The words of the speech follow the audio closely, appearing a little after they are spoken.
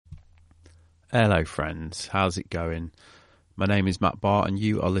Hello friends, how's it going? My name is Matt Barr and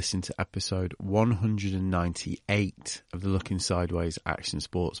you are listening to episode 198 of the Looking Sideways Action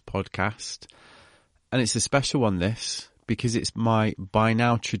Sports podcast. And it's a special one this, because it's my by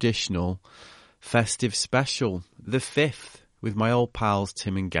now traditional festive special, the 5th, with my old pals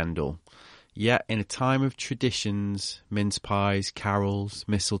Tim and Gendel. Yet in a time of traditions, mince pies, carols,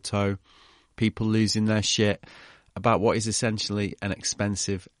 mistletoe, people losing their shit about what is essentially an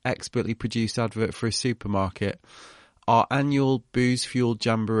expensive, expertly produced advert for a supermarket, our annual booze-fueled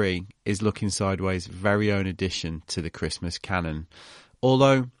jamboree is Looking Sideways' very own addition to the Christmas canon.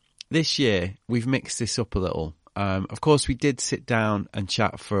 Although, this year, we've mixed this up a little. Of course, we did sit down and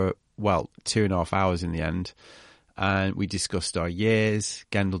chat for, 2.5 hours in the end. And we discussed our years.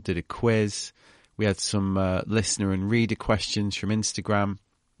 Gendel did a quiz. We had some listener and reader questions from Instagram.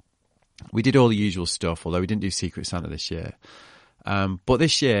 We did all the usual stuff, although we didn't do Secret Santa this year. But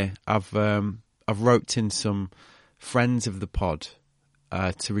this year, I've roped in some friends of the pod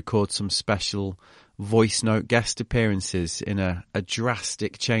to record some special voice note guest appearances in a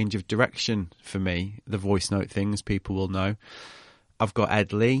drastic change of direction for me. The voice note things people will know. I've got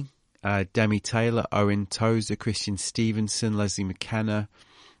Ed Lee, Demi Taylor, Owen Tozer, Christian Stevenson, Leslie McKenna,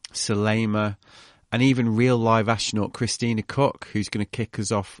 Salema, and even real live astronaut Christina Cook, who's going to kick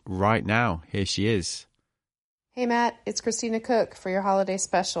us off right now. Here she is. Hey Matt, it's Christina Cook for your holiday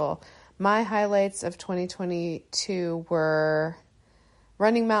special. My highlights of 2022 were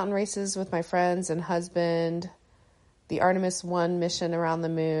running mountain races with my friends and husband, the Artemis 1 mission around the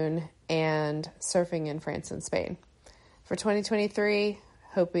moon, and surfing in France and Spain. For 2023,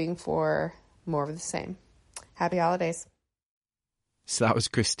 hoping for more of the same. Happy holidays. So that was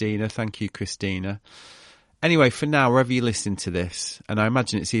Christina. Thank you, Christina. Anyway, for now, wherever you listen to this, and I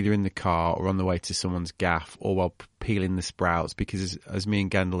imagine it's either in the car or on the way to someone's gaff or while peeling the sprouts, because as me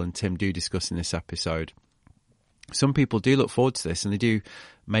and Gendel and Tim do discuss in this episode, some people do look forward to this and they do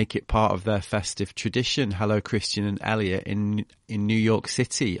make it part of their festive tradition. Hello, Christian and Elliot in New York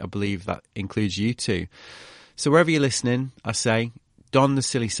City. I believe that includes you two. So wherever you're listening, I say, don the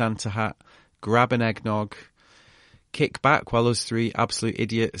silly Santa hat, grab an eggnog, kick back while those three absolute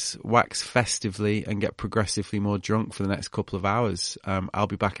idiots wax festively and get progressively more drunk for the next couple of hours. I'll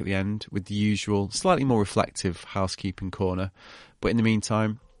be back at the end with the usual, slightly more reflective housekeeping corner. But in the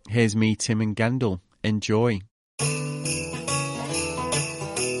meantime, here's me, Tim and Gendel. Enjoy.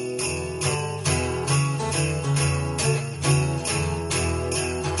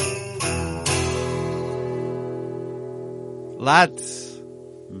 Lads,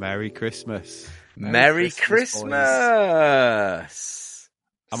 Merry Christmas. Merry Christmas.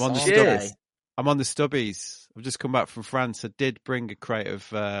 I'm on the stubbies. I'm on the stubbies. I've just come back from France. I did bring a crate of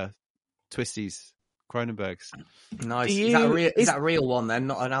Twisties, Kronenbergs. Nice. Is that a real one then,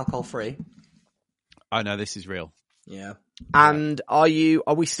 not an alcohol-free? I know this is real. Yeah. And are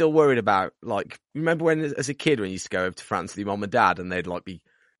we still worried about, like, remember when as a kid when you used to go over to France with your mum and dad and they'd like be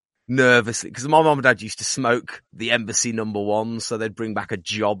nervously, because my mum and dad used to smoke the embassy #1, so they'd bring back a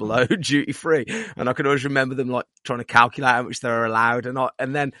job load duty free, and I could always remember them like trying to calculate how much they were allowed,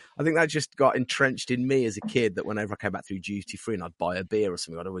 and then I think that just got entrenched in me as a kid that whenever I came back through duty free and I'd buy a beer or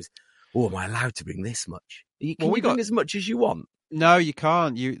something, I'd always, am I allowed to bring this much? Can you bring as much as you want? No, you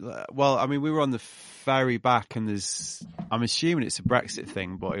can't. We were on the ferry back, and I'm assuming it's a Brexit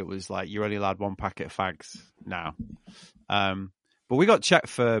thing, but it was like you're only allowed one packet of fags now. But we got checked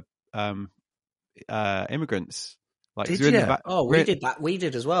for immigrants. Like, did you? We did that. We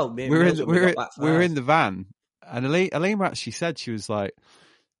did as well. We were in the van, and Aleem actually said, she was like,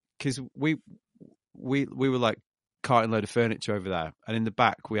 because we were like carting a load of furniture over there, and in the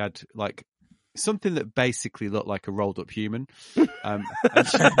back we had like something that basically looked like a rolled up human. And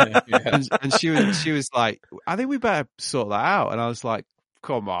she was like, I think we better sort that out. And I was like,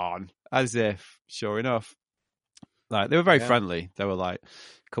 come on, as if, sure enough, like they were very friendly. They were like,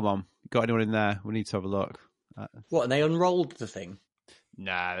 come on, got anyone in there? We need to have a look. What? And they unrolled the thing?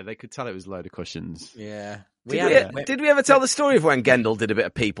 Nah, they could tell it was a load of cushions. Yeah. Did we ever tell the story of when Gendel did a bit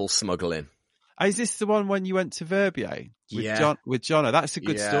of people smuggling? Is this the one when you went to Verbier with Jono? That's a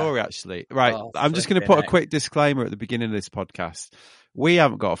good story, actually. Right, I'm just going to put a quick disclaimer at the beginning of this podcast. We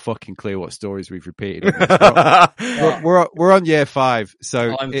haven't got a fucking clue what stories we've repeated. We're on year 5,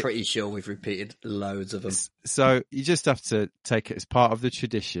 so I'm pretty sure we've repeated loads of them. So you just have to take it as part of the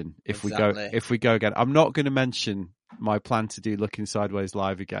tradition. If we go again, I'm not going to mention my plan to do Looking Sideways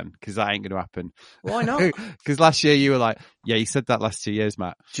live again, because that ain't going to happen. Why not? Because last year you were like, yeah, you said that last 2 years,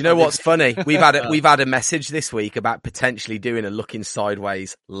 Matt. Do you know what's funny? We've had a message this week about potentially doing a Looking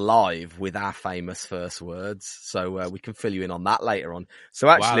Sideways live with our famous first words. So we can fill you in on that later on. So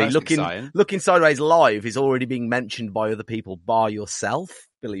actually, Looking Sideways live is already being mentioned by other people, by yourself.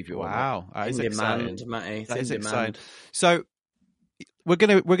 Believe you or not. Wow, that is exciting. Matty. That is exciting. So we're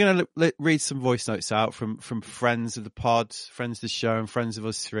gonna read some voice notes out from friends of the pod, friends of the show, and friends of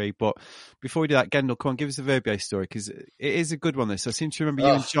us three. But before we do that, Gendel, come on, give us a Verbier story, because it is a good one. This I seem to remember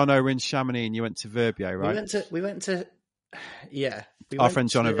you and John were in Chamonix, and you went to Verbier, right? We went to our friend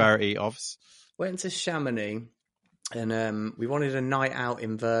John O'Verity, obviously. Went to Chamonix, and we wanted a night out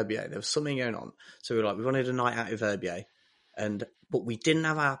in Verbier. There was something going on, so we wanted a night out in Verbier, but we didn't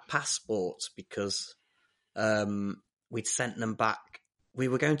have our passports because we'd sent them back. We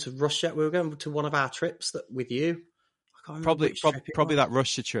were going to Russia. We were going to one of our trips with you. I can't remember probably that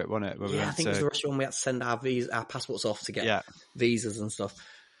Russia trip, wasn't it? I think it was the Russia one. We had to send our passports off to get visas and stuff.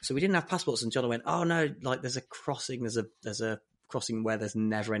 So we didn't have passports, and John went, "Oh no! Like there's a crossing. There's a crossing where there's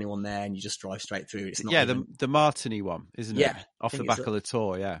never anyone there, and you just drive straight through. It's not the Martigny one, isn't it? Yeah, off the back of the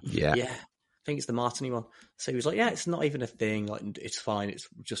tour. Yeah. I think it's the Martigny one. So he was like, "Yeah, it's not even a thing. Like it's fine. It's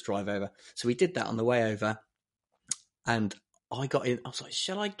just drive over." So we did that on the way over, and I got in. I was like,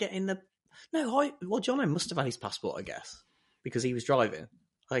 "Shall I get in the?" No, Jono must have had his passport, I guess, because he was driving.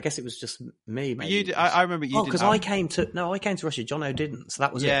 I guess it was just me. Maybe I remember you. Because I came to Russia. Jono didn't, so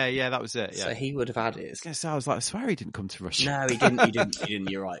that was it. Yeah, that was it. Yeah. So he would have had it. I was like, I swear he didn't come to Russia. No, he didn't. He didn't.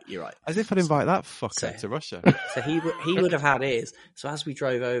 You're right. As if I'd invite that fucker to Russia. So he would have had his. So as we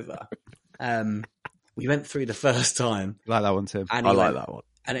drove over, we went through the first time. Like that one, Tim. I like that one.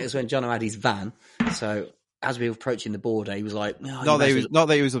 And it was when Jono had his van. So as we were approaching the border, he was like, not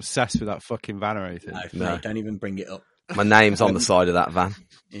that he was obsessed with that fucking van or anything. No. Mate, don't even bring it up. My name's on the side of that van.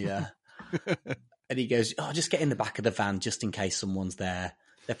 Yeah. And he goes, just get in the back of the van just in case someone's there.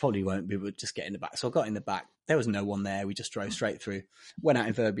 There probably won't be, but just get in the back. So I got in the back. There was no one there. We just drove straight through. Went out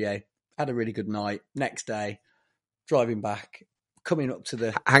in Verbier. Had a really good night. Next day, driving back, coming up to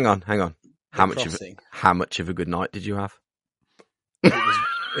the... Hang on. How much of a good night did you have?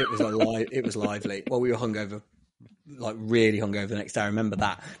 It was lively. Well, we were hungover, like really hungover the next day. I remember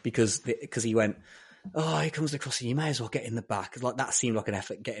that because he went, "Oh, here comes the crossing. You may as well get in the back." Like that seemed like an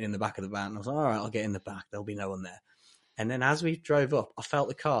effort getting in the back of the van. And I was like, "All right, I'll get in the back. There'll be no one there." And then as we drove up, I felt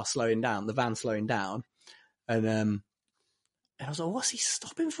the car slowing down, the van slowing down, and I was like, "What's he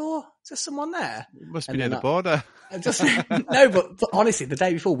stopping for? Is there someone there?" It must be near the border. No, but honestly, the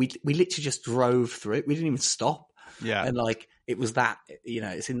day before we literally just drove through it. We didn't even stop. Yeah, and like it was that,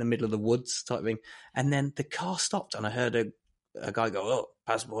 it's in the middle of the woods type thing. And then the car stopped, and I heard a guy go, "Oh,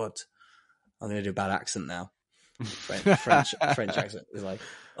 passport." I'm going to do a bad accent now. French accent. It was like,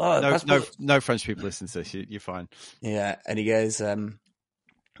 "Oh, no French people listen to this. You're fine." Yeah, and he goes, and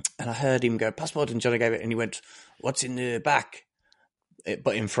I heard him go, "Passport," and Johnny gave it, and he went, "What's in the back?"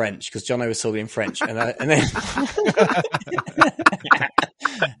 But in French, because Johnny was talking in French, and then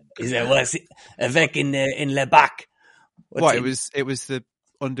he said, "What's avec in le back?" What it was the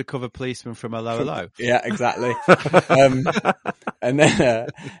undercover policeman from Hello. Yeah, exactly. And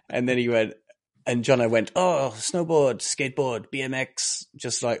then he went, and Jono went, "Oh, snowboard, skateboard, BMX,"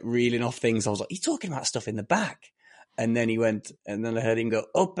 just like reeling off things. I was like, "He's talking about stuff in the back." And then he went, and then I heard him go,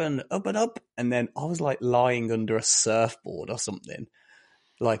 open up. And then I was like lying under a surfboard or something.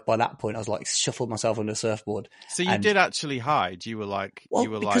 Like by that point, I was like shuffled myself under a surfboard. So you did actually hide. You were like,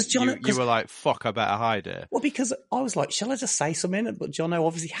 fuck, I better hide here. Well, because I was like, shall I just say something? But Jono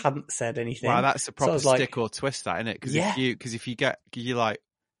obviously hadn't said anything. Wow, that's a proper stick or twist, that, isn't it? Because if you get, you're like,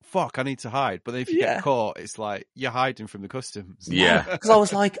 fuck, I need to hide. But then if you get caught, it's like you're hiding from the customs. Yeah. Because I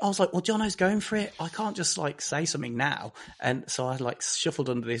was like, well, Jono's going for it. I can't just like say something now. And so I like shuffled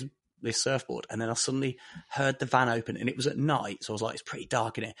under this surfboard, and then I suddenly heard the van open, and it was at night, so I was like, it's pretty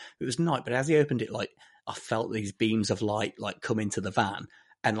dark in here. It was night, but as he opened it, like I felt these beams of light like come into the van,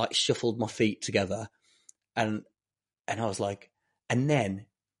 and like shuffled my feet together, and I was like, and then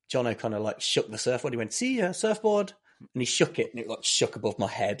Jono kind of like shook the surfboard. He went, "See ya, surfboard," and he shook it, and it like shook above my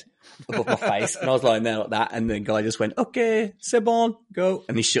head, above my face, and I was lying there like that, and the guy just went, "Okay, c'est bon, go,"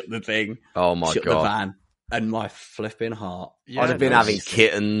 and he shut the thing. Oh my God, the van. And my flipping heart. I'd have been having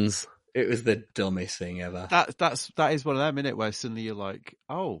kittens. It was the dumbest thing ever. That is one of them, isn't it? Where suddenly you're like,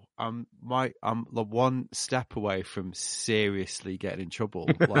 oh, I'm one step away from seriously getting in trouble.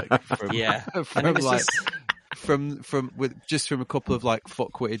 Like from a couple of like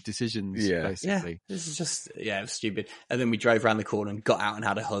fuck-witted decisions. Yeah. Basically. Yeah. This is just it was stupid. And then we drove around the corner and got out and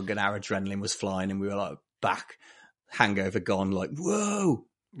had a hug, and our adrenaline was flying, and we were like back hangover gone. Like, whoa.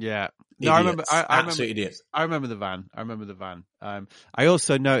 Yeah. No, I remember. Absolute idiots. I remember the van. I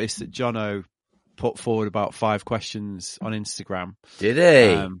also noticed that Jono put forward about 5 questions on Instagram. Did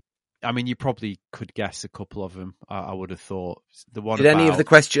he? I mean, you probably could guess a couple of them. I would have thought the one. Did any of the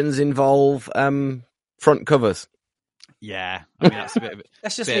questions involve front covers? Yeah, I mean that's a bit of it.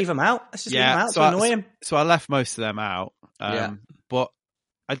 Let's just leave them out. Let's just leave them out to annoy him. So I left most of them out. But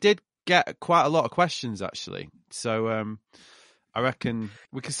I did get quite a lot of questions actually. So I reckon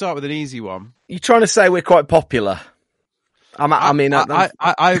we can start with an easy one. You're trying to say we're quite popular?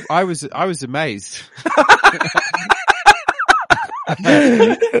 I was amazed.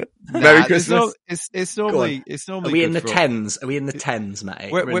 Merry Christmas. It's normally. Are we in the tens? Are we in the tens,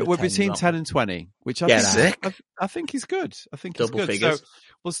 Matty? We're between 10 and 20, which I think is good. I think double it's good. figures. So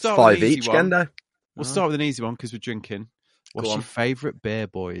we'll start 5 with an easy each, one. Gendo. We'll start with an easy one because we're drinking. What's your favourite beer,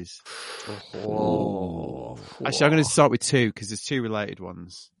 boys? Oh. Actually, I'm going to start with 2 because there's 2 related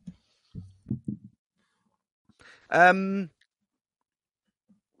ones.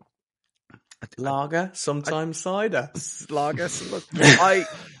 Lager, sometimes cider. Lager.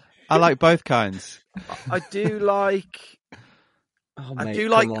 I like both kinds. I do like. Oh, I mate, do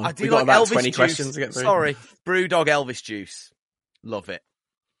like about Elvis 20 juice. questions to get through. Sorry, Brewdog Elvis juice. Love it.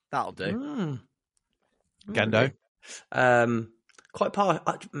 That'll do. Gendo. I'm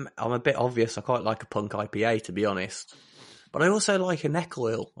a bit obvious. I quite like a punk IPA, to be honest. But I also like a neck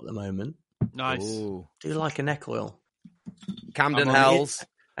oil at the moment. Nice. Ooh. Do you like a neck oil? Camden Hells.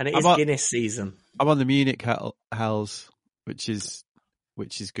 And it is Guinness season. I'm on the Munich Hells, which is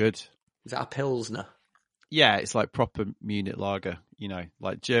good. Is that a Pilsner? Yeah, it's like proper Munich lager,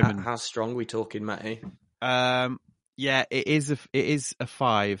 like German. How strong are we talking, Matty? Yeah, it is a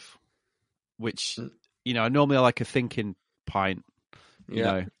 5, which, normally I like a thinking pint,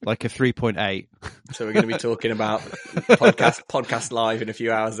 like a 3.8. So we're going to be talking about podcast live in a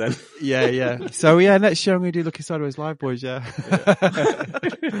few hours then. Yeah. So next show I'm going to do Looking Sideways Live, boys. Yeah.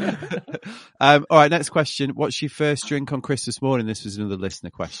 All right. Next question. What's your first drink on Christmas morning? This was another listener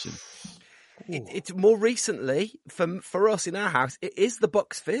question. It's more recently for us in our house. It is the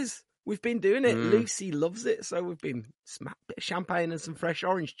Bucks Fizz. We've been doing it. Lucy loves it, so we've been a bit of champagne and some fresh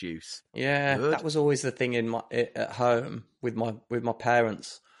orange juice. Yeah, good. That was always the thing at home with my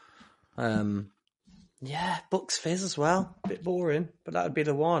parents. Yeah, Bucks Fizz as well. A bit boring, but that would be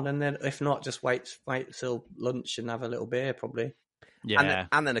the one. And then if not, just wait till lunch and have a little beer, probably. Yeah,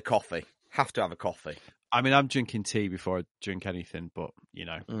 and then a coffee. Have to have a coffee. I mean, I'm drinking tea before I drink anything, but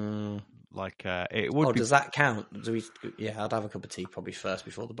it would. Does that count? I'd have a cup of tea probably first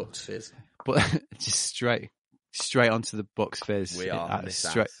before the Bucks Fizz. But just straight onto the Bucks Fizz. We are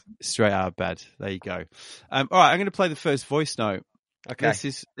straight out of bed. There you go. All right, I'm going to play the first voice note. Okay,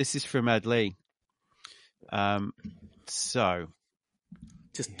 this is from Ed Lee. So,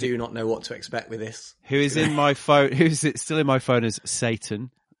 just do not know what to expect with this. Who is in my phone? Who's it still in my phone as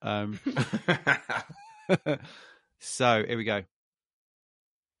Satan? So here we go.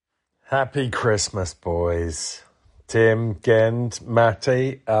 Happy Christmas, boys. Tim, Gent,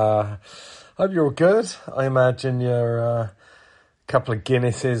 Matty. Hope you're all good. I imagine you're a couple of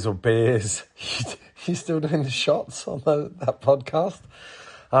Guinnesses or beers. You still doing the shots on that podcast?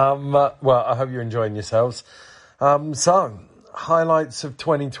 Well, I hope you're enjoying yourselves. So, highlights of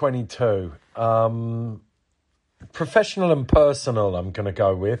 2022. Professional and personal, I'm going to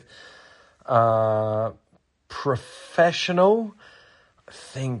go with. Professional, I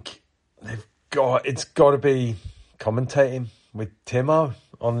think it's got to be commentating with Timo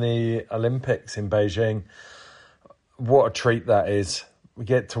on the Olympics in Beijing. What a treat that is. We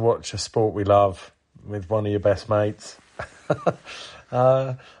get to watch a sport we love with one of your best mates.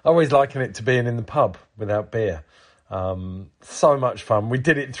 I always liken it to being in the pub without beer. So much fun. We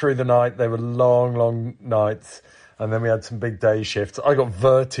did it through the night. They were long, long nights. And then we had some big day shifts. I got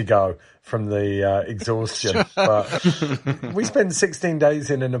vertigo from the exhaustion. But we spent 16 days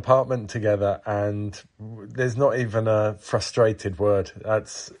in an apartment together, and there's not even a frustrated word.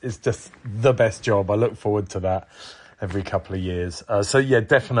 It's just the best job. I look forward to that every couple of years. So,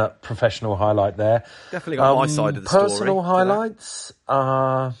 definite professional highlight there. Definitely got my side of the story. Personal highlights.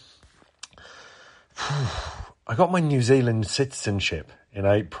 I got my New Zealand citizenship in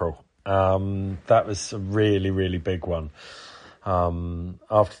April. That was a really, really big one.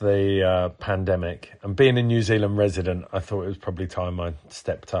 After the pandemic, and being a New Zealand resident, I thought it was probably time I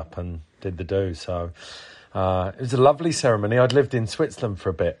stepped up and did the do. So it was a lovely ceremony. I'd lived in Switzerland for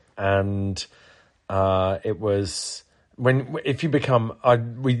a bit, and it was if you become. I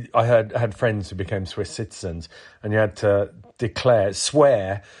had friends who became Swiss citizens, and you had to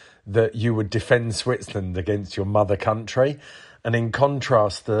swear that you would defend Switzerland against your mother country. And in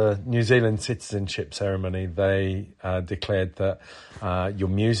contrast, the New Zealand citizenship ceremony, they declared that your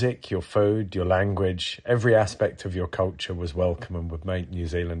music, your food, your language, every aspect of your culture was welcome and would make New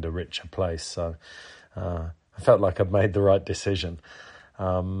Zealand a richer place. So I felt like I'd made the right decision.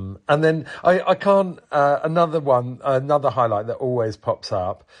 And then I can't, another highlight that always pops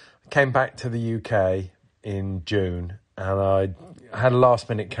up, came back to the UK in June and I had a last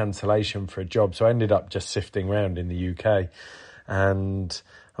minute cancellation for a job. So I ended up just sifting around in the UK and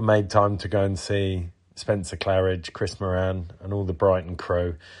I made time to go and see Spencer Claridge, Chris Moran and all the Brighton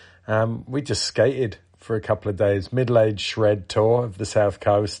crew. We just skated for a couple of days, middle-aged shred tour of the South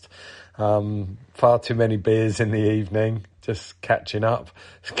Coast. Far too many beers in the evening, just catching up.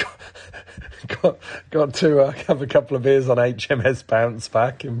 got to have a couple of beers on HMS Bounce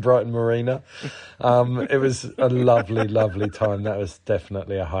Back in Brighton Marina. It was a lovely, lovely time. That was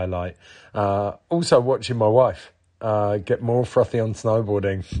definitely a highlight. Also watching my wife get more frothy on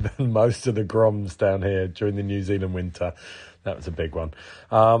snowboarding than most of the Groms down here during the New Zealand winter. That was a big one.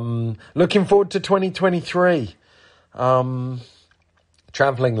 Looking forward to 2023.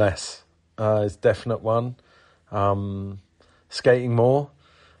 Travelling less is a definite one. Skating more.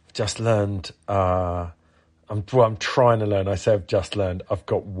 I've just learned. I'm trying to learn. I say I've just learned. I've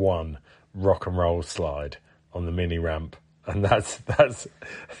got one rock and roll slide on the mini ramp, and that's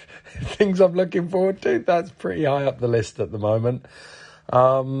things I'm looking forward to. That's pretty high up the list at the moment.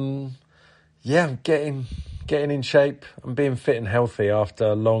 I'm getting in shape. I'm being fit and healthy after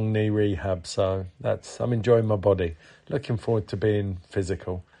a long knee rehab, so I'm enjoying my body. Looking forward to being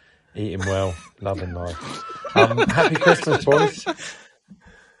physical, eating well, loving life. Happy Christmas, boys.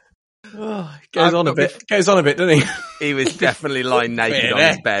 Oh, goes on a bit, doesn't he? He was definitely lying naked on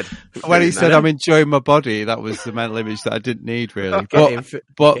his bed. When he said, "I'm enjoying my body," that was the mental image that I didn't need, really.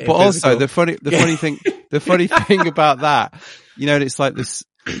 But also the funny thing about that, you know, it's like this,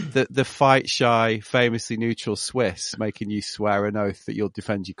 the fight shy, famously neutral Swiss making you swear an oath that you'll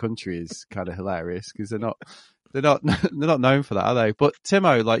defend your country is kind of hilarious because they're not known for that, are they? But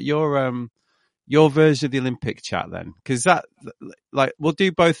Timo, like your version of the Olympic chat then, because that, like, we'll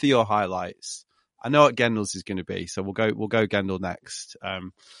do both of your highlights. I know what Gendal's is going to be, so we'll go Gendal next.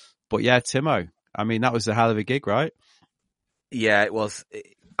 But yeah, Timo, I mean, that was a hell of a gig, right? Yeah, it was.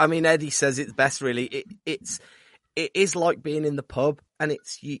 I mean, Eddie says it's best, really. It is like being in the pub, and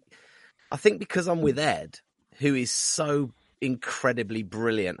I think because I'm with Ed, who is so incredibly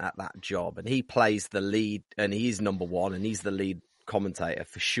brilliant at that job, and he plays the lead, and he is number one, and he's the lead commentator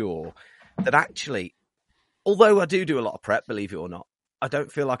for sure. That actually, although I do a lot of prep, believe it or not, I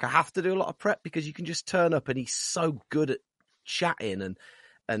don't feel like I have to do a lot of prep because you can just turn up and he's so good at chatting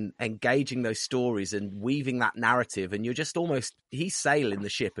and engaging those stories and weaving that narrative, and you're just he's sailing the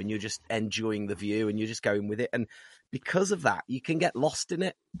ship and you're just enjoying the view and you're just going with it. And because of that, you can get lost in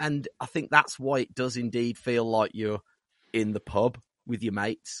it. And I think that's why it does indeed feel like you're in the pub with your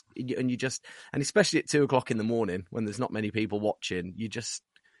mates, and especially at 2:00 in the morning when there's not many people watching, you just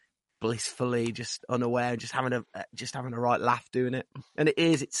blissfully, just unaware, just having a right laugh doing it. And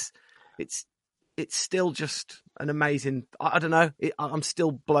it's still just an amazing. I don't know. I'm still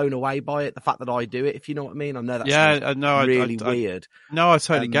blown away by it. The fact that I do it, if you know what I mean. I know that's really weird. No, I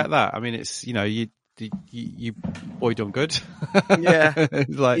totally get that. I mean, it's, you know, you boy done good. Yeah,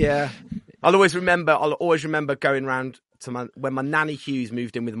 like, yeah. I'll always remember going round to when my nanny Hughes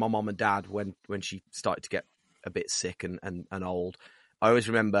moved in with my mum and dad when she started to get a bit sick and old. I always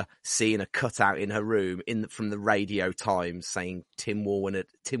remember seeing a cutout in her room from the Radio Times saying Tim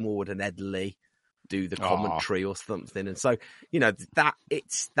Warwood and Ed Lee do the commentary or something. And so, you know,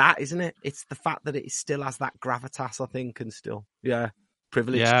 it's that, isn't it? It's the fact that it still has that gravitas, I think, and still,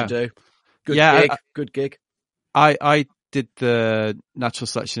 privileged to do. Good gig. I did the natural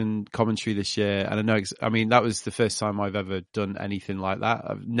selection commentary this year, and I mean, that was the first time I've ever done anything like that.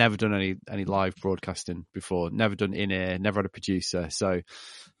 I've never done any live broadcasting before, never done in-air, never had a producer. So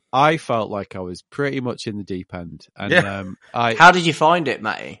I felt like I was pretty much in the deep end. And how did you find it,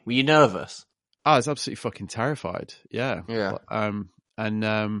 Matty? Were you nervous? I was absolutely fucking terrified. Yeah. Yeah.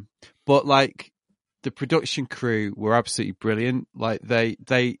 But like the production crew were absolutely brilliant. Like they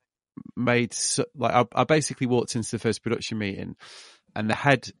made I basically walked into the first production meeting, and the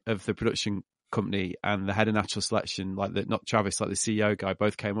head of the production company and the head of natural selection, not Travis, like the CEO guy,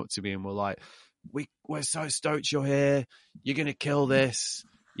 both came up to me and were like, "We're so stoked you're here. You're gonna kill this."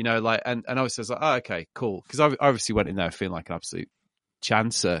 You know, like, and I was just like, "Oh, okay, cool," because I obviously went in there feeling like an absolute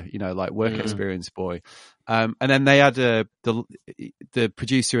chancer, like work experience boy. And then they had the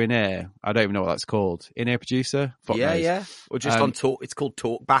producer in ear. I don't even know what that's called. In ear producer. Fuck knows. Yeah. Or just on talk. It's called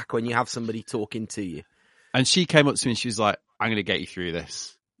talk back when you have somebody talking to you. And she came up to me and she was like, "I'm going to get you through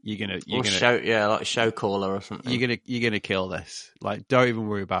this. You're gonna show, like a show caller or something. You're gonna kill this. Like, don't even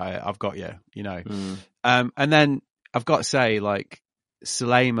worry about it. I've got you. And then I've got to say, like,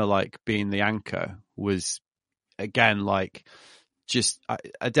 Salema, like being the anchor was again like just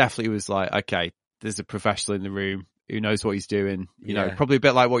I definitely was like, okay, there's a professional in the room who knows what he's doing. You know, probably a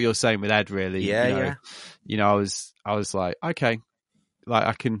bit like what you're saying with Ed, really. Yeah. I was like, okay, like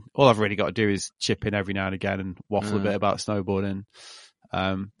I can. All I've really got to do is chip in every now and again and waffle a bit about snowboarding.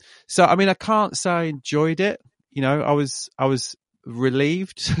 So I mean, I can't say I enjoyed it. I was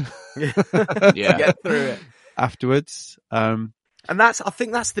relieved. Get through it afterwards. And I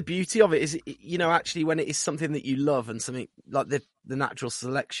think that's the beauty of it is, actually when it is something that you love and something like the natural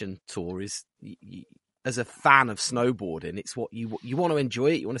selection tour is, as a fan of snowboarding, it's what you want to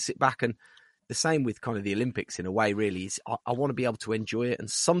enjoy it. You want to sit back, and the same with kind of the Olympics in a way, really, is I want to be able to enjoy it. And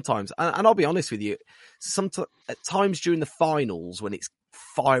sometimes, and I'll be honest with you, at times during the finals when it's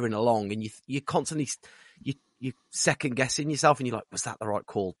firing along and you're constantly, you're second guessing yourself and you're like, was that the right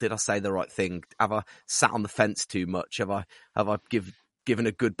call? Did I say the right thing? Have I sat on the fence too much? Have I given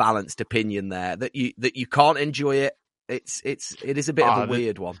a good balanced opinion there that you can't enjoy it? It is a bit of a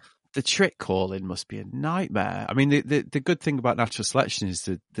weird one. The trick calling must be a nightmare. I mean, the good thing about natural selection is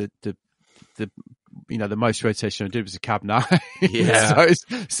the most rotation I did was a cab 9. Yeah.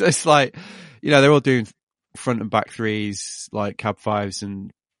 so it's like, they're all doing front and back threes, like cab 5s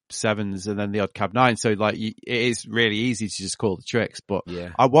and 7s, and then the odd cab 9. So like, it is really easy to just call the tricks. But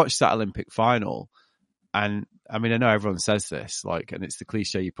I watched that Olympic final, and I mean, I know everyone says this, like, and it's the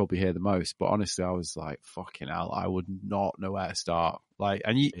cliche you probably hear the most, but honestly, I was like, fucking hell, I would not know where to start. Like,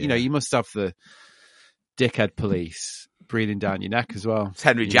 and you must have the dickhead police breathing down your neck as well. It's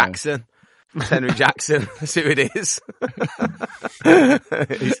Henry Jackson. Henry Jackson. That's who it is. But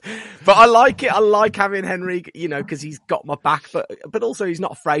I like it. I like having Henry, because he's got my back, but also he's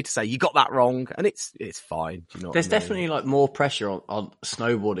not afraid to say, you got that wrong. And it's fine. There's definitely like more pressure on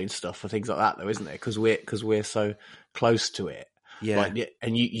snowboarding stuff and things like that though, isn't there? Because we're so close to it. Yeah. Like,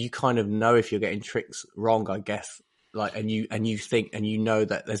 and you kind of know if you're getting tricks wrong, I guess. Like, and you think, and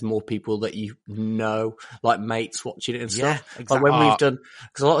that there's more people that like mates watching it and stuff. Yeah, exactly. Like when we've done,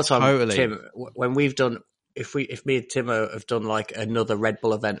 because a lot of time, totally. Tim, when we've done, if me and Timo have done like another Red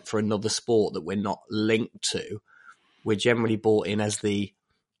Bull event for another sport that we're not linked to, we're generally brought in as the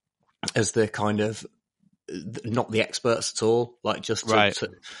kind of, not the experts at all, like just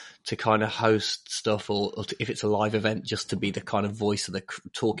to kind of host stuff, or if it's a live event, just to be the kind of voice of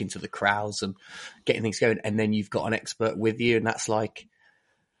talking to the crowds and getting things going. And then you've got an expert with you, and that's like,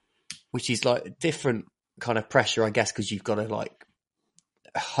 which is like different kind of pressure, I guess, because you've got to like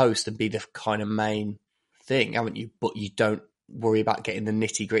host and be the kind of main thing, haven't you? But you don't worry about getting the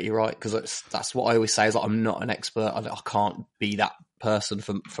nitty gritty right, because that's what I always say is like, I'm not an expert. I can't be that person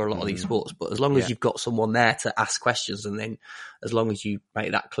for a lot of these sports, but as long as you've got someone there to ask questions, and then as long as you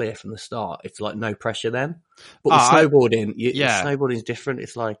make that clear from the start, it's like no pressure then. But with snowboarding, snowboarding is different.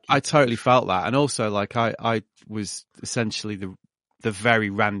 It's like, I totally felt that. And also like I was essentially the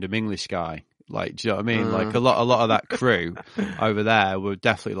very random English guy. Like, do you know what I mean? Like a lot of that crew over there were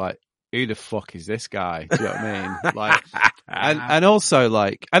definitely like, who the fuck is this guy? Do you know what I mean? Like, and also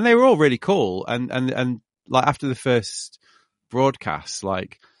like, and they were all really cool. And like after the first broadcast,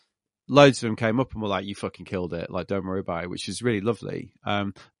 like loads of them came up and were like, you fucking killed it. Like, don't worry about it, which is really lovely.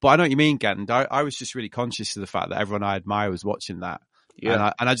 But I know what you mean, Gent. I was just really conscious of the fact that everyone I admire was watching that.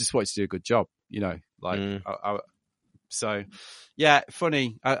 Yeah. And I just wanted to do a good job, so yeah,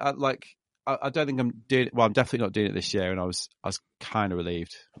 funny. I don't think I'm doing it. Well, I'm definitely not doing it this year. And I was kind of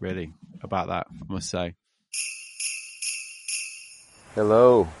relieved really about that, I must say.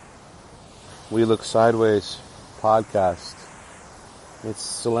 Hello. We Look Sideways podcast.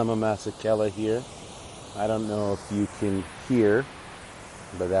 It's Salema Masekela here. I don't know if you can hear,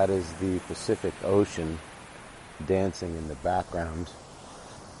 but that is the Pacific Ocean dancing in the background.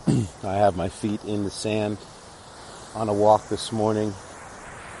 I have my feet in the sand on a walk this morning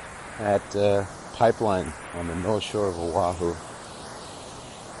at Pipeline on the North Shore of Oahu.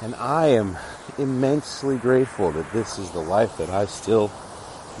 And I am immensely grateful that this is the life that I still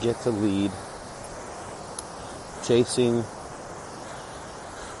get to lead, chasing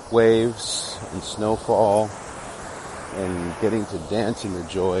waves and snowfall and getting to dance in the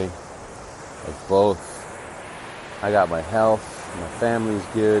joy of both. I got my health, my family's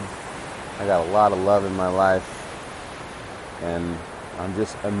good, I got a lot of love in my life, and I'm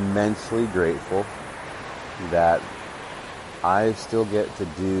just immensely grateful that I still get to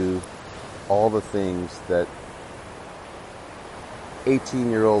do all the things that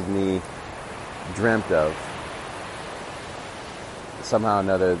 18-year-old me dreamt of. Somehow or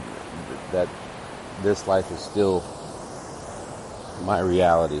another, that this life is still my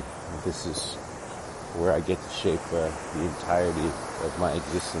reality. This is where I get to shape the entirety of my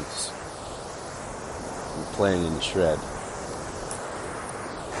existence. I'm playing in the shred.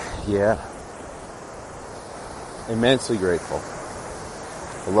 Yeah. Immensely grateful.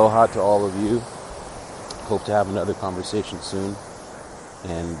 Aloha to all of you. Hope to have another conversation soon.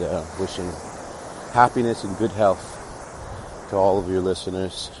 And wishing happiness and good health to all of your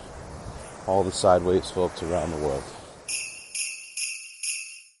listeners, all the Sideways folks around the world.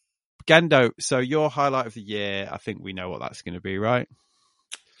 Gendo, so your highlight of the year, I think we know what that's going to be, right?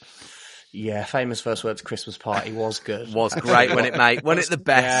 Yeah, famous first words Christmas party was good. Was great, when it mate? Wasn't it the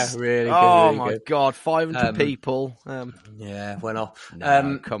best? Yeah, really good. Oh really my good. God, 500 people. Yeah, went off.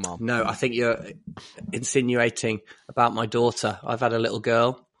 No, come on. No, I think you're insinuating about my daughter. I've had a little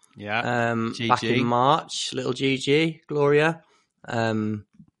girl. Yeah. Back in March, little Gigi, Gloria.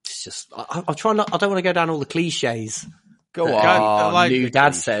 It's just, I'll try not, I don't want to go down all the cliches. Go on. like new the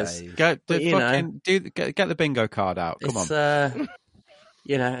dad cliches. says. Get the bingo card out. Come on.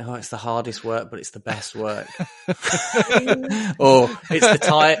 It's the hardest work, but it's the best work. Or it's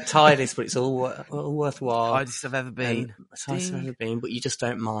the tiredest, but it's all worthwhile. Hardest I've ever been. Hardest I've ever been, but you just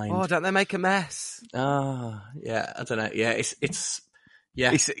don't mind. Oh, don't they make a mess? Oh, yeah, I don't know. Yeah, it's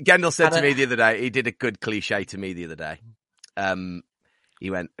yeah. Gendel said to me the other day, he did a good cliche to me the other day. He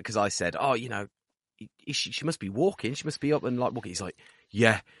went, because I said, oh, she must be walking. She must be up and like walking. He's like,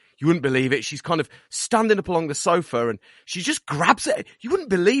 yeah, you wouldn't believe it. She's kind of standing up along the sofa and she just grabs it. You wouldn't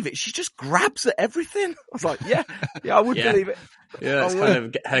believe it. She just grabs at everything. I was like, yeah, I would believe it. Yeah, it's kind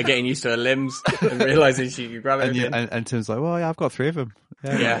of her getting used to her limbs and realising she can grab everything. And Tim's like, well, yeah, I've got 3 of them.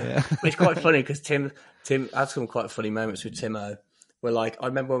 Yeah. But it's quite funny because Tim had some quite funny moments with Timo where, like, I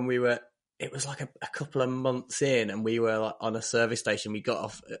remember when it was like a couple of months in and we were like on a service station. We got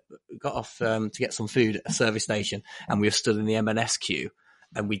off to get some food at a service station and we were stood in the M&S queue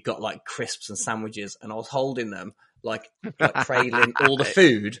and we got like crisps and sandwiches and I was holding them like cradling all the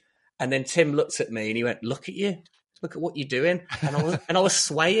food. And then Tim looked at me and he went, look at what you're doing. And I was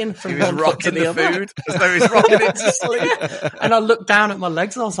swaying from one foot to the other. Food as though he was rocking it to sleep. And I looked down at my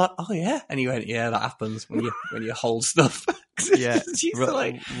legs and I was like, oh yeah. And he went, yeah, that happens when you hold stuff. Yeah.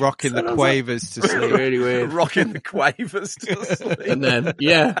 Rocking the quavers to sleep. Really weird. Rocking the quavers to sleep. And then,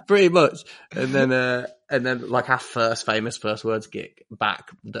 yeah, pretty much. And then like our famous first words gig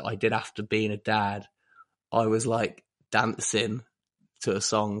back that I did after being a dad, I was like dancing to a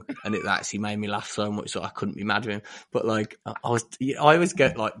song and it actually made me laugh so much that I couldn't be mad with him. But like, I always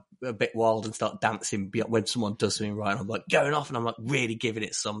get like a bit wild and start dancing when someone does something right. And I'm like going off and I'm like really giving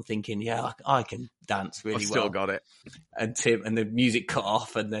it some thinking, yeah, I can dance really well. Still got it. And the music cut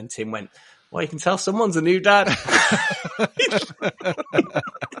off and then Tim went, well, you can tell someone's a new dad. I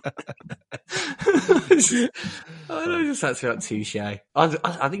just had to like touche.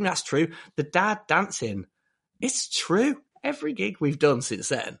 I think that's true. The dad dancing, it's true. Every gig we've done since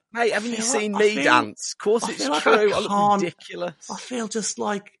then. Mate, haven't you seen me dance? Of course it's true. I look ridiculous. I feel just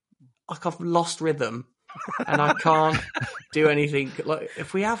like I've lost rhythm and I can't do anything. Like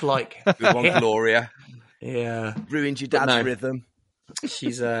if we have like good one, Gloria. Yeah. Ruined your dad's rhythm.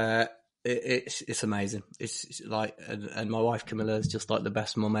 She's it's amazing. It's like and my wife Camilla is just like the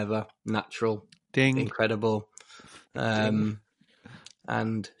best mum ever. Natural. Ding. Incredible. And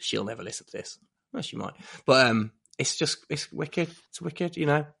she'll never listen to this. Well, she might. But it's wicked. It's wicked,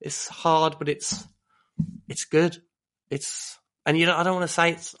 It's hard, but it's good. I don't want to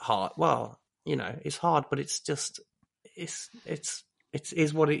say it's hard. Well, it's hard, but it's just it's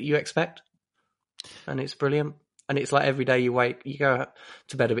what you expect, and it's brilliant. And it's like every day you go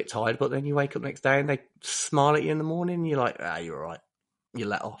to bed a bit tired, but then you wake up next day and they smile at you in the morning. And you're like, you're all right. You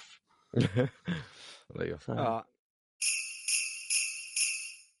let off.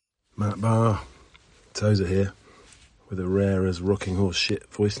 Matt Barr, Tozer here, with a rare as rocking horse shit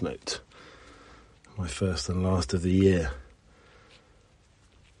voice note. My first and last of the year.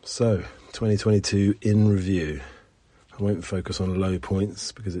 So, 2022 in review. I won't focus on low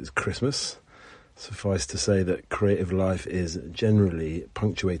points because it's Christmas. Suffice to say that creative life is generally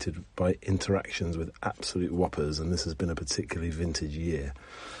punctuated by interactions with absolute whoppers, and this has been a particularly vintage year.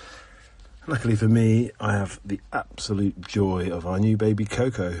 Luckily for me, I have the absolute joy of our new baby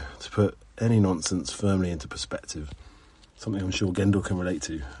Coco to put any nonsense firmly into perspective. Something I'm sure Gendel can relate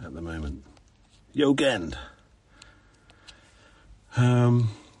to at the moment. Yo, Gend!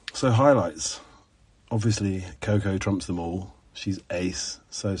 So highlights. Obviously, Coco trumps them all. She's ace.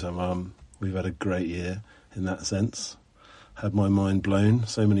 So's her mum. We've had a great year in that sense. Had my mind blown.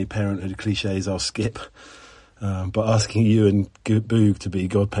 So many parenthood cliches I'll skip. But asking you and Boog to be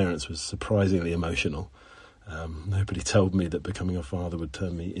godparents was surprisingly emotional. Nobody told me that becoming a father would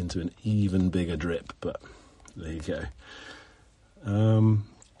turn me into an even bigger drip, but there you go.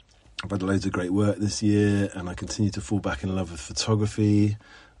 I've had loads of great work this year, and I continue to fall back in love with photography.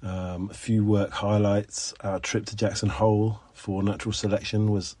 A few work highlights. Our trip to Jackson Hole for natural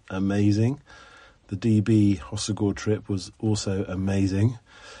selection was amazing. The DB Hossegor trip was also amazing.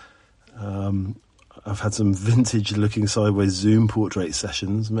 I've had some vintage looking sideways Zoom portrait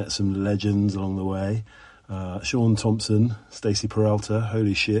sessions, met some legends along the way. Sean Thompson, Stacey Peralta,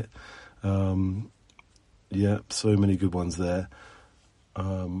 holy shit. Yeah, so many good ones there.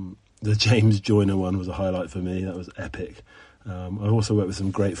 The James Joyner one was a highlight for me. That was epic. I've also worked with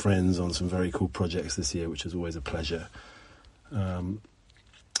some great friends on some very cool projects this year, which is always a pleasure.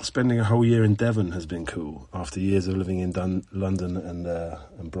 Spending a whole year in Devon has been cool after years of living in London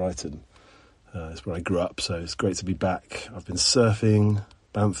and Brighton. It's where I grew up, so it's great to be back. I've been surfing.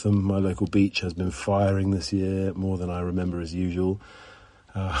 Bantham, my local beach, has been firing this year, more than I remember as usual.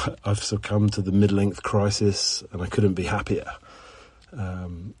 I've succumbed to the mid-length crisis, and I couldn't be happier.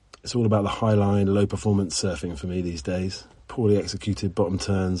 It's all about the high-line, low-performance surfing for me these days. Poorly executed bottom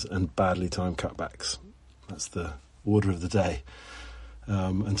turns and badly timed cutbacks. That's the order of the day.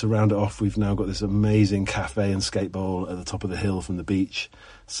 And to round it off, we've now got this amazing cafe and skate bowl at the top of the hill from the beach,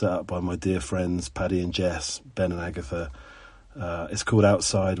 set up by my dear friends Paddy and Jess, Ben and Agatha. It's called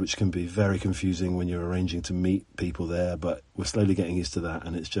Outside, which can be very confusing when you're arranging to meet people there, but we're slowly getting used to that,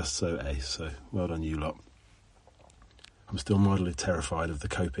 and it's just so ace. So well done, you lot. I'm still mildly terrified of the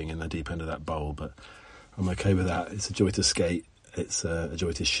coping in the deep end of that bowl, but I'm okay with that. It's a joy to skate. It's a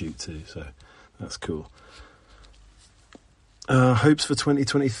joy to shoot too, so that's cool. Hopes for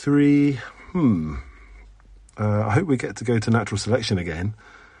 2023. I hope we get to go to natural selection again.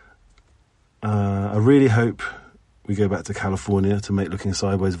 I really hope we go back to California to make Looking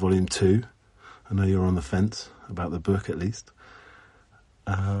Sideways Volume 2. I know you're on the fence about the book, at least.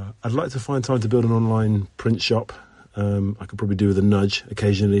 I'd like to find time to build an online print shop. I could probably do with a nudge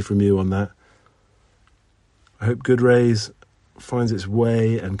occasionally from you on that. I hope Good Rays finds its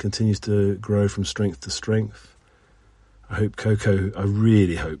way and continues to grow from strength to strength. I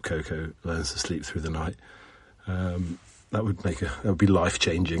really hope Coco learns to sleep through the night. That would be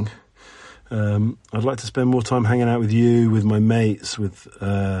life-changing. I'd like to spend more time hanging out with you, with my mates, with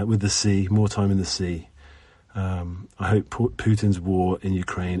the sea, more time in the sea. I hope Putin's war in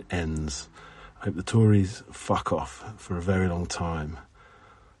Ukraine ends. I hope the Tories fuck off for a very long time.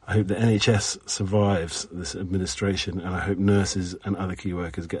 I hope the NHS survives this administration, and I hope nurses and other key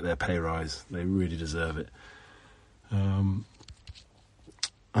workers get their pay rise. They really deserve it. And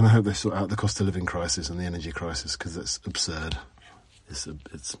I hope they sort out the cost of living crisis and the energy crisis, because it's absurd.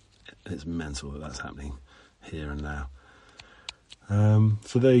 It's mental that that's happening here and now.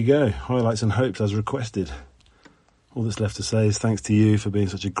 So there you go. Highlights and hopes as requested. All that's left to say is thanks to you for being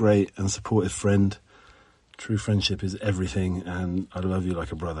such a great and supportive friend. True friendship is everything, and I love you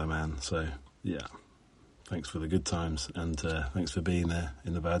like a brother, man. So, yeah. Thanks for the good times, and thanks for being there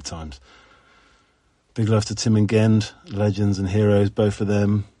in the bad times. Big love to Tim and Gend, legends and heroes, both of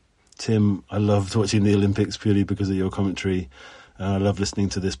them. Tim, I loved watching the Olympics purely because of your commentary. And I love listening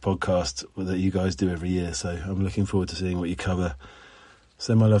to this podcast that you guys do every year. So I'm looking forward to seeing what you cover.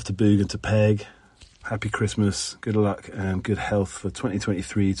 Send my love to Boog and to Peg. Happy Christmas, good luck and good health for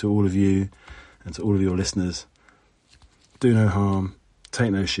 2023 to all of you and to all of your listeners. Do no harm,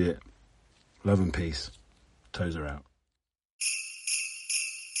 take no shit. Love and peace. Toes are out.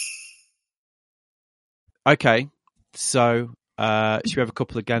 Okay, so should we have a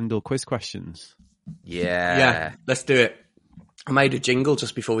couple of Gendel quiz questions? Yeah, let's do it. I made a jingle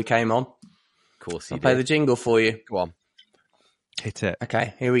just before we came on. Of course you I'll play the jingle for you. Go on. Hit it.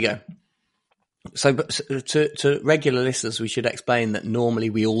 Okay, here we go. So to regular listeners, we should explain that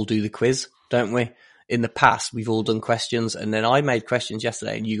normally we all do the quiz, don't we? In the past, we've all done questions, and then I made questions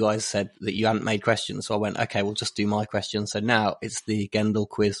yesterday, and you guys said that you hadn't made questions, so I went, okay, we'll just do my questions. So now it's the Gendel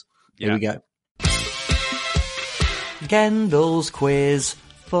quiz. Here we go. Gendel's quiz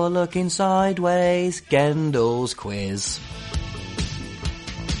for Looking Sideways. Gendel's quiz.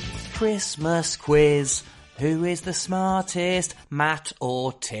 Christmas quiz. Who is the smartest, Matt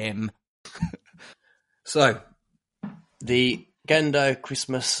or Tim? So, the Gendo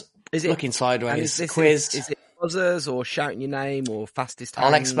Christmas Looking Sideways quiz. Is it buzzers or shouting your name or fastest hand?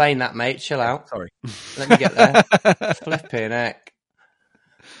 I'll explain that, mate. Chill out. Sorry. Let me get there. Flipping heck.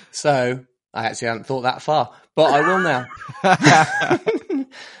 So I actually hadn't thought that far, but I will now.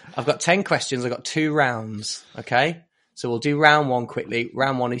 I've got 10 questions. I've got 2 rounds. Okay. So we'll do round 1 quickly.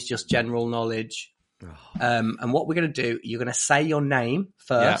 Round 1 is just general knowledge. And what we're going to do, you're going to say your name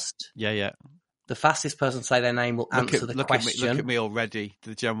first. Yeah. The fastest person to say their name will answer the question. Look at me already,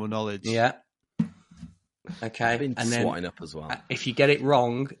 the general knowledge. Yeah. Okay. I've been swatting up as well. If you get it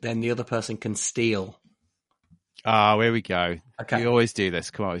wrong, then the other person can steal. Oh, here we go. Okay. You always do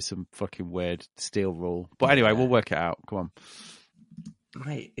this. Come on, with some fucking weird steal rule. But anyway, we'll work it out. Come on.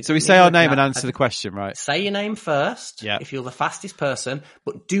 Mate, So we say our name and answer the question, right? Say your name first, Yeah. if you're the fastest person,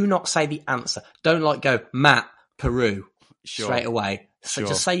 but do not say the answer. Don't go, Matt, Peru, straight away. So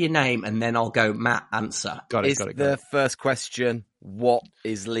just say your name and then I'll go, Matt, answer. Got it. The first question, what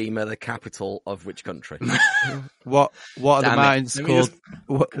is Lima the capital of which country? What are the Damn it. mountains Let me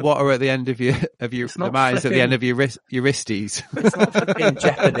called? What are at the end of your the mountains at the end of your wristies? It's not fucking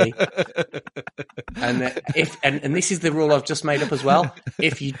Jeopardy. And this is the rule I've just made up as well.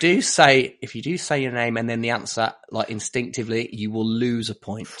 If you do say your name and then the answer like instinctively, you will lose a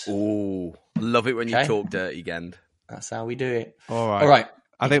point. Ooh, love it when you talk dirty, Gend. That's how we do it. All right.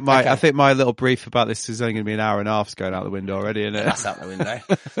 I think my little brief about this is only going to be an hour and a half. It's going out the window already, isn't it? That's out the window.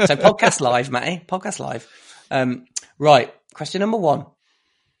 So podcast live, Matty. Podcast live. Right. Question number 1.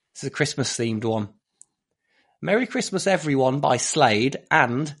 This is a Christmas themed one. Merry Christmas Everyone by Slade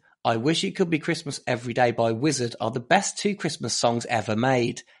and I Wish It Could Be Christmas Every Day by Wizzard are the best 2 Christmas songs ever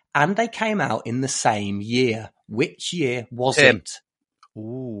made. And they came out in the same year. Which year was it?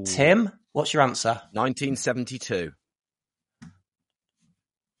 Ooh. Tim, what's your answer? 1972.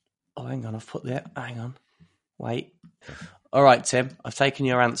 Oh, hang on. Hang on. Wait. All right, Tim. I've taken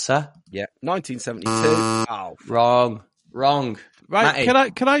your answer. Yeah, 1972. Oh, Wrong. Right.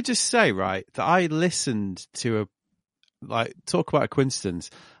 Matty. Can I just say, right, that I listened to talk about a coincidence.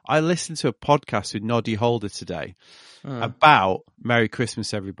 I listened to a podcast with Noddy Holder today about Merry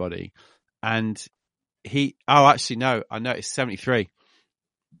Christmas, everybody. And I know it's 73.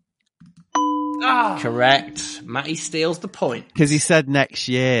 Correct. Matty steals the point. Because he said next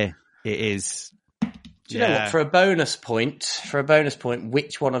year it is. Do you know what? For a bonus point,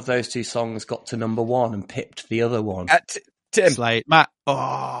 which one of those 2 songs got to number 1 and pipped the other one? Tim. Slade. Matt.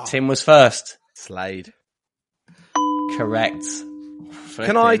 Oh. Tim was first. Slade. Correct.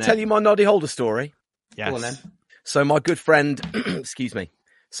 Can I tell you my Noddy Holder story? Yes. Go on then. So my good friend, excuse me.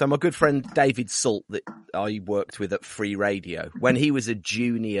 So my good friend David Salt that I worked with at Free Radio, when he was a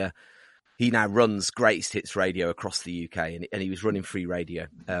junior, he now runs Greatest Hits Radio across the UK and he was running Free Radio.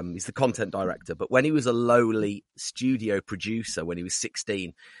 He's the content director. But when he was a lowly studio producer, when he was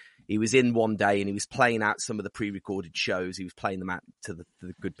 16, he was in one day and he was playing out some of the pre-recorded shows. He was playing them out to the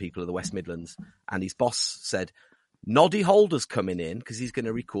good people of the West Midlands. And his boss said, Noddy Holder's coming in because he's going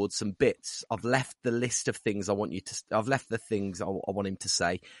to record some bits. I've left the list of things I've left the things I want him to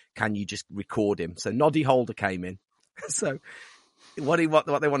say. Can you just record him? So Noddy Holder came in. So what they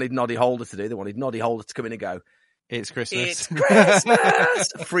wanted Noddy Holder to do, they wanted Noddy Holder to come in and go, It's Christmas. It's Christmas!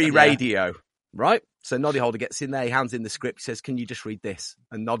 Free radio, right? So Noddy Holder gets in there, he hands in the script, says, can you just read this?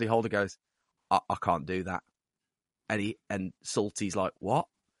 And Noddy Holder goes, I can't do that. And Salty's like, what?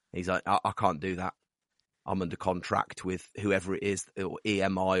 He's like, I can't do that. I'm under contract with whoever it is, or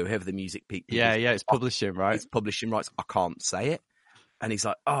EMI, or whoever the music people. Yeah, it's publishing, right? It's publishing rights. I can't say it. And he's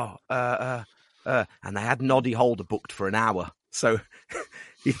like, and they had Noddy Holder booked for an hour. So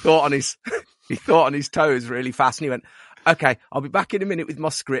he thought on his toes really fast, and he went, okay, I'll be back in a minute with my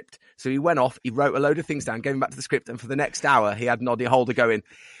script. So he went off, he wrote a load of things down, gave him back to the script, and for the next hour, he had Noddy Holder going,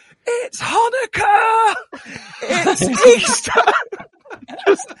 it's Hanukkah! It's Easter!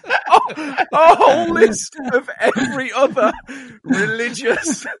 Just a whole list of every other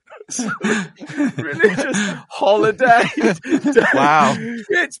religious holiday. Wow.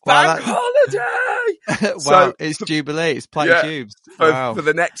 It's bank holiday. Wow, it's Jubilee. It's playing tubes. Wow. For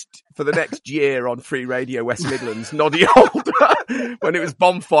the next year on Free Radio West Midlands, Noddy Holder, when it was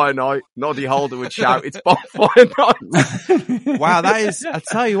bonfire night, Noddy Holder would shout, it's bonfire night. Wow, that is, I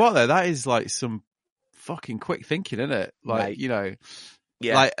tell you what though, that is like some fucking quick thinking, isn't it? Like, Mate. you know,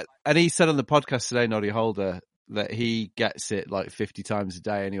 Yeah. like, and he said on the podcast today, Noddy Holder, that he gets it like 50 times a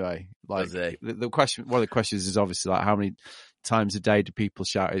day anyway. Like the question, one of the questions is obviously like, how many times a day do people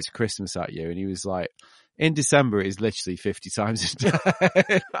shout it's Christmas at you? And he was like, in December, it is literally 50 times a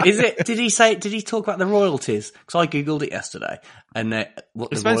day. Is it? Did he talk about the royalties? Because I Googled it yesterday. And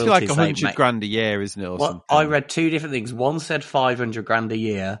what it's the meant to be like royalties 100 grand a year, isn't it? Or something? I read 2 different things. One said 500 grand a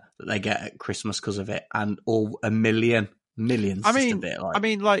year that they get at Christmas because of it, and all millions. I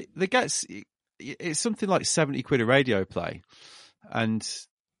mean, like it's something like 70 quid a radio play, and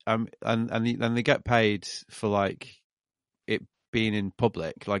and they get paid for like it being in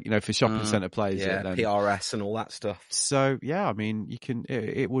public, like, you know, for shopping centre plays. Yeah, then. PRS and all that stuff. So yeah, I mean,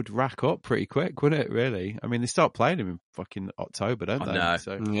 it would rack up pretty quick, wouldn't it? Really? I mean, they start playing them in fucking October, don't they? know.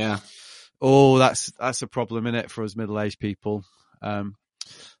 So Yeah. oh, that's a problem, innit, for us middle-aged people.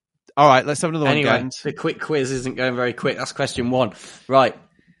 All right, let's have another one. Anyway, Again. the quick quiz isn't going very quick. That's question 1. Right.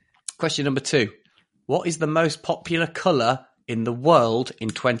 Question number 2. What is the most popular colour in the world in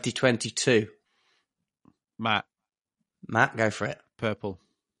 2022? Matt, Go for it. purple.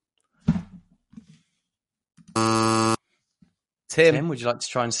 Tim, would you like to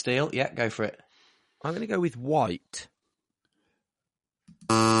try and steal? Yeah, go for it. I'm going to go with white.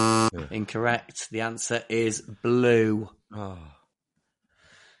 Incorrect. The answer is blue. Oh.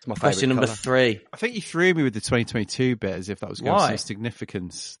 It's my Question favourite number colour. 3. I think you threw me with the 2022 bit as if that was going to Why? have some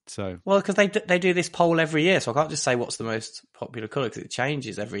significance. So Well, because they do this poll every year, so I can't just say what's the most popular colour because it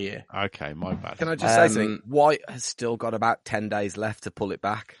changes every year. okay, my bad. Can I just say something? White has still got about 10 days left to pull it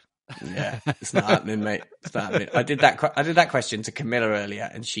back. Yeah, it's not happening, mate. It's not happening. I did that question to Camilla earlier,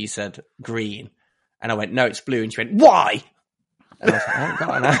 and she said green, and I went, no, it's blue, and she went, why? And I was like, I haven't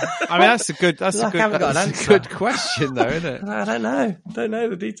got an answer. I mean, that's a good I haven't got an that's a answer. good question, though, isn't it? I don't know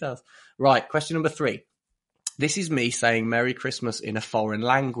the details. Right, question number 3. This is me saying Merry Christmas in a foreign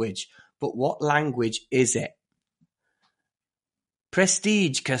language, but what language is it?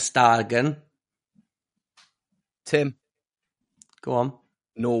 Prestige Kastagen. Tim, Go on.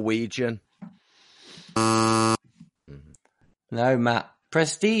 Norwegian. No, Matt.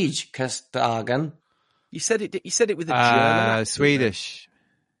 Prestige Kastagen. You said it with a German accent. Swedish.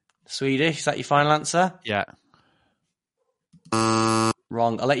 Swedish. Is that your final answer? Yeah.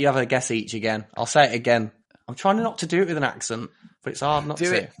 Wrong. I'll let you have a guess each again. I'll say it again. I'm trying not to do it with an accent, but it's hard not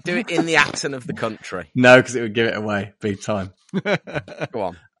to. Do it in the accent of the country. No, because it would give it away big time. Go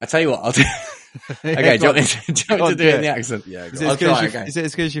on. I tell you what, I'll do. Okay, do you want me to do it in the accent? Yeah, Is go it, on. as good as your, is it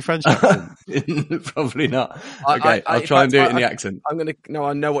as good as your French accent? Probably not. Okay, I'll in try and fact, do it in the accent.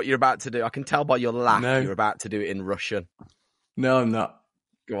 I know what you're about to do. I can tell by your laugh No. you're about to do it in Russian. No, I'm not.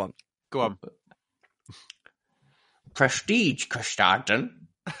 Go on. Go on. Prestige Kastagen.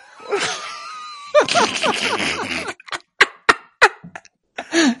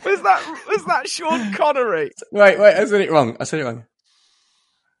 Was that Sean Connery? Wait, I said it wrong.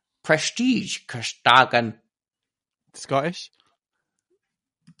 Prestige Kastagen. Scottish?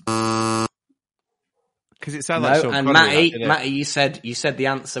 Because it sounded like Sean and Connery, Matty, you said the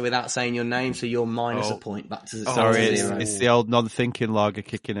answer without saying your name, so you're minus a point back to Sorry, zero. it's the old non-thinking lager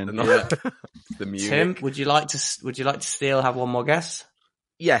kicking in. The Munich. Tim, would you like to still have one more guess?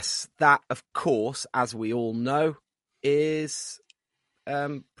 Yes, that of course, as we all know, is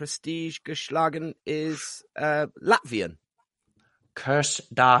Prestige Geschlagen is Latvian.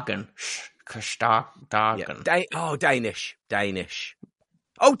 Kastagen. Yeah. Danish.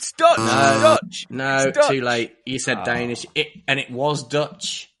 Oh, it's Dutch. Dutch. No, It's Dutch. too late. You said Danish, and it was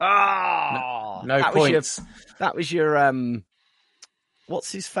Dutch. Oh, No that points. That was your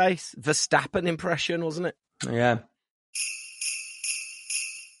what's his face? Verstappen impression, wasn't it? Yeah.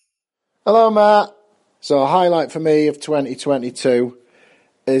 Hello, Matt. So a highlight for me of 2022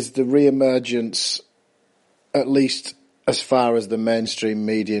 is the re-emergence, at least as far as the mainstream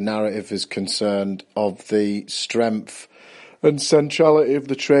media narrative is concerned, of the strength and centrality of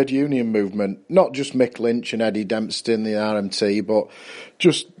the trade union movement. Not just Mick Lynch and Eddie Dempsey in the RMT, but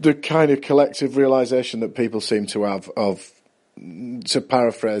just the kind of collective realisation that people seem to have of, to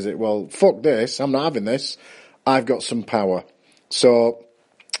paraphrase it, well, fuck this, I'm not having this, I've got some power. So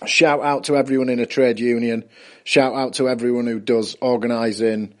shout out to everyone in a trade union, shout out to everyone who does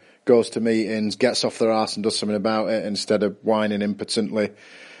organising, goes to meetings, gets off their arse and does something about it instead of whining impotently.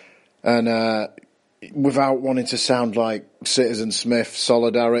 And without wanting to sound like Citizen Smith,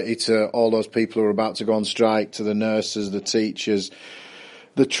 solidarity to all those people who are about to go on strike, to the nurses, the teachers,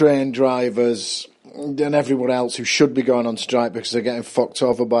 the train drivers, and everyone else who should be going on strike because they're getting fucked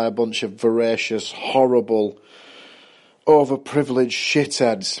over by a bunch of voracious, horrible, overprivileged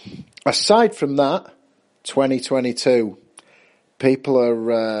shitheads. Aside from that, 2022, people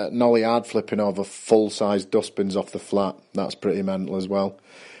are nolly hard flipping over full-size dustbins off the flat. That's pretty mental as well.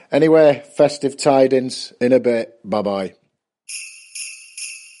 Anyway, festive tidings in a bit. Bye-bye.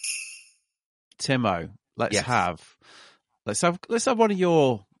 Timo, let's Yes. have one of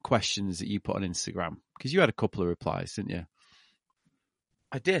your questions that you put on Instagram, because you had a couple of replies, didn't you?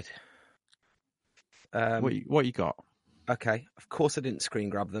 I did. What you got? Okay, of course I didn't screen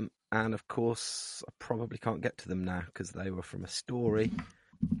grab them, and of course I probably can't get to them now because they were from a story.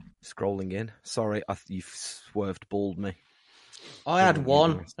 Scrolling in. Sorry, you've swerved balled me. I had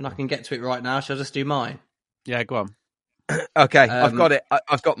one, and I can get to it right now. Shall I just do mine? Yeah, go on. Okay, I've got it.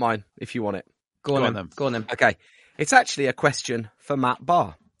 I've got mine, if you want it. Go on then. Go on then. Okay, it's actually a question for Matt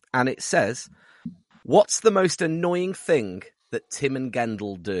Barr, and it says, what's the most annoying thing that Tim and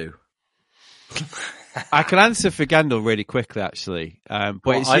Gendel do? I can answer for Gendel really quickly, actually. But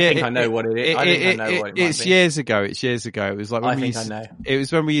well, I think I know what it is. It's years ago. It's years ago. It was like when I know. It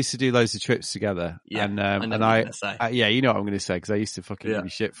was when we used to do loads of trips together. Yeah, and I know what you're gonna say. yeah, you know what I'm going to say because I used to fucking give you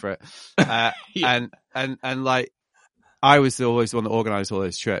shit for it. And like, I was always the one that organised all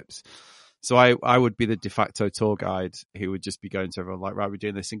those trips. So I would be the de facto tour guide who would just be going to everyone like, right, we're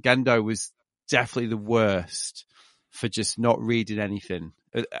doing this. And Gendo was definitely the worst for just not reading anything,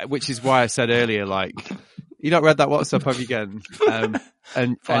 which is why I said earlier, like, you not read that WhatsApp, have you again?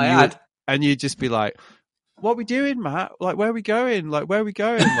 And you'd just be like, what are we doing, Matt? Like, where are we going? Like, where are we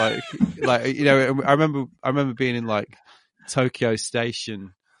going? Like, you know, I remember being in like Tokyo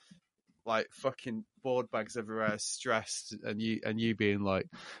Station, like fucking board bags everywhere, stressed, and you being like,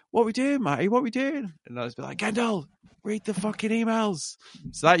 what are we doing, Matty? What are we doing? And I was like, Gendel, read the fucking emails.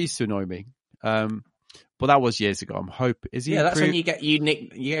 So that used to annoy me. But that was years ago. I'm hoping. Is he? Yeah, that's when you gave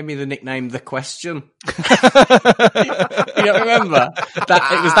me the nickname The Question. You don't remember that?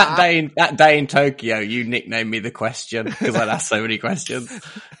 It was that day in Tokyo. You nicknamed me The Question because I'd asked so many questions.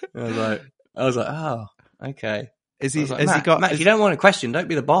 I was like, oh, okay. Is he? Like, Matt, if you don't want a question, don't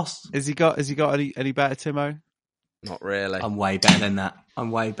be the boss. Has he got any better, Timo? Not really. I'm way better than that.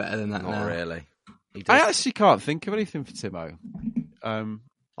 Not now. Really. I actually can't think of anything for Timo.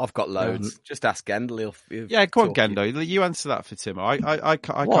 I've got loads. Just ask Gendel. Yeah, come on, Gendo. You answer that for Timo.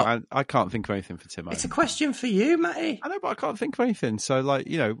 I can't think of anything for Timo. It's a question for you, Matty. I know, but I can't think of anything. So, like,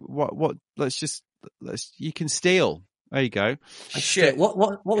 you know, what? You can steal. There you go. Shit. What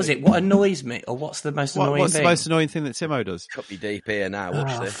was it? What annoys me, or what's the most annoying thing? What's the most annoying thing that Timo does? Cut me deep here now.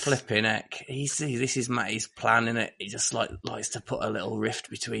 Watch this. Flipping heck. This is Matty's plan, innit? He just likes to put a little rift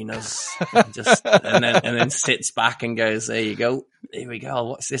between us, and then sits back and goes, "There you go. Here we go.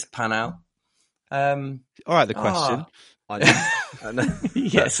 What's this pan out?" All right, the question. I know.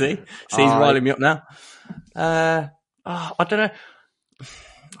 Yeah, see, he's riling me up now. I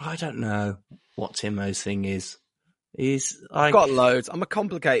don't know what Timo's thing is. I've got loads. I'm a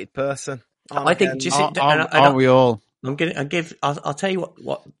complicated person. Aren't we all? I'll tell you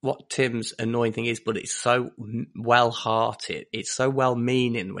what Tim's annoying thing is, but it's so well-hearted. It's so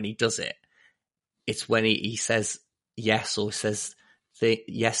well-meaning when he does it. It's when he says yes or says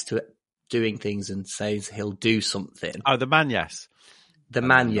yes to doing things and says he'll do something. Oh, the man yes. The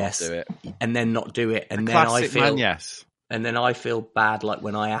man yes, and then not do it, and then I feel man yes. And then I feel bad, like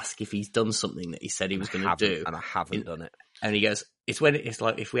when I ask if he's done something that he said he was going to do, and I haven't done it. And he goes, "It's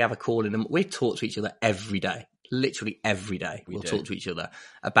like if we have a call in, we talk to each other every day, literally every day. We'll talk to each other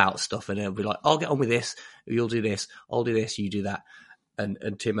about stuff, and he'll be like, "I'll get on with this. You'll do this. I'll do this. You do that." And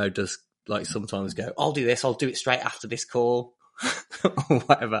Timo does like sometimes go, "I'll do this. I'll do it straight after this call." Or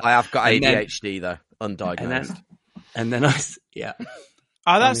whatever. I have got ADHD though, undiagnosed. And then yeah.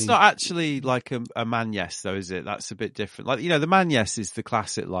 Oh, that's not actually like a man yes though, is it? That's a bit different. Like, you know, the man yes is the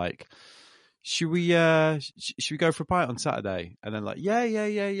classic, like, should we go for a pint on Saturday? And then like, yeah.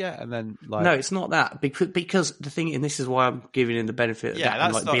 And then like, no, it's not that because the thing, and this is why I'm giving him the benefit of that.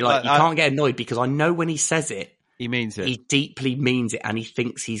 That's and not, you can't get annoyed because I know when he says it, he means it. He deeply means it and he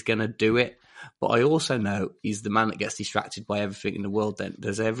thinks he's going to do it. But I also know he's the man that gets distracted by everything in the world. Then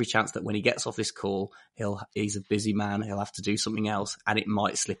there's every chance that when he gets off this call, he's a busy man. He'll have to do something else, and it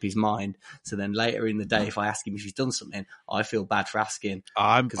might slip his mind. So then later in the day, if I ask him if he's done something, I feel bad for asking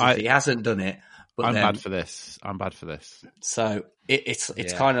because if he hasn't done it, I'm bad for this. So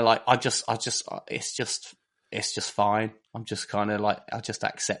it's kind of like it's just fine. I'm just kind of like I just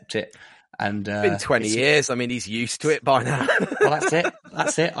accept it. And it's been 20 years. I mean, he's used to it by now. Well,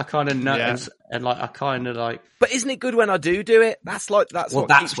 that's it. I kind of know, and like I kind of like. But isn't it good when I do it? That's when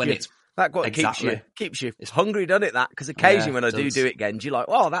exactly. keeps you hungry, doesn't it? That because occasionally when I do it again, you're like,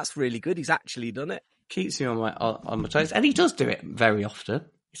 "Oh, that's really good. He's actually done it." Keeps you on my toes, and he does do it very often.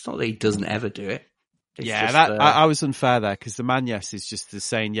 It's not that he doesn't ever do it. I was unfair there because the man yes is just the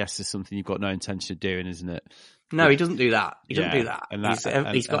saying yes to something you've got no intention of doing, isn't it? No, he doesn't do that. He doesn't do that. And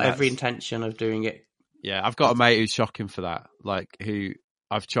he's got every intention of doing it. Yeah, I've got a mate who's shocking for that. Like, who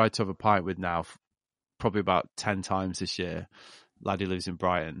I've tried to have a pint with now probably about 10 times this year. Lad who lives in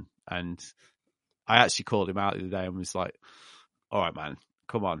Brighton. And I actually called him out the other day and was like, all right, man,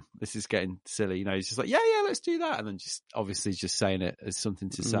 come on. This is getting silly. You know, he's just like, yeah, let's do that. And then just obviously just saying it as something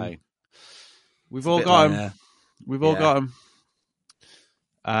to say. We've all got him. We've all got him.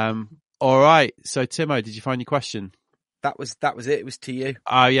 All right. So, Timo, did you find your question? that was it. It was to you.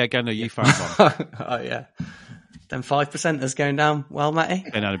 Oh, yeah, Gendel, you found one. Oh, yeah. Then 5%ers going down well, Matty.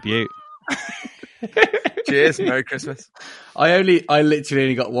 Going down a butte. Cheers. Merry Christmas. I literally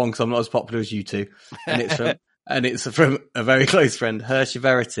only got one because I'm not as popular as you two. And it's from a very close friend, Hershey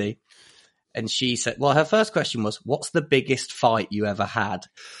Verity. And she said, well, her first question was, what's the biggest fight you ever had?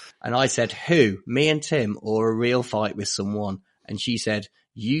 And I said, who? Me and Tim, or a real fight with someone? And she said,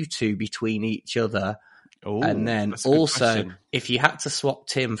 you two between each other. Ooh, and then also, if you had to swap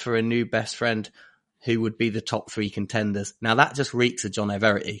Tim for a new best friend, who would be the top 3 contenders? Now that just reeks of John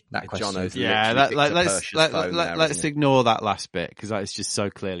O'Verity, that question. Jono's let's ignore that last bit because that is just so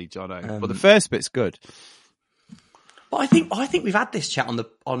clearly Jono. But the first bit's good. But I think we've had this chat on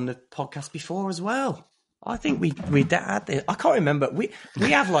the podcast before as well. I think we had this. I can't remember. We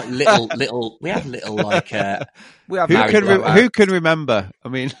have like little like who can remember? I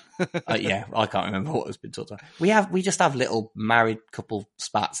mean, yeah, I can't remember what has been talked about. We just have little married couple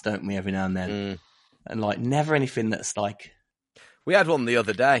spats, don't we, every now and then, and like never anything that's like. We had one the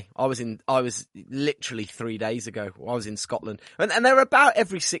other day. I was literally 3 days ago. I was in Scotland, and they're about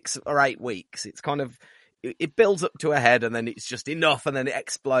every 6 or 8 weeks. It's kind of. It builds up to a head and then it's just enough and then it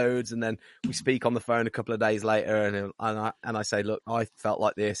explodes and then we speak on the phone a couple of days later and I say, look, I felt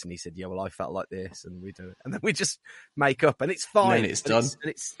like this. And he said, yeah, well, I felt like this. And we do it. And then we just make up and it's fine. And it's done.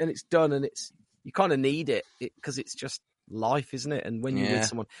 It's done and you kind of need it because it's just life, isn't it? And when you're with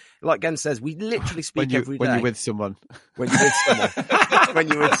someone, like Gen says, we literally speak every day. When you're with someone. When you're with someone.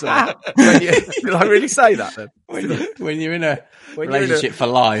 Did I really say that then? When you're in a relationship for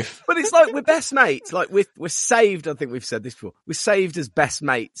life. But it's like we're best mates. Like we're saved. I think we've said this before. We're saved as best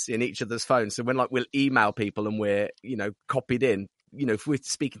mates in each other's phones. So when like we'll email people and we're copied in. If we're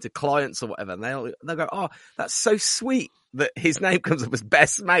speaking to clients or whatever, and they'll go, "Oh, that's so sweet that his name comes up as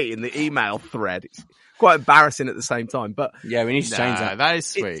best mate in the email thread." It's quite embarrassing at the same time, but yeah, we need to change that. That is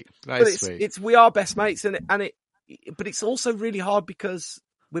sweet. Sweet. We are best mates, but it's also really hard because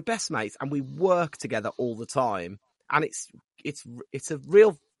we're best mates and we work together all the time, and it's a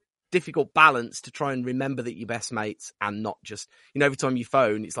real difficult balance to try and remember that you're best mates and not just, every time you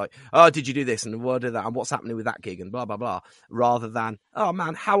phone, it's like, oh, did you do this? And what did that? And what's happening with that gig? And blah, blah, blah. Rather than, oh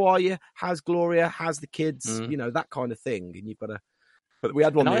man, how are you? How's Gloria? How's the kids? That kind of thing. And you've got to, but we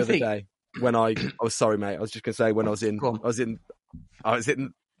had one the other day when I was sorry, mate. I was just going to say when I'd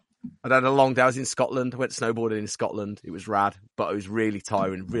had a long day. I was in Scotland. I went snowboarding in Scotland. It was rad, but it was really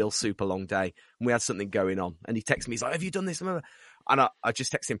tiring, real super long day. And we had something going on. And he texted me, he's like, have you done this? And I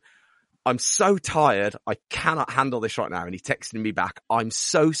just texted him, I'm so tired, I cannot handle this right now. And he texted me back, I'm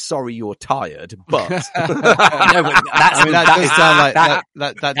so sorry you're tired, but... that does sound like...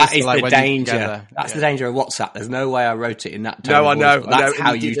 That is like the danger. That's the danger of WhatsApp. There's no way I wrote it in that tone. No, I know. That's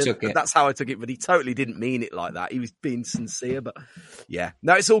how you took it. That's how I took it, but he totally didn't mean it like that. He was being sincere, but yeah.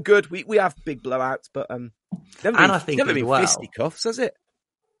 No, it's all good. We have big blowouts, but... I think never been fisticuffs, has it?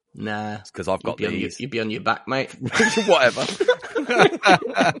 Nah. It's because I've got these. You'd be on your back, mate. Whatever.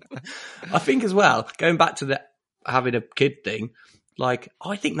 I think as well, going back to the having a kid thing, like,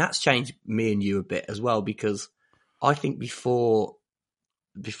 I think that's changed me and you a bit as well, because I think before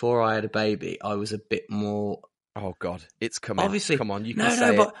I had a baby, I was a bit more... Oh God, it's coming. Obviously, come on, you can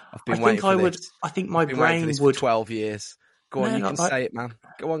say but it. I've been waiting for this. I think my brain brain would. would... For 12 years. Go on, you can say it, man.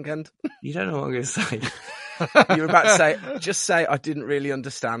 Go on, Kent. You don't know what I'm going to say. You were about to say, just say, I didn't really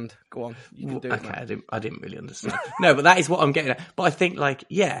understand. Go on, you can do it. Okay, I didn't really understand. No, but that is what I'm getting at. But I think, like,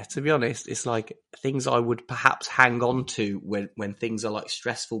 yeah, to be honest, it's like things I would perhaps hang on to when things are like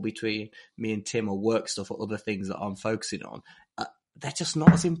stressful between me and Tim, or work stuff or other things that I'm focusing on. They're just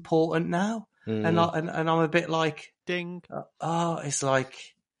not as important now. And I'm a bit like, ding. It's like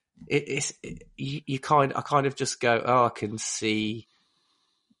I kind of just go, I can see.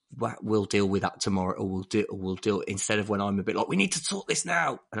 We'll deal with that tomorrow, or we'll deal instead of when I'm a bit like, we need to sort this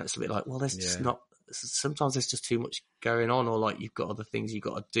now, and it's a bit like, well, there's just not. Sometimes there's just too much going on, or like you've got other things you've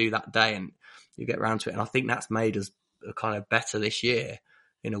got to do that day, and you get around to it. And I think that's made us kind of better this year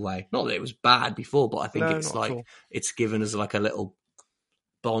in a way. Not that it was bad before, but I think it's like it's given us like a little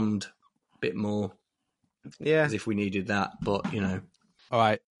bond, a bit more, as if we needed that. But all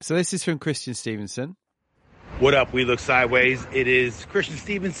right. So this is from Christian Stevenson. What up, We Look Sideways? It is Christian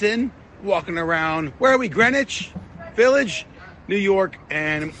Stevenson walking around, where are we, Greenwich Village, New York,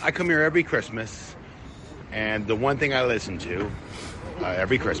 and I come here every Christmas, and the one thing I listen to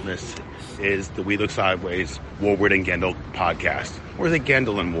every Christmas is the We Look Sideways Woolward and Gendel podcast. Or is it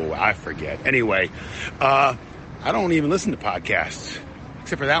Gendel and Woolward? I forget. Anyway, I don't even listen to podcasts,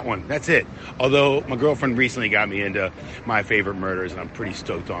 except for that one. That's it. Although my girlfriend recently got me into My Favorite Murders, and I'm pretty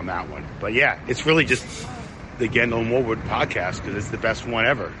stoked on that one. But yeah, it's really just... the Gendel and Woolwood podcast because it's the best one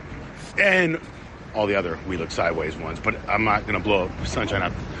ever. And all the other We Look Sideways ones. But I'm not going to blow up sunshine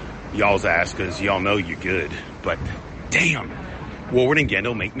up y'all's ass because y'all know you're good. But damn, Woolwood and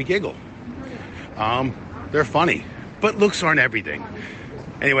Gendel make me giggle. They're funny, but looks aren't everything.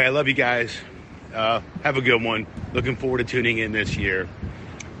 Anyway, I love you guys. Have a good one. Looking forward to tuning in this year.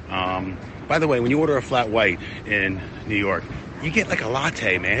 By the way, when you order a flat white in New York, you get like a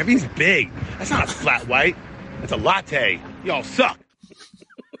latte, man. Everything's big. That's not a flat white. That's a latte. Y'all suck.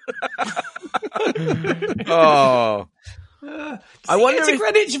 Oh. I wonder to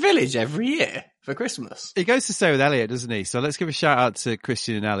Greenwich Village every year for Christmas. He goes to stay with Elliot, doesn't he? So let's give a shout out to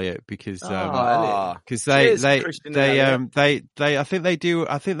Christian and Elliot because Elliot. they I think they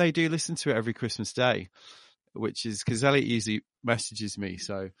do listen to it every Christmas day, which is because Elliot usually messages me.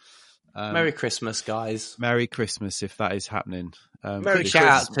 So Merry Christmas, guys. Merry Christmas if that is happening. Quick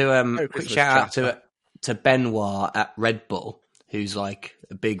shout out to Benoit at Red Bull, who's like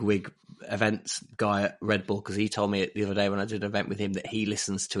a big wig events guy at Red Bull, because he told me the other day when I did an event with him that he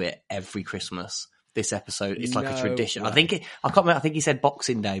listens to it every Christmas. This episode, it's like a tradition. I can't remember. I think he said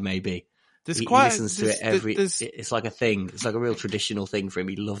Boxing Day, maybe. He listens to it every. It's like a thing. It's like a real traditional thing for him.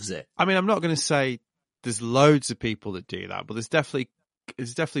 He loves it. I mean, I'm not going to say there's loads of people that do that, but there's definitely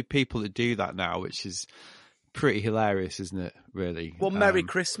people that do that now, which is pretty hilarious, isn't it? Really. Well, Merry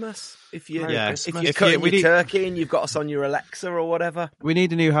Christmas. If you're Christmas. cutting your turkey and you've got us on your Alexa or whatever. We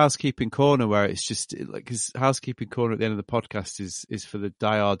need a new housekeeping corner where it's just like, because housekeeping corner at the end of the podcast is for the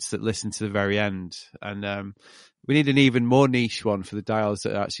diehards that listen to the very end, and we need an even more niche one for the diehards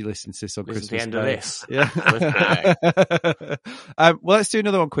that actually listen to this on Christmas the end Day. of this. Yeah. Well, let's do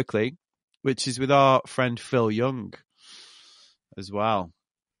another one quickly, which is with our friend Phil Young as well.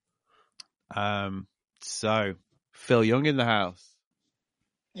 So, Phil Young in the house.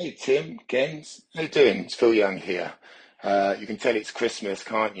 Hey, Tim, Gens. How you doing? It's Phil Young here. You can tell it's Christmas,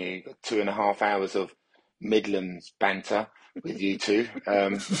 can't you? You've got 2.5 hours of Midlands banter with you two.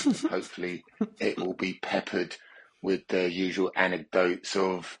 Hopefully it will be peppered with the usual anecdotes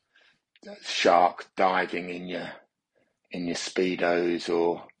of shark diving in your Speedos,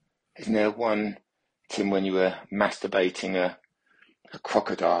 or isn't there one, Tim, when you were masturbating a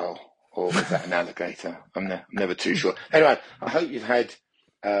crocodile? Or was that an alligator? I'm never too sure. Anyway, I hope you've had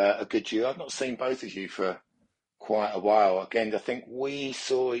a good year. I've not seen both of you for quite a while. Again, I think we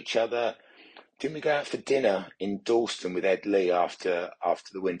saw each other. Didn't we go out for dinner in Dalston with Ed Lee after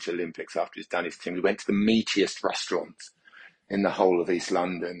the Winter Olympics, after he's done his team? We went to the meatiest restaurant in the whole of East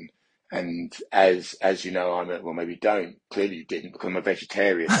London. And as you know, well, maybe you don't. Clearly you didn't, because I'm a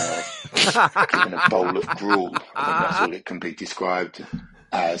vegetarian now. Given a bowl of gruel. I think that's all it can be described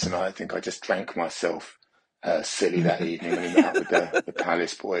as, and I think I just drank myself silly that evening when we met up with the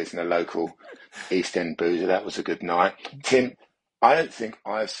Palace boys and the local East End boozer. That was a good night. Tim, I don't think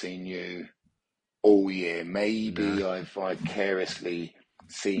I've seen you all year. Maybe I've vicariously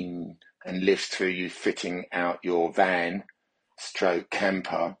seen and lived through you fitting out your van stroke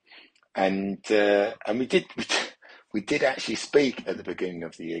camper, and we did actually speak at the beginning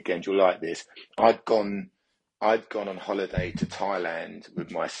of the year. Again, you'll like this. I'd gone on holiday to Thailand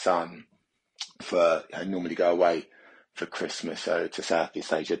with my son I normally go away for Christmas, so to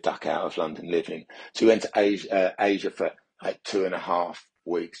Southeast Asia, duck out of London living. So we went to Asia for like 2.5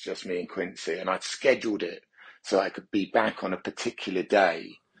 weeks, just me and Quincy, and I'd scheduled it so I could be back on a particular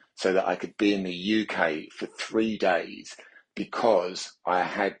day so that I could be in the UK for 3 days, because I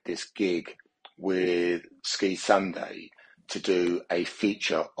had this gig with Ski Sunday to do a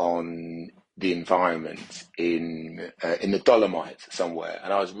feature on the environment in the Dolomites somewhere,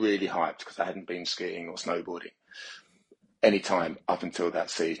 and I was really hyped because I hadn't been skiing or snowboarding any time up until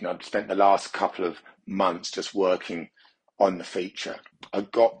that season. I'd spent the last couple of months just working on the feature. I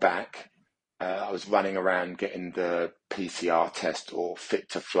got back, I was running around getting the PCR test or Fit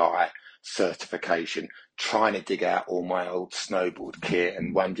to Fly certification, trying to dig out all my old snowboard kit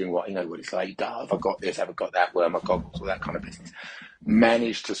and wondering what it's like. Have I got this? Have I got that? Where are my goggles? All that kind of business.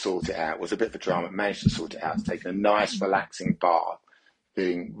 Managed to sort it out. It was a bit of a drama. Managed to sort it out. Taking a nice, relaxing bath.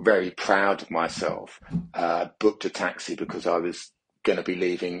 Being very proud of myself. Booked a taxi because I was going to be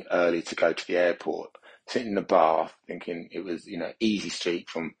leaving early to go to the airport. Sitting in the bath, thinking it was, easy street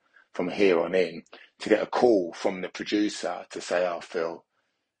from here on in, to get a call from the producer to say, "Oh, Phil,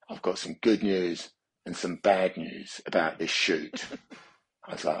 I've got some good news and some bad news about this shoot."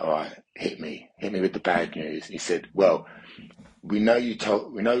 I was like, "All right, hit me with the bad news." He said, "Well, we know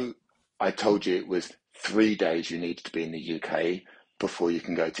I told you it was 3 days you needed to be in the UK before you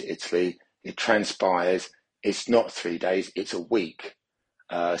can go to Italy. It transpires it's not 3 days, it's a week.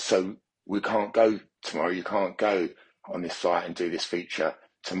 So we can't go tomorrow. You can't go on this site and do this feature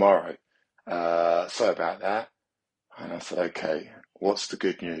tomorrow. Sorry about that. And I said, okay, what's the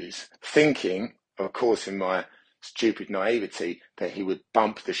good news? Thinking, of course, in my stupid naivety, that he would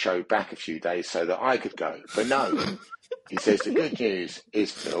bump the show back a few days so that I could go. But no, he says the good news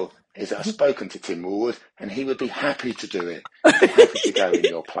is, Phil, is that I've spoken to Tim Woolworth and he would be happy to do it. He'd be happy to go in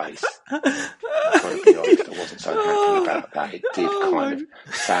your place. I've got to be honest, I wasn't so happy about that. It did kind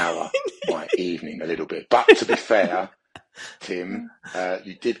of sour my evening a little bit. But to be fair, Tim,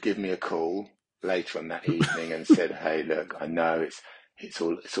 you did give me a call later on that evening and said, hey, look, I know it's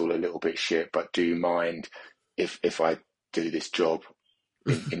all a little bit shit, but do you mind if I do this job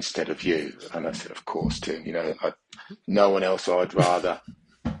instead of you? And I said, of course, Tim, no one else I'd rather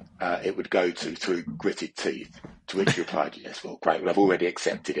it would go to through gritted teeth. To which you replied, yes, well, great, well, I've already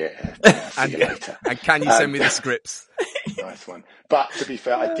accepted it. See you later. And can you send me the scripts? Nice one. But to be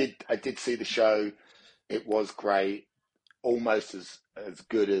fair, I did see the show. It was great. Almost as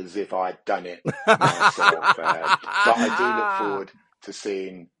good as if I'd done it myself. But I do look forward to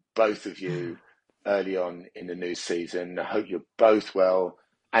seeing both of you early on in the new season. I hope you're both well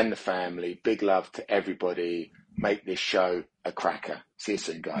and the family. Big love to everybody. Make this show a cracker. See you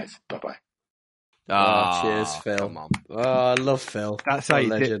soon, guys. Bye-bye. Oh, cheers, Phil. Come on. Oh, I love Phil. That is how you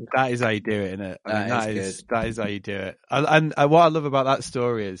do it, isn't it? That is how you do it. And what I love about that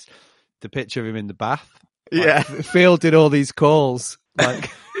story is the picture of him in the bath. Yeah, Phil did all these calls. Like,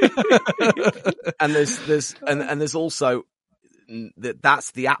 and there's also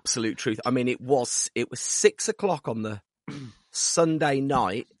that's the absolute truth. I mean, it was 6 o'clock on the Sunday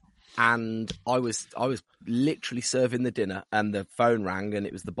night, and I was literally serving the dinner, and the phone rang, and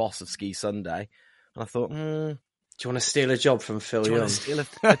it was the boss of Ski Sunday, and I thought, do you want to steal a job from Phil Young? Steal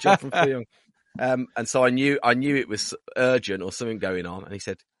a job from Phil Young? And so I knew it was urgent or something going on, and he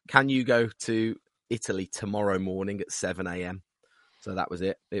said, "Can you go to Italy tomorrow morning at 7 a.m. So that was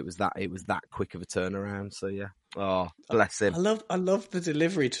it. It was that quick of a turnaround. So yeah. Oh, bless him. I love the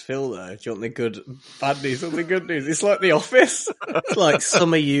delivery to Phil though. Do you want the bad news or the good news? It's like The Office. It's like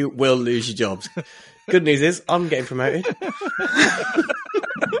some of you will lose your jobs. Good news is I'm getting promoted.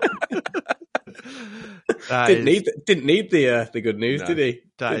 Didn't need the good news, did he?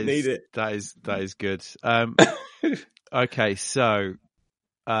 Didn't need it. That is good. Okay, so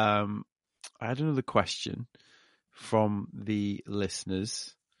I had another question from the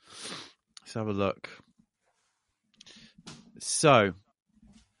listeners. Let's have a look. So,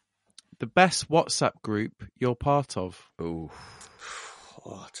 the best WhatsApp group you're part of? Oh,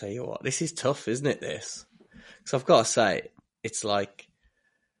 I'll tell you what, this is tough, isn't it, this? Because I've got to say, it's like,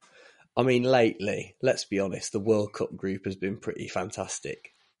 I mean, lately, let's be honest, the World Cup group has been pretty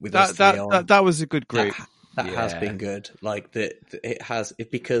fantastic. With that was a good group. That has been good. Like,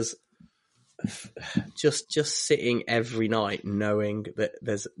 because just sitting every night knowing that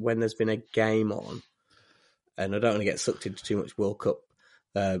when there's been a game on, and I don't want to get sucked into too much World Cup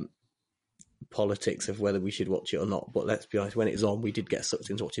politics of whether we should watch it or not, but let's be honest, when it was on, we did get sucked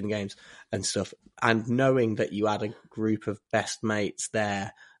into watching the games and stuff. And knowing that you had a group of best mates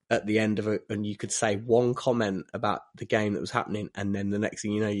there at the end of it, and you could say one comment about the game that was happening, and then the next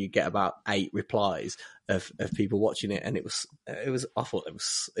thing you know, you get about 8 replies of people watching it, and it was. I thought it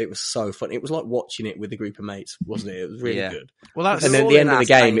was so fun. It was like watching it with a group of mates, wasn't it? It was really good. Well, and then at the end of the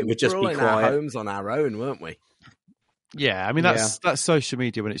game, it would just be quiet. Our homes on our own, weren't we? Yeah, I mean that's social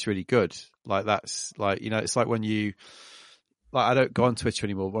media when it's really good. Like that's like, it's like when you. Like, I don't go on Twitter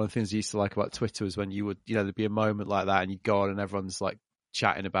anymore. One of the things I used to like about Twitter was when you would, there'd be a moment like that, and you go on, and everyone's like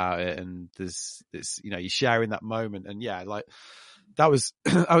chatting about it, and there's this, you're sharing that moment, and like that was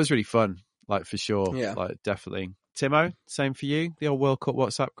that was really fun, like for sure. Yeah, like definitely. Timo, same for you, the old World Cup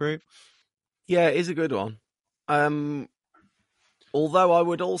WhatsApp group. Yeah, it is a good one. Although I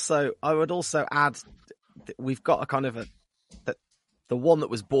would also add that we've got a kind of the one that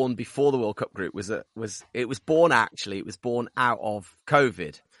was born before the World Cup group was born out of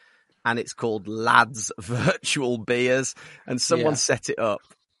COVID. And it's called Lads Virtual Beers, and someone set it up,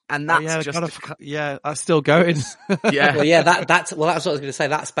 and that's that's still going. That's what I was going to say.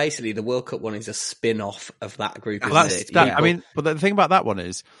 That's basically the World Cup one is a spin-off of that group. I mean, but the thing about that one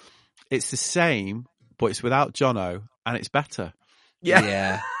is, it's the same, but it's without Jono, and it's better.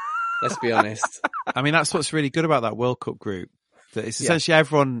 Yeah. Let's be honest. I mean, that's what's really good about that World Cup group. That it's essentially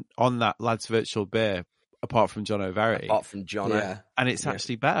everyone on that Lads Virtual Beer, apart from Jono Verity. Apart from Jono, and it's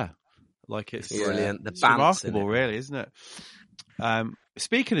actually better. Like it's brilliant. It's remarkable, really, isn't it?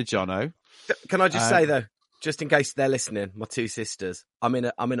 Speaking of Jono, can I just say though, just in case they're listening, my two sisters. I'm in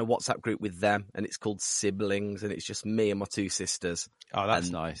a WhatsApp group with them, and it's called Siblings, and it's just me and my two sisters. Oh, that's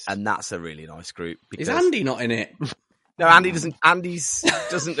nice. And that's a really nice group. Is Andy not in it? No, Andy doesn't.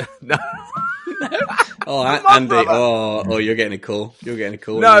 No. Oh, Andy. Oh, you're getting a call.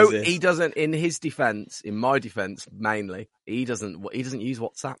 No, he doesn't. In his defence, in my defence, mainly, he doesn't use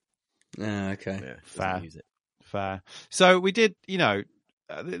WhatsApp. Okay. Yeah, Fair. use it. Fair. So we did,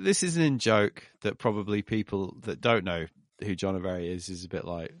 this is an in-joke that probably people that don't know who John O'Berry is a bit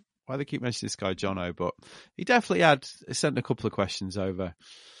like, why do they keep mentioning this guy Jono? But he definitely sent a couple of questions over.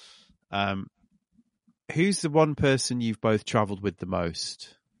 Who's the one person you've both travelled with the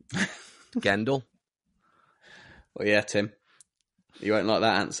most? Gendel. Well, yeah, Tim. You won't like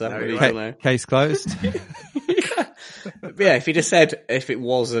that answer. No, Case closed. Yeah, if he just said if it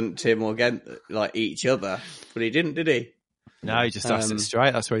wasn't Tim or like each other, but he didn't, did he? No, he just asked it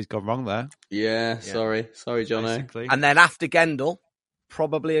straight. That's where he's gone wrong there. Yeah. Sorry, Jono. Basically. And then after Gendel,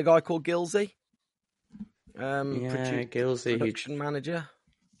 probably a guy called Gilsey. Gilsey, production manager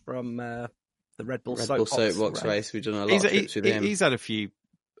from the Red Bull Soapbox race. We've done a lot of trips with him. He's had a few.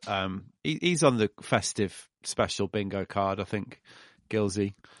 He's on the festive special bingo card, I think.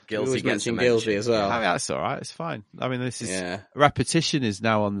 Gilsey gets a Gilsey as well. I mean, that's all right. It's fine. I mean, this is repetition is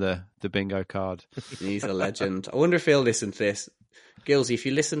now on the bingo card. He's a legend. I wonder if he'll listen to this. Gilsey, if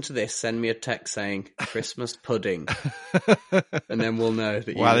you listen to this, send me a text saying Christmas pudding, and then we'll know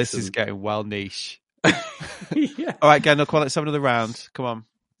that. Wow, this is getting well niche. Yeah. All right, Gendel, let's have another round. Come on.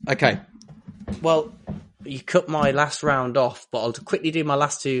 Okay. Well, you cut my last round off, but I'll quickly do my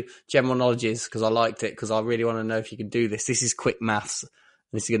last two general knowledges because I liked it, because I really want to know if you can do this. This is quick maths.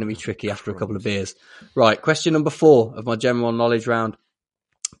 This is going to be tricky after a couple of beers. Right, question number 4 of my general knowledge round.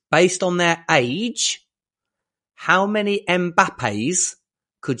 Based on their age, how many Mbappés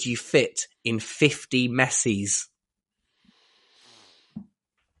could you fit in 50 Messis?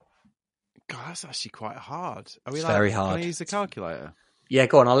 God, that's actually quite hard. Are we It's very Can hard. I use the calculator? Yeah,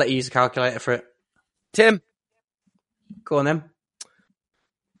 go on. I'll let you use a calculator for it. Tim. Go on then.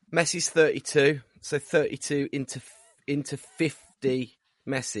 Messi's 32, so 32 into 50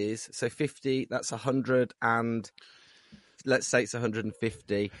 Messis. So 50, that's 100, and let's say it's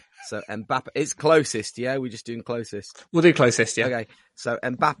 150. So Mbappe, it's closest, yeah? We're just doing closest. We'll do closest, yeah. Okay, so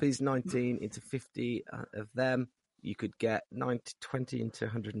Mbappe's 19 into 50 of them. You could get 20 into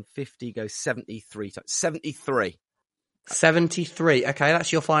 150, go 73 times. 73. 73. Okay,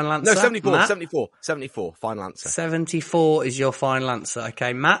 that's your final answer. No, 74, Matt? 74, final answer. 74 is your final answer.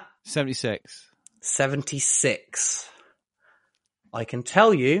 Okay, Matt? 76. 76. I can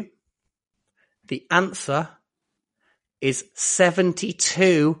tell you the answer is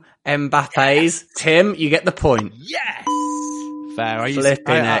 72 Mbappés. Tim, you get the point. Yes! Fair. You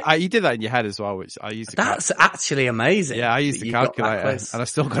did that in your head as well, which I used to. That's actually amazing. Yeah, I used the calculator and I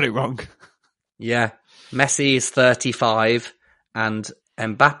still got it wrong. Yeah. Messi is 35 and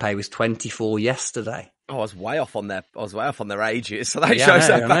Mbappe was 24 yesterday. Oh, I was way off on their ages, so that shows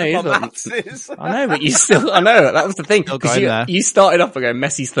how bad my maths is. I know, but I know, that was the thing. Because you started off by going,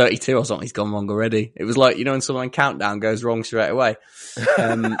 Messi's 32 or something, he's gone wrong already. It was like, when someone countdown goes wrong straight away.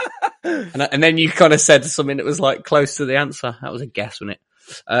 And then you kind of said something that was like close to the answer. That was a guess, wasn't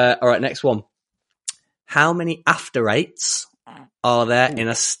it? All right, next one. How many after eights are there in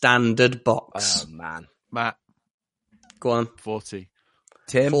a standard box? Oh, man. Matt. Go on. 40.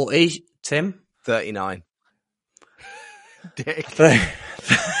 Tim. 40. Tim. 39. Dick.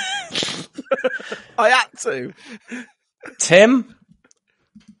 I had to. Tim.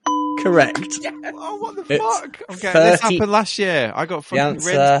 Correct. Yeah. Oh, what the fuck? Okay, 30... this happened last year. I got fucking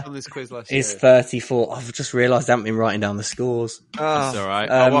rinsed on this quiz last year. It's 34. I've just realised I haven't been writing down the scores. That's all right.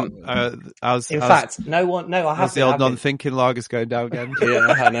 I was the old non-thinking lagers going down again. Yeah,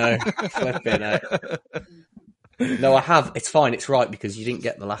 I know. Flipping out. No, I have. It's fine. It's right because you didn't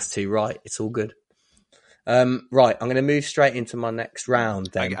get the last two right. It's all good. Right, I'm going to move straight into my next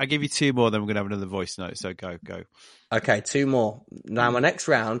round then. I give you 2 more, then we're going to have another voice note, so go. Okay, 2 more. Now, my next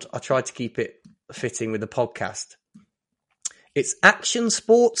round, I tried to keep it fitting with the podcast. It's action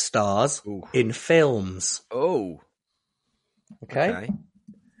sports stars in films. Oh. Okay.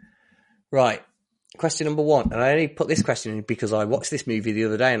 Right, question number 1. And I only put this question in because I watched this movie the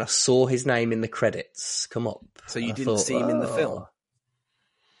other day and I saw his name in the credits come up. So you didn't see him in the film?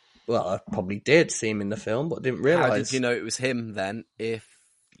 Well, I probably did see him in the film, but didn't realise. How did you know it was him then? If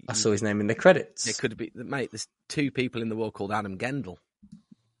I saw his name in the credits, it could be, mate. There's 2 people in the world called Adam Gendel.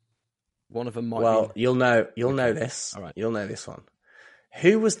 One of them might. Well, you'll know this. All right, you'll know this one.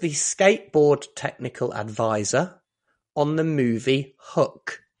 Who was the skateboard technical advisor on the movie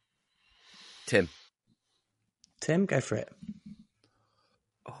Hook? Tim. Tim, go for it.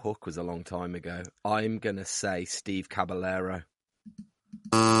 Hook was a long time ago. I'm going to say Steve Caballero.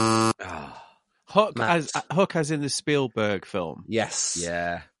 Hook as in the Spielberg film. Yes.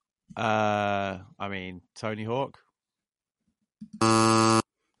 Yeah. I mean, Tony Hawk.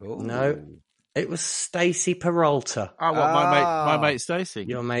 No, it was Stacey Peralta. Oh, what, my mate Stacey.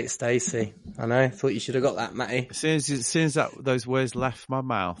 Your mate Stacey. I know. Thought you should have got that, Matty. As soon as those words left my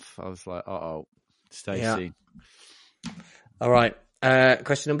mouth, I was like, Stacey. Yeah. All right.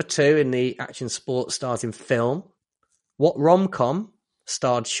 Question number 2 in the action sports starting film. What rom-com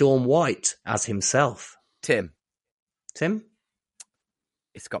starred Shaun White as himself? Tim.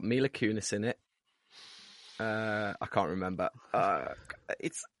 It's got Mila Kunis in it. I can't remember.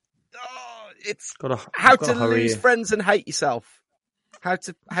 It's How to Lose Friends and Hate Yourself. How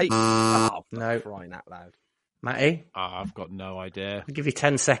to hate. No, crying out loud. Matty? I've got no idea. I'll give you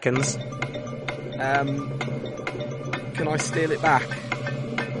 10 seconds. Can I steal it back?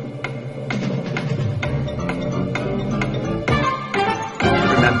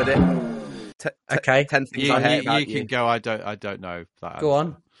 Remembered it. Okay. 10 things I hate about you. You can go. I don't know that. Go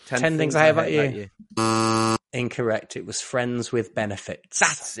on. 10 things I hate about you. Incorrect. It was Friends with Benefits.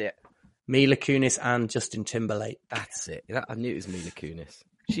 That's it. Mila Kunis and Justin Timberlake. That's it. I knew it was Mila Kunis.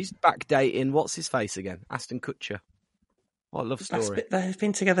 She's back dating, what's his face again? Aston Kutcher. What a love story. They've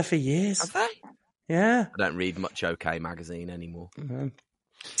been together for years. Have they? Yeah. I don't read much OK magazine anymore. Mm-hmm.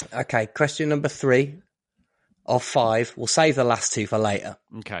 Okay, question number 3 of 5. We'll save the last 2 for later.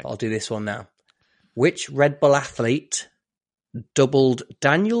 Okay. I'll do this one now. Which Red Bull athlete doubled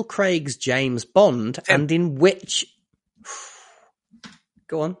Daniel Craig's James Bond and in which...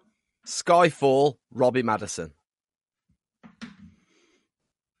 Go on. Skyfall, Robbie Madison.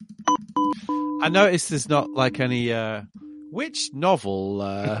 I noticed there's not like any... Which novel?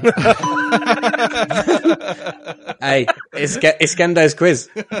 Hey, it's Gendo's quiz.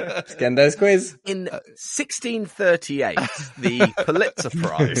 It's Gendo's quiz. In 1638, the Pulitzer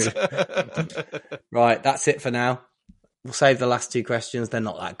Prize. Right, that's it for now. We'll save the last 2 questions. They're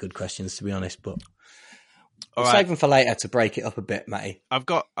not that good questions, to be honest, but we'll save them for later to break it up a bit, Matty. I'm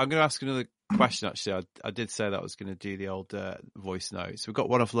going to ask another question, actually. I did say that I was going to do the old voice notes. We've got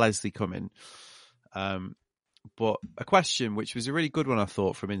one off Leslie coming. But a question, which was a really good one, I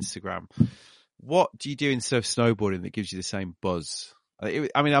thought, from Instagram. What do you do in surf snowboarding that gives you the same buzz? I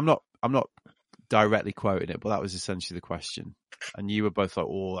mean, I'm not directly quoting it, but that was essentially the question. And you were both like,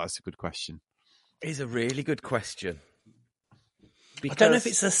 "Oh, that's a good question." It's a really good question. I don't know if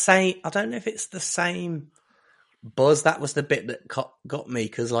it's the same. I don't know if it's the same buzz. That was the bit that got me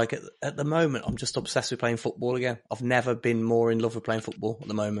because, like, at the moment, I'm just obsessed with playing football again. I've never been more in love with playing football at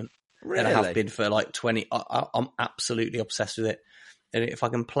the moment. Really? Than I have been for like 20. I'm absolutely obsessed with it. And if I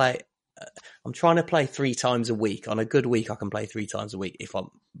can play, I'm trying to play 3 times a week. On a good week, I can play 3 times a week.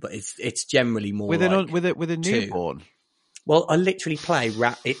 But it's generally more with a newborn. 2. Well, I literally play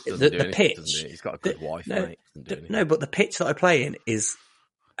the pitch. He's got a good wife, mate. No, but the pitch that I play in is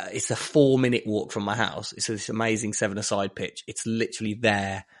it's a 4-minute walk from my house. It's this amazing 7-a-side pitch. It's literally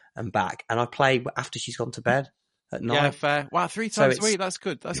there and back, and I play after she's gone to bed. At night. Yeah, fair. Wow, 3 times a week. That's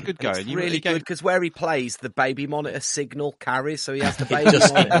good. That's good going. It's really good because where he plays, the baby monitor signal carries, so he has the baby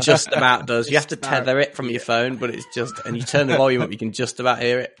monitor. It just about does. You have to tether it from your phone, but it's just, and you turn the volume up, you can just about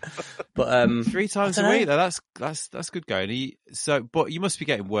hear it. But 3 times a week, though, that's good going. But you must be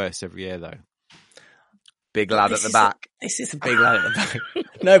getting worse every year, though. Big lad at the back. This is a big lad at the back.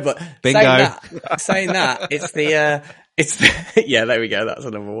 No, but bingo. Saying that, it's the yeah. There we go. That's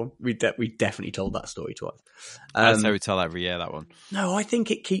another one. We definitely told that story twice. I'd say we tell that every year. That one. No, I think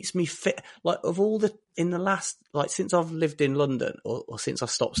it keeps me fit. Like of all in the last, like since I've lived in London or since I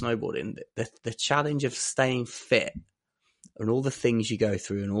stopped snowboarding, the challenge of staying fit and all the things you go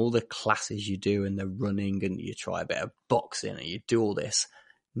through and all the classes you do and the running and you try a bit of boxing and you do all this,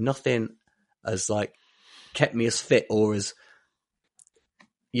 nothing has like kept me as fit or as,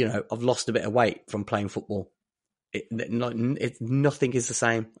 you know, I've lost a bit of weight from playing football. Nothing is the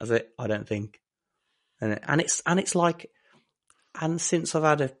same as it, I don't think. And it's like, and since I've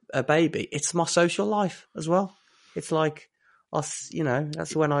had a baby, it's my social life as well. It's like, you know,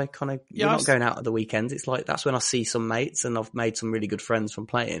 that's when I kind of, we're not going out at the weekends. It's like, that's when I see some mates and I've made some really good friends from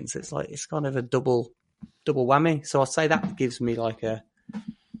playing. So it's like, it's kind of a double whammy. So I'd say that gives me like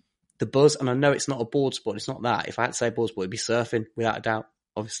the buzz. And I know it's not a board sport. It's not that. If I had to say board sport, it'd be surfing without a doubt.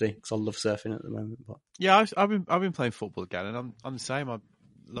 Obviously, because I love surfing at the moment. But yeah, I've been playing football again, and I'm the same. I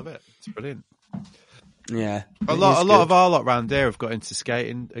love it. It's brilliant. Yeah, a lot of our lot round there have got into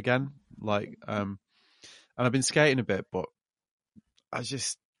skating again. Like, and I've been skating a bit, but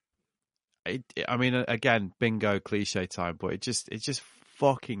I mean, again, bingo cliche time, but it just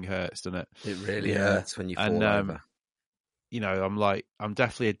fucking hurts, doesn't it? It really hurts when you fall over. You know, I'm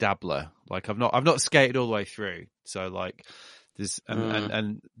definitely a dabbler. Like I've not skated all the way through. So like there's,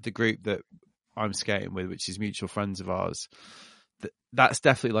 and the group that I'm skating with, which is mutual friends of ours, that's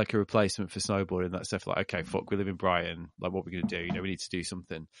definitely like a replacement for snowboarding. That's definitely like, okay, fuck, we live in Brighton. Like, what are we going to do? You know, we need to do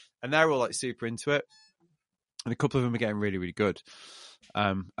something. And they're all like super into it. And a couple of them are getting really, really good.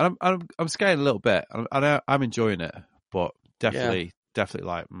 And I'm skating a little bit. I'm enjoying it, but definitely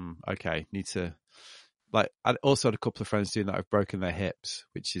like, okay, need to. Like, I also had a couple of friends doing that have broken their hips,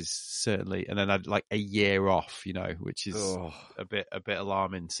 which is certainly, and then I had like a year off, you know, which is a bit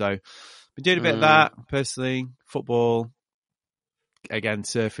alarming. So, been doing a bit of that personally. Football, again,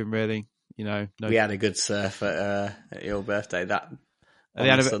 surfing. Really, you know, we had a good surf at your birthday.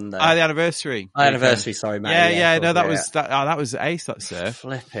 Sunday. The anniversary. Sorry, mate. Yeah. No, that was ace. That surf.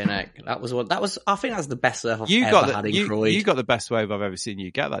 Flipping heck. That was. I think that's the best surf I've ever had in Croydon. You got the best wave I've ever seen you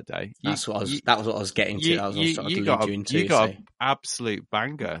get that day. That was what I was getting to. You got an absolute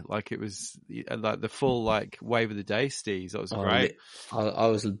banger. Like it was like the full like wave of the day, Steve. That was great. I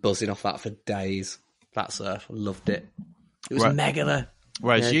was buzzing off that for days. That surf, I loved it. It was mega though.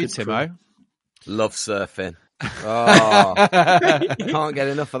 Whereas you, Timo, love surfing. Oh, can't get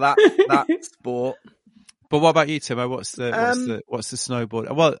enough of that sport. But what about you, Timo? What's the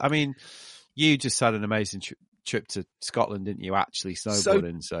snowboard? Well, I mean, you just had an amazing trip to Scotland, didn't you? Actually,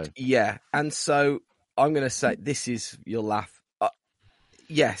 snowboarding. So yeah, and so I'm going to say this is you'll laugh.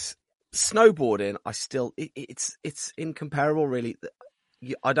 Yes, snowboarding. I still it's incomparable, really.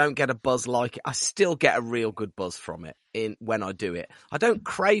 I don't get a buzz like it. I still get a real good buzz from it when I do it. I don't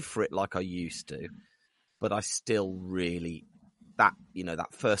crave for it like I used to. But I still really, that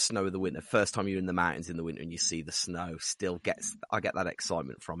first snow of the winter, first time you're in the mountains in the winter and you see the snow, I get that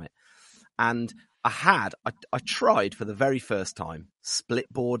excitement from it. And I tried for the very first time split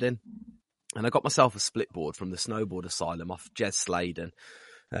boarding, and I got myself a split board from the Snowboard Asylum off Jez Sladen,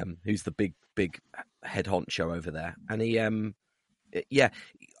 who's the big head honcho over there. And he,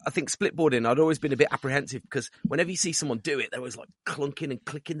 I think splitboarding, I'd always been a bit apprehensive because whenever you see someone do it, they're always like clunking and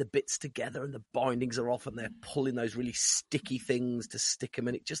clicking the bits together and the bindings are off and they're pulling those really sticky things to stick them.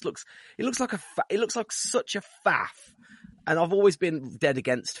 And it looks like such a faff. And I've always been dead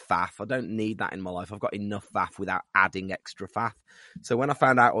against faff. I don't need that in my life. I've got enough faff without adding extra faff. So when I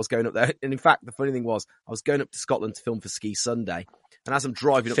found out I was going up there, and in fact, the funny thing was I was going up to Scotland to film for Ski Sunday. And as I'm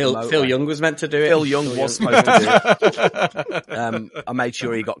driving up the motorway... Phil Young was meant to do it. Phil Young was supposed to do it. I made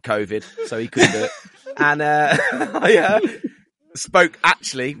sure he got COVID, so he couldn't do it. And I spoke,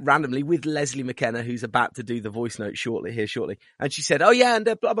 actually, randomly, with Leslie McKenna, who's about to do the voice note shortly. And she said, oh, yeah, and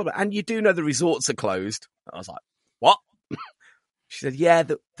blah, blah, blah. And you do know the resorts are closed. And I was like, what? She said, yeah,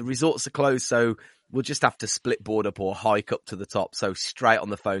 the resorts are closed, so... we'll just have to split board up or hike up to the top. So straight on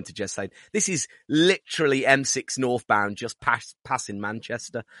the phone to Jess saying, this is literally M6 northbound, just passing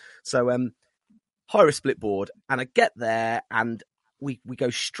Manchester. So hire a split board. And I get there and we go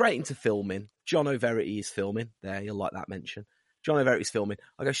straight into filming. John O'Verity is filming. There, you'll like that mention. John O'Verity's filming.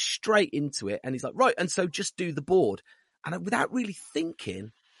 I go straight into it and he's like, right, and so just do the board. And without really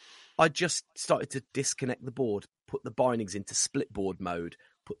thinking, I just started to disconnect the board, put the bindings into split board mode,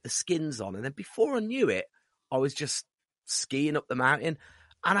 put the skins on, and then before I knew it, I was just skiing up the mountain,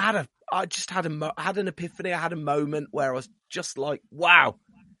 and I had an epiphany. I had a moment where I was just like, "Wow,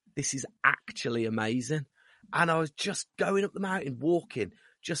 this is actually amazing!" And I was just going up the mountain, walking,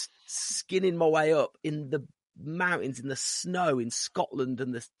 just skinning my way up in the mountains, in the snow, in Scotland,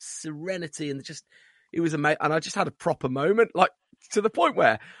 and the serenity, and it was amazing. And I just had a proper moment, like, to the point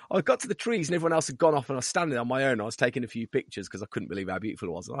where I got to the trees and everyone else had gone off and I was standing on my own. I was taking a few pictures because I couldn't believe how beautiful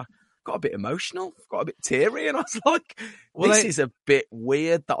it was. And I got a bit emotional, got a bit teary, and I was like, this is a bit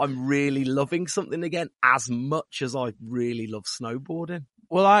weird that I'm really loving something again as much as I really love snowboarding.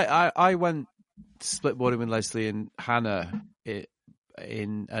 Well, I went splitboarding with Leslie and Hannah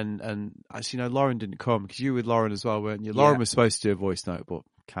and actually, Lauren didn't come because you were with Lauren as well, weren't you? Lauren was supposed to do a voice note, but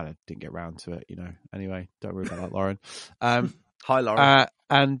kind of didn't get round to it, Anyway, don't worry about that, Lauren. Hi, Lauren.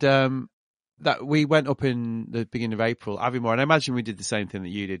 That we went up in the beginning of April, Aviemore, and I imagine we did the same thing that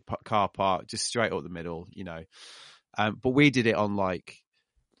you did, car park, just straight up the middle, But we did it on like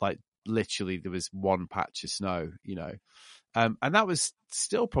literally there was one patch of snow, and that was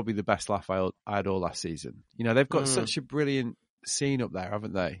still probably the best laugh I had all last season. They've got such a brilliant scene up there,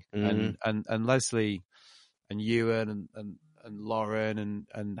 haven't they? Mm. And Leslie and Ewan and Lauren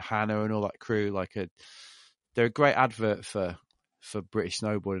and Hannah and all that crew, they're a great advert for British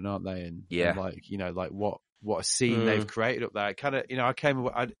snowboarding, aren't they? And like what a scene they've created up there. It kind of,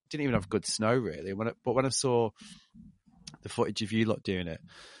 I didn't even have good snow really. But when I saw the footage of you lot doing it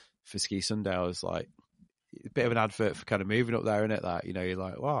for Ski Sunday, I was like, a bit of an advert for kind of moving up there, isn't it? That, you're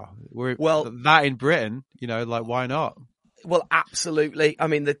like, wow, that in Britain, like, why not? Well, absolutely. I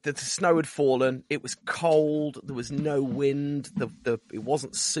mean, the snow had fallen. It was cold. There was no wind. It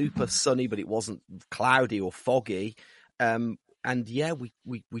wasn't super sunny, but it wasn't cloudy or foggy. And yeah,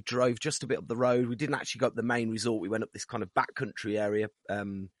 we drove just a bit up the road. We didn't actually go up the main resort. We went up this kind of backcountry area.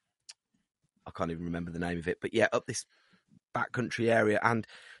 I can't even remember the name of it, but yeah, up this backcountry area and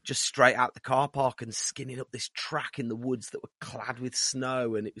just straight out the car park and skinning up this track in the woods that were clad with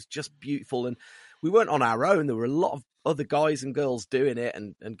snow, and it was just beautiful. And we weren't on our own. There were a lot of other guys and girls doing it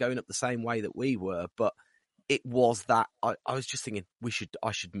and going up the same way that we were, but it was that I was just thinking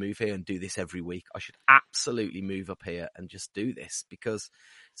I should move here and do this every week. I should absolutely move up here and just do this because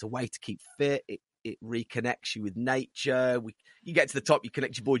it's a way to keep fit. It reconnects you with nature. You get to the top, you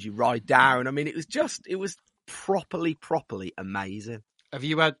connect your board, you ride down. I mean, it was properly amazing. Have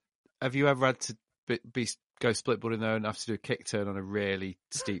you ever had to go splitboarding though and have to do a kick turn on a really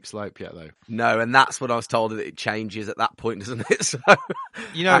steep slope yet though? No, and that's what I was told, that it changes at that point, doesn't it? So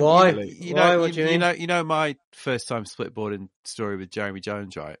why? You know my first time splitboarding story with Jeremy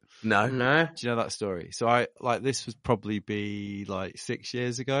Jones, right? No. Do you know that story? So this was probably be like 6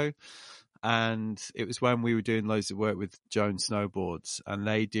 years ago. And it was when we were doing loads of work with Jones Snowboards, and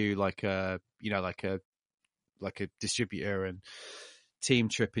they do like a distributor and team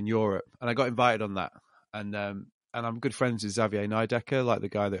trip in Europe, and I got invited on that. And I'm good friends with Xavier Nidecker, like the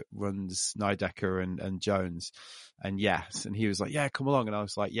guy that runs Nidecker and Jones. And yes, and he was like, yeah, come along. And I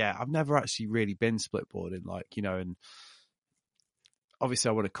was like, yeah, I've never actually really been splitboarding, and obviously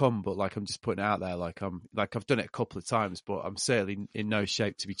I want to come, but like I'm just putting it out there, I've done it a couple of times, but I'm certainly in no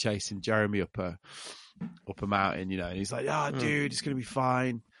shape to be chasing Jeremy up a mountain, and he's like, dude, it's gonna be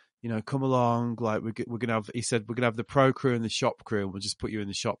fine, come along, like we're gonna have, he said, we're gonna have the pro crew and the shop crew, and we'll just put you in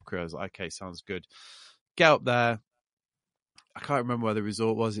the shop crew. I was like, okay, sounds good. Get up there. I can't remember where the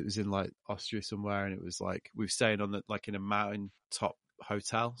resort was. It was in like Austria somewhere, and it was like we were staying on in a mountain top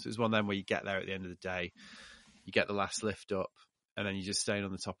hotel. So it was one of them where you get there at the end of the day, you get the last lift up, and then you're just staying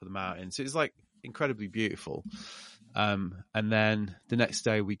on the top of the mountain. So it's like incredibly beautiful. And then the next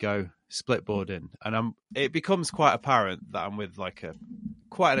day we go splitboarding, and it becomes quite apparent that I'm with like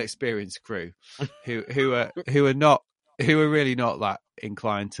quite an experienced crew who are really not that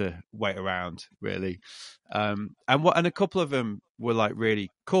inclined to wait around really. And a couple of them were like really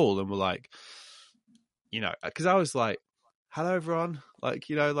cool and were like, because I was like, hello everyone, like,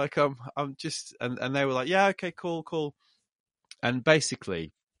 I'm just, and they were like, yeah, okay, cool. And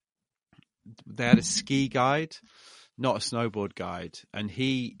basically, they had a ski guide, not a snowboard guide, and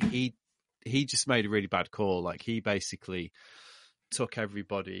he just made a really bad call. Like he basically took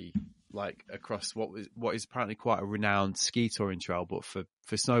everybody like across what is apparently quite a renowned ski touring trail, but for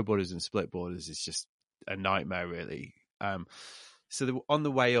snowboarders and splitboarders, it's just a nightmare, really. So on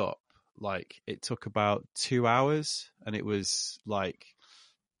the way up, like it took about 2 hours, and it was like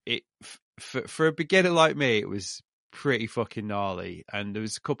for a beginner like me, it was pretty fucking gnarly. And there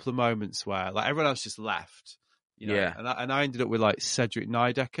was a couple of moments where like everyone else just left, Yeah. And I ended up with like Cedric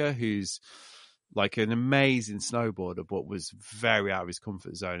Nidecker, who's like an amazing snowboarder, but was very out of his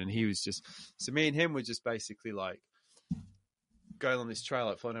comfort zone. And he was just, so me and him were just basically like going on this trail,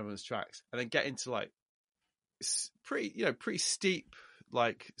 like following everyone's tracks, and then getting to like pretty steep,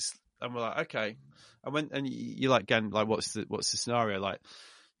 like, and we're like, okay. And you're like, again, like, what's the scenario? Like,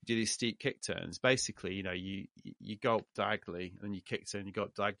 you do these steep kick turns. Basically, you go up diagonally and you kick turn, you go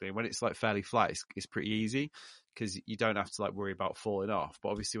up diagonally. And when it's like fairly flat, it's pretty easy because you don't have to like worry about falling off. But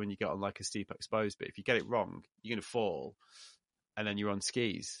obviously when you get on like a steep exposed bit, if you get it wrong, you're going to fall, and then you're on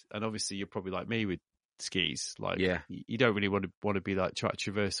skis. And obviously you're probably like me with skis. Like, you don't really want to be like try to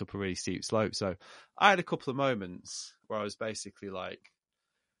traverse up a really steep slope. So I had a couple of moments where I was basically like,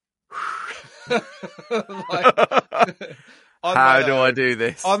 how do I do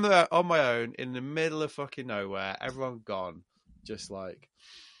this? On my own, in the middle of fucking nowhere, everyone gone, just like,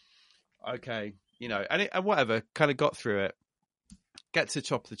 okay, and whatever, kind of got through it, get to the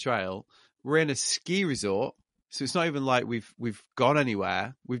top of the trail. We're in a ski resort, so it's not even like we've gone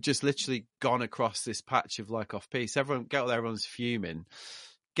anywhere. We've just literally gone across this patch of like off piste. Everyone get up there, everyone's fuming.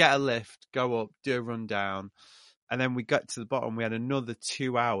 Get a lift, go up, do a run down. And then we got to the bottom. We had another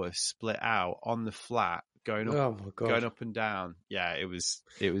 2 hours split out on the flat going up, Oh my God. going up and down. Yeah, it was.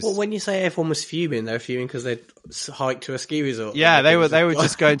 Well, when you say everyone was fuming, they were fuming because they'd hiked to a ski resort. Yeah, they were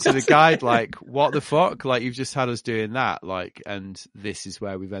just going to the guide like, what the fuck? Like, you've just had us doing that, like, and this is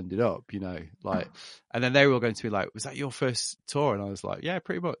where we've ended up, like, and then they were all going to be like, was that your first tour? And I was like, yeah,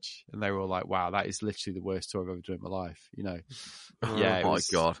 pretty much. And they were all like, wow, that is literally the worst tour I've ever done in my life, Yeah,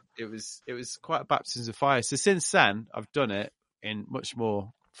 God. It was quite a baptism of fire. So since then, I've done it in much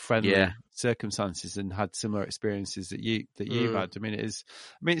more friendly circumstances and had similar experiences that you've had. I mean,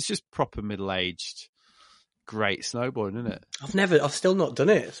 it's just proper middle-aged, great snowboarding, isn't it? I've still not done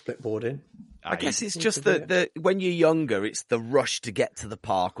it, split boarding. I guess it's just the when you're younger, it's the rush to get to the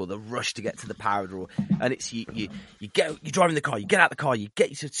park or the rush to get to the powder, and it's you drive in the car, you get out the car, you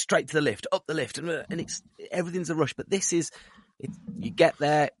get straight to the lift, up the lift, and it's everything's a rush. But this is, you get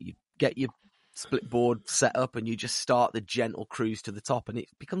there, you get your split board set up, and you just start the gentle cruise to the top, and it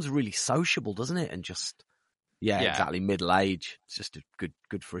becomes really sociable, doesn't it? And just exactly, middle age. It's just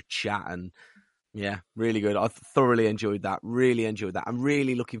good for a chat and. Yeah, really good. I thoroughly enjoyed that. Really enjoyed that. I'm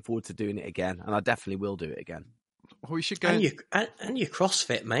really looking forward to doing it again, and I definitely will do it again. Well, we should go. And you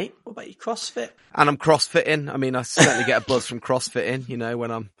CrossFit, mate. What about your CrossFit? And I'm CrossFitting. I mean, I certainly get a buzz from CrossFitting.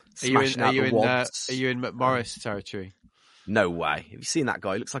 When I'm smashing out the wads. Are you in McMorris territory? No way. Have you seen that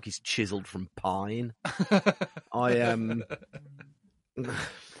guy? He looks like he's chiseled from pine. I am.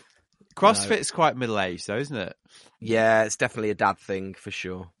 CrossFit's quite middle-aged, though, isn't it? Yeah, it's definitely a dad thing for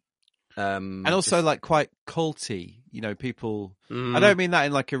sure. And also like quite culty, people. I don't mean that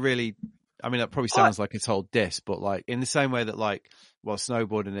in like a really. I mean that probably sounds like a total diss, but like in the same way that like what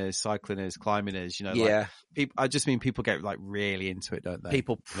snowboarding is, cycling is, climbing is. Yeah. People, I just mean people get like really into it, don't they?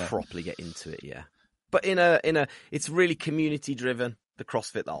 People properly get into it, yeah. But it's really community driven. The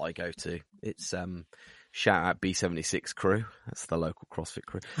CrossFit that I go to, it's shout out B76 crew. That's the local CrossFit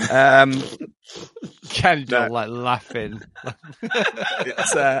crew. Kenny like laughing.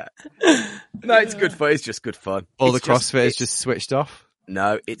 It's good fun. It's just good fun. All the CrossFit is just switched off.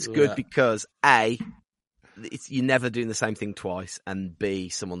 No, it's good because A, you're never doing the same thing twice, and B,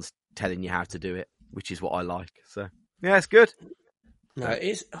 someone's telling you how to do it, which is what I like. So yeah, it's good. No,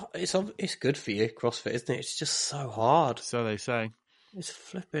 it's good for you, CrossFit, isn't it? It's just so hard. So they say. It's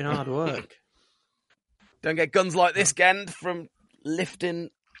flipping hard work. Don't get guns like this, Gend, from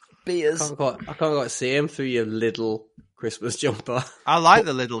lifting beers. I can't quite see him through your little Christmas jumper. I like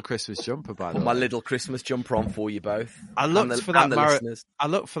the little Christmas jumper, by the way. My little Christmas jumper on for you both. I looked for that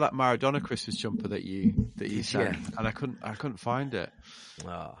Maradona Christmas jumper that you sent, and I couldn't find it.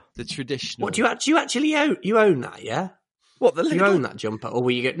 Oh. The traditional. What do you actually own? You own that, yeah? What the? Do you own that jumper, or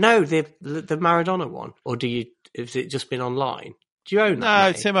will you get the Maradona one, or has it just been online? Do you own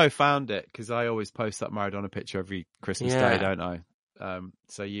that? No, Timo found it because I always post that Maradona picture every Christmas day, don't I?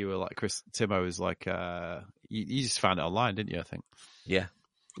 So you were like, Timo was like, you just found it online, didn't you? I think. Yeah,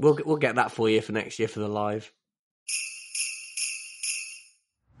 we'll get that for you for next year for the live.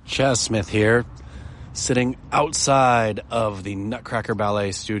 Chaz Smith here, sitting outside of the Nutcracker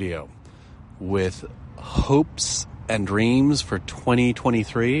Ballet studio with hopes and dreams for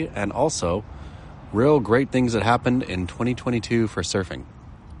 2023, and also real great things that happened in 2022 for surfing.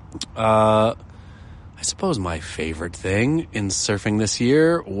 I suppose my favorite thing in surfing this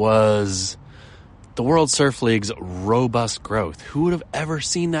year was the World Surf League's robust growth. Who would have ever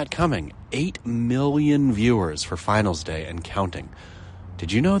seen that coming? 8 million viewers for finals day and counting.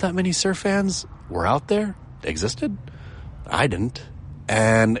 Did you know that many surf fans were out there? They existed? I didn't.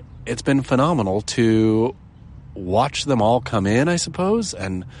 And it's been phenomenal to watch them all come in, I suppose,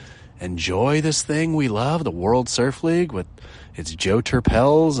 and enjoy this thing we love, the World Surf League, with its Joe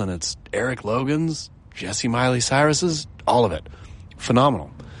Turpels and its Eric Logans, Jesse Miley Cyrus's, all of it. Phenomenal.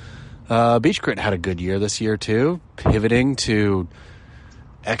 Beach Crit had a good year this year, too, pivoting to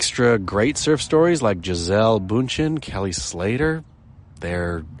extra great surf stories like Giselle Bündchen, Kelly Slater,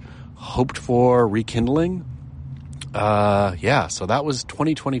 their hoped-for rekindling. So that was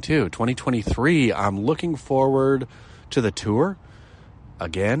 2022. 2023, I'm looking forward to the tour.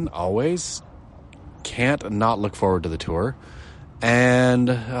 Again, always can't not look forward to the tour. And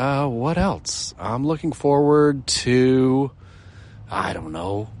what else? I'm looking forward to, I don't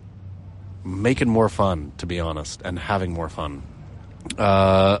know, making more fun, to be honest, and having more fun.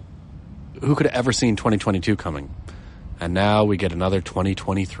 Who could have ever seen 2022 coming? And now we get another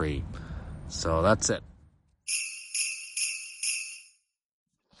 2023. So that's it.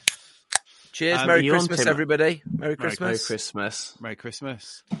 Cheers, Merry Christmas, everybody. Merry Christmas. Merry Christmas. Merry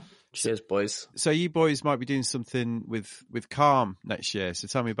Christmas. Cheers, boys. So you boys might be doing something with Calm next year. So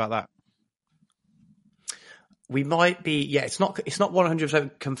tell me about that. We might be, yeah, it's not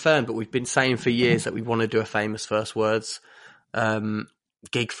 100% confirmed, but we've been saying for years that we want to do a Famous First Words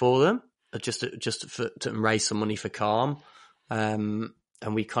gig for them, just to raise some money for Calm. And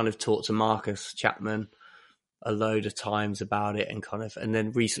we kind of talked to Marcus Chapman a load of times about it, and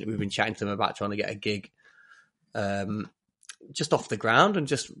then recently we've been chatting to them about trying to get a gig just off the ground, and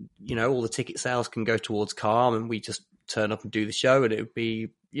just, you know, all the ticket sales can go towards Calm, and we just turn up and do the show, and it would be,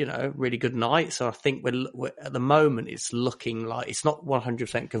 you know, really good night. So I think we're at the moment, it's looking like it's not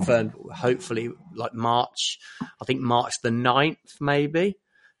 100% confirmed, but hopefully like March, I think March the 9th, maybe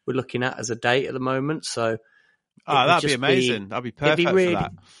we're looking at as a date at the moment. So that'd be amazing. That'd be perfect for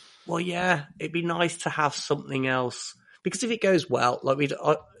that. Well, yeah, it'd be nice to have something else, because if it goes well,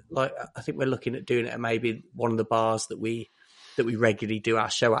 I think we're looking at doing it at maybe one of the bars that we regularly do our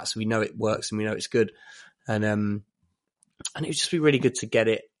show at, so we know it works and we know it's good. And it would just be really good to get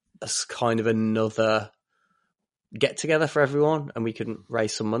it as kind of another get together for everyone, and we can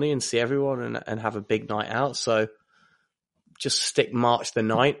raise some money and see everyone and have a big night out. So just stick March the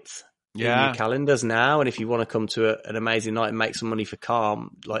 9th in your calendars now. And if you want to come to an amazing night and make some money for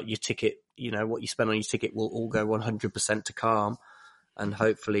Calm, like your ticket, you know, what you spend on your ticket will all go 100% to Calm. And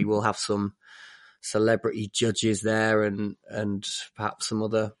hopefully we'll have some celebrity judges there and perhaps some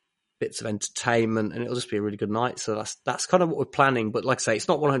other bits of entertainment, and it'll just be a really good night. So that's kind of what we're planning. But like I say, it's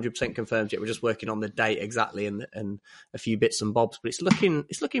not 100% confirmed yet. We're just working on the date exactly and a few bits and bobs. But it's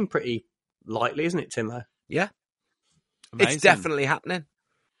looking pretty likely, isn't it, Timo? Yeah, amazing. It's definitely happening.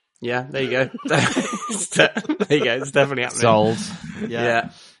 Yeah, there you go. There you go. It's definitely happening. Sold. Yeah,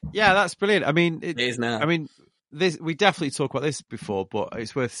 that's brilliant. I mean, it is now. I mean, we definitely talk about this before, but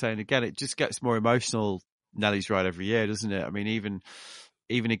it's worth saying again. It just gets more emotional, Nelly's Ride, every year, doesn't it? I mean, even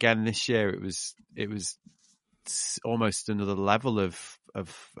again this year, it was almost another level of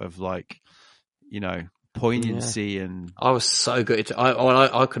like, you know, poignancy. And I was so good.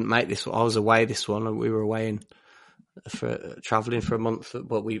 I couldn't make this. I was away this one. We were away for traveling for a month,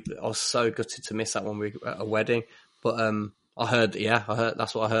 but I was so gutted to miss that one. We were at a wedding, but I heard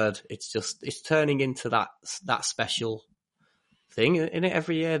that's what I heard. It's turning into that special thing in it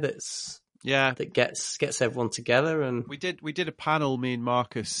every year. That gets everyone together. And we did a panel, me and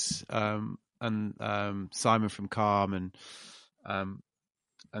Marcus and Simon from Calm and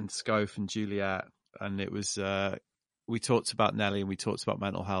Scof and Juliet, and it was we talked about Nelly and we talked about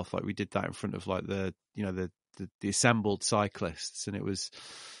mental health. Like we did that in front of like the assembled cyclists, and it was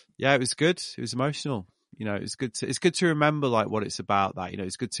good. It was emotional. You know, it's good to remember like what it's about. That, you know,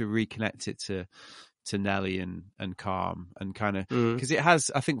 it's good to reconnect it to Nelly and Calm, and kind of, because it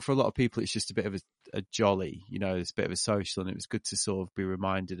has, I think for a lot of people it's just a bit of a jolly, you know, it's a bit of a social, and it was good to sort of be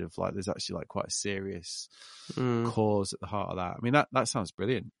reminded of like there's actually like quite a serious cause at the heart of that. I mean, that sounds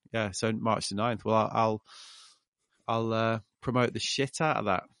brilliant. Yeah, so March the 9th. Well, I'll promote the shit out of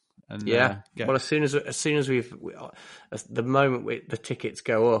that. And, well, as soon as the moment the tickets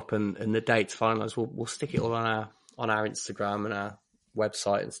go up and the dates finalised, we'll stick it all on our Instagram and our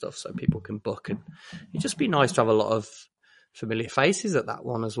website and stuff, so people can book. And it'd just be nice to have a lot of familiar faces at that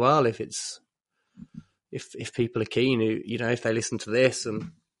one as well. If people are keen, you know, if they listen to this,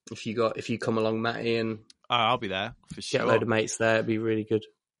 and if you come along, Matty, and I'll be there for sure. Get a load of mates there, it'd be really good.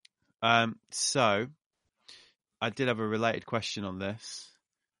 So I did have a related question on this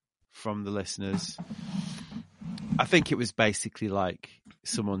from the listeners. I think it was basically like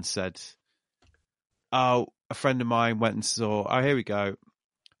someone said, a friend of mine went and saw, here we go.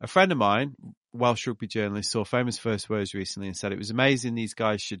 A friend of mine, Welsh rugby journalist, saw Famous First Words recently and said it was amazing. These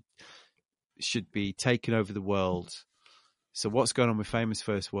guys should be taking over the world. So what's going on with Famous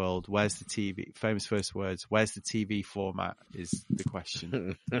First World? Where's the TV? Famous First Words. Where's the TV format is the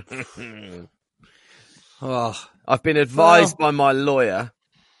question. I've been advised by my lawyer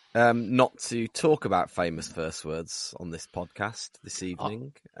not to talk about Famous First Words on this podcast this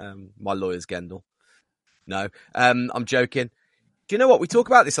evening. My lawyer's Gendel. No, I'm joking. Do you know what? We talk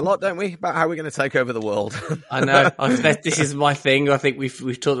about this a lot, don't we? About how we're going to take over the world. I know. This is my thing. I think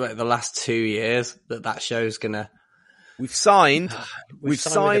we've talked about it the last 2 years that show's going to. We've signed with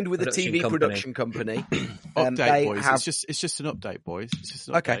a TV production company. Update, boys. It's just an update, boys. It's just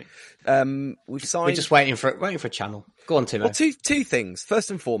an update. Okay. We've signed. We're just waiting for a channel. Go on, Timo. Well, two things.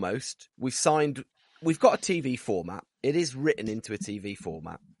 First and foremost, we've got a TV format. It is written into a TV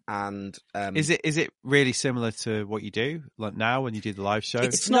format. And is it really similar to what you do like now when you do the live show?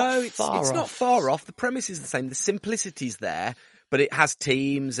 It's not far off. The premise is the same. The simplicity's there, but it has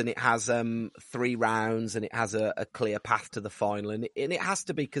teams and it has 3 rounds and it has a clear path to the final, and it has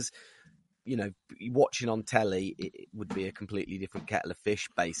to be, because watching on telly, it would be a completely different kettle of fish,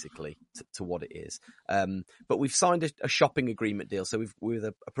 basically, to what it is. But we've signed a shopping agreement deal. So we're with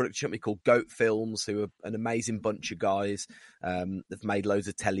a production company called Goat Films, who are an amazing bunch of guys. They've made loads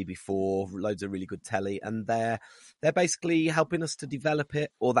of telly before, loads of really good telly, and they're basically helping us to develop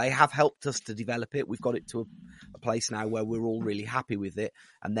it, or they have helped us to develop it. We've got it to a place now where we're all really happy with it,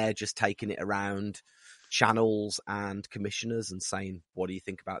 and they're just taking it around channels and commissioners and saying, what do you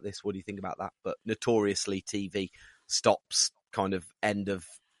think about this? What do you think about that? But notoriously, TV stops kind of end of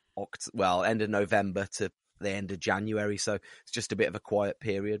November to the end of January. So it's just a bit of a quiet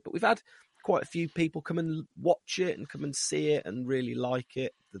period. But we've had quite a few people come and watch it and come and see it and really like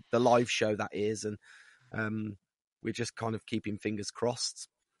it. The live show, that is. And we're just kind of keeping fingers crossed.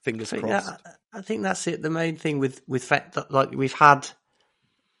 I think that's it. The main thing with like we've had,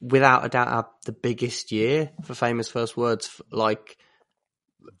 without a doubt, the biggest year for Famous First Words, like,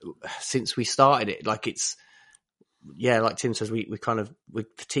 since we started it. Like, it's, like Tim says, the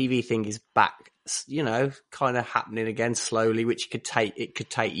TV thing is back, kind of happening again slowly, which could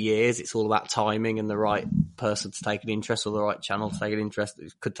take years. It's all about timing and the right person to take an interest, or the right channel to take an interest.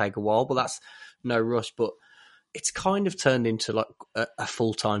 It could take a while, but that's no rush. But it's kind of turned into like a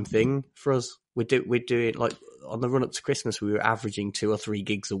full-time thing for us. We're doing, like, on the run up to Christmas, we were averaging 2 or 3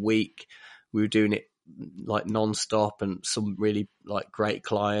 gigs a week. We were doing it like non-stop, and some really like great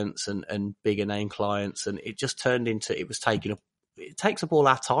clients and bigger name clients. And it just turned into, it takes up all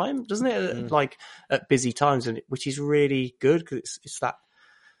our time, doesn't it? Like at busy times, and which is really good, because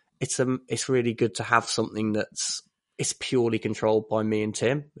it's really good to have something it's purely controlled by me and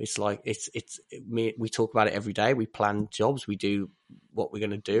Tim. It's like, we talk about it every day. We plan jobs, we do what we're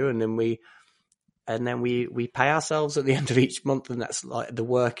going to do, and then we pay ourselves at the end of each month, and that's like the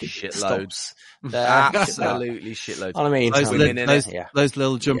work shitloads. Absolutely shitloads. I mean, those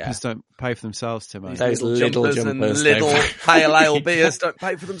little jumpers don't pay for themselves, Tim. Those little jumpers and little pale ale beers don't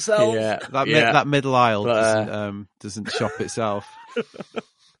pay for themselves. That middle aisle doesn't shop itself.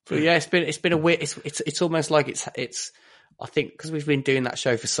 But yeah, it's been a weird. It's almost like it's. I think because we've been doing that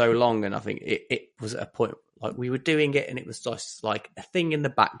show for so long, and I think it was at a point like we were doing it, and it was just like a thing in the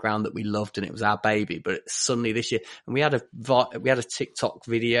background that we loved, and it was our baby. But suddenly this year, and we had a TikTok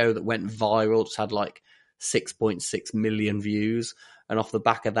video that went viral. It's had like 6.6 million views, and off the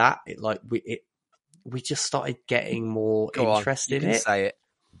back of that, we just started getting more interest in it. Say it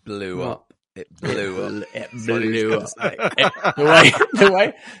blew up. It blew up. It blew up.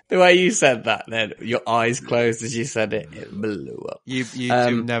 The way you said that, then your eyes closed as you said it. It blew up. You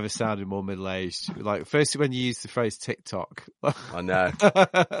two never sounded more middle aged. Like, first when you used the phrase TikTok, I know.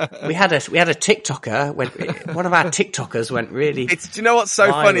 we had a TikToker. One of our TikTokers went really. Do you know what's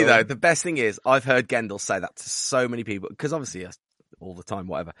so viral. funny though? The best thing is I've heard Gendel say that to so many people, because obviously all the time,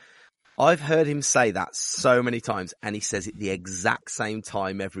 whatever. I've heard him say that so many times, and he says it the exact same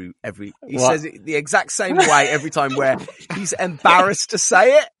time he says it the exact same way every time, where he's embarrassed to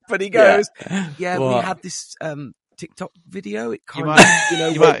say it, but he goes, we had this TikTok video. It kind of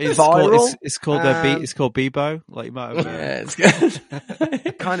went viral. It's called Bebo. Like, you might have. Yeah, it's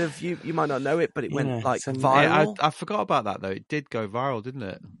good. Kind of, you might not know it, but it went viral. I forgot about that though. It did go viral, didn't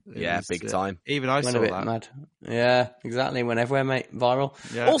it? Big time. Even I saw that. Mad. Yeah, exactly. Went everywhere, mate. Viral.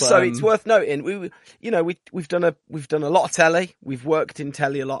 Yeah. Also, it's worth noting we've done a lot of telly. We've worked in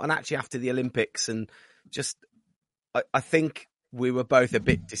telly a lot, and actually after the Olympics, and just I think we were both a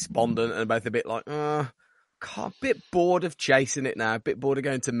bit despondent and both a bit like, a bit bored of chasing it now, a bit bored of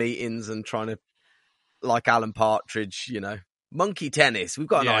going to meetings and trying to, like Alan Partridge, monkey tennis. We've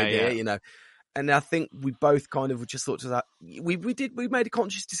got an idea, and I think we both kind of just thought to that. We made a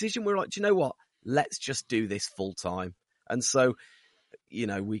conscious decision. We were like, do you know what? Let's just do this full time. And so,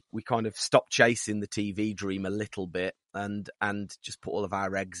 we kind of stopped chasing the TV dream a little bit and just put all of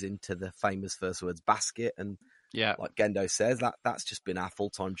our eggs into the Famous First Words basket. And like Gendo says, that's just been our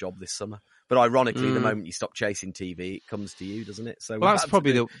full-time job this summer. But ironically, the moment you stop chasing TV, it comes to you, doesn't it? So that's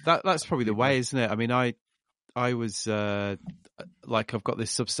probably the way, isn't it? I mean, I was I've got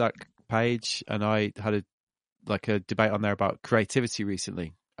this Substack page, and I had a debate on there about creativity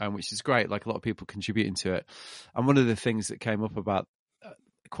recently, which is great. Like, a lot of people contributing to it, and one of the things that came up about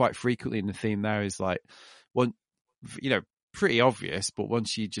quite frequently in the theme there is like, one, pretty obvious, but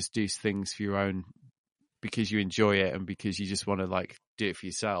once you just do things for your own, because you enjoy it and because you just want to like do it for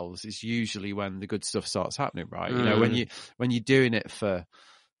yourselves, is usually when the good stuff starts happening, right? When you're doing it for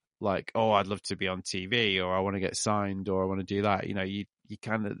like, oh, I'd love to be on TV, or I want to get signed, or I want to do that, you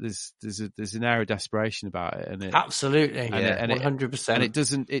kind of, there's an air of desperation about it, and absolutely, and 100%, and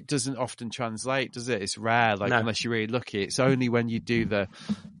it doesn't often translate, does it? It's rare, unless you're really lucky. It's only when you do the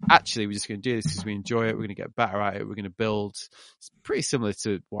actually, we're just going to do this because we enjoy it. We're going to get better at it. We're going to build. It's pretty similar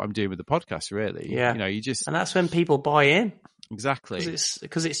to what I'm doing with the podcast, really. Yeah. You know, you just. And that's when people buy in. Exactly.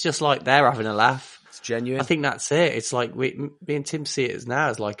 Because it's just like they're having a laugh. It's genuine. I think that's it. It's like me and Tim see it as now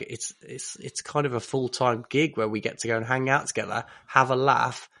as like it's kind of a full-time gig where we get to go and hang out together, have a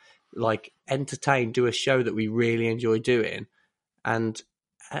laugh, like entertain, do a show that we really enjoy doing, and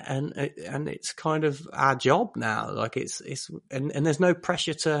it's kind of our job now. Like and there's no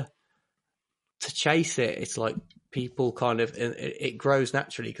pressure to chase it. It's like people kind of it grows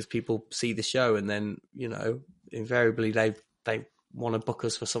naturally because people see the show and then, you know, invariably they want to book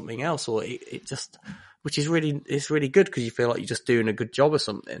us for something else, or it just, which is really good because you feel like you're just doing a good job or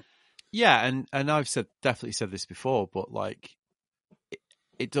something. Yeah, and I've definitely said this before, but like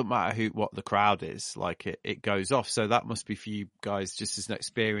it doesn't matter what the crowd is, like it goes off. So that must be for you guys just as an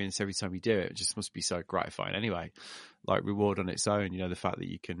experience every time you do it. It just must be so gratifying anyway, like reward on its own. You know, the fact that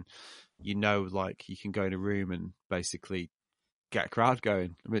you can go in a room and basically get a crowd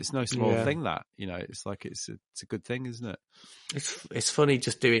going. I mean, it's no small thing that, you know, it's like, it's a good thing, isn't it? It's funny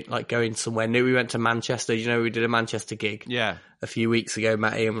just going somewhere new. We went to Manchester, you know, we did a Manchester gig a few weeks ago,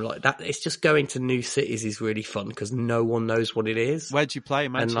 Matty, and we're like, that it's just going to new cities is really fun because no one knows what it is. Where'd you play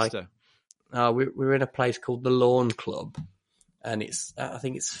in Manchester? And we were in a place called the Lawn Club, and I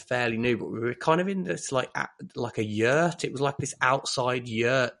think it's fairly new, but we were kind of in this like a yurt. It was like this outside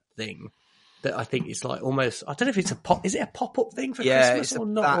yurt thing that I think it's like almost, I don't know if it's is it a pop-up thing for Christmas or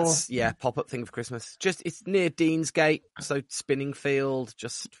not? Pop-up thing for Christmas. Just, it's near Deansgate, so Spinningfield,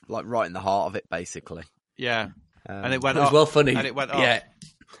 just like right in the heart of it, basically. Yeah. And it was well funny. And it went off. Yeah.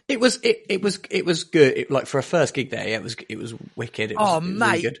 It was good. Like for a first gig there, it was wicked. It was mate,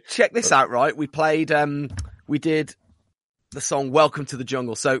 really good. Check this out, right? We played, we did the song "Welcome to the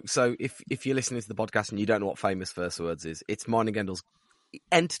Jungle." So if you're listening to the podcast and you don't know what Famous First Words is, it's mine and Gendel's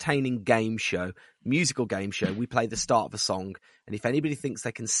entertaining game show, musical game show. We play the start of a song, and if anybody thinks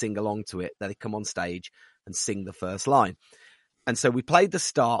they can sing along to it, they come on stage and sing the first line. And so we played the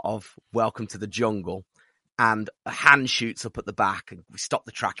start of "Welcome to the Jungle," and a hand shoots up at the back, and we stop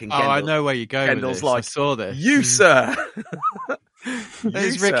the track. And I know where you're going. Gendel's with this. like, I saw this. You, sir.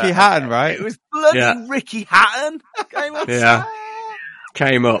 It's Ricky Hatton, right? It was bloody Ricky Hatton.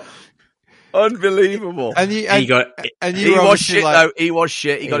 Came up. Unbelievable. And he was shit like, though. He was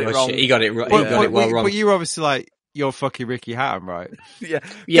shit. He got it wrong. He got it well wrong. But you were obviously like, you're fucking Ricky Hatton, right? Yeah.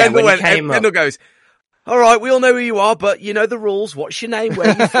 Kendall goes, all right, we all know who you are, but you know the rules. What's your name? Where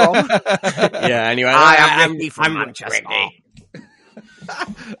are you from? Yeah, anyway. I am Ricky from Manchester.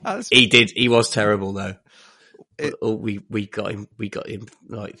 He was terrible though. We got him.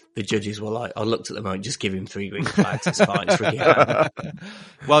 Like the judges were like, I looked at them and just give him 3 green flags. It's fine. It's Ricky Hatton.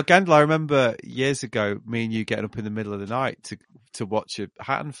 Well, Gendel, I remember years ago, me and you getting up in the middle of the night to watch a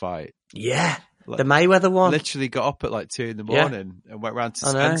Hatton fight. Yeah, like, the Mayweather one. Literally got up at like 2 a.m. and went round to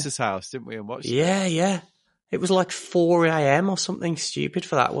Spencer's house, didn't we? And watched. Yeah, it. Yeah. It was like 4 a.m. or something stupid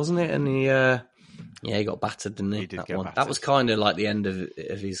for that, wasn't it? And he got battered, didn't he? He did that get one. battered. That was kind of like the end of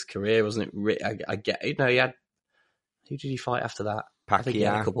his career, wasn't it? I get. You know, he had. Who did he fight after that? Pacquiao. I think he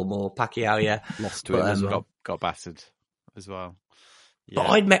had a couple more. Pacquiao, yeah. Lost to him as well. Got battered as well. Yeah. But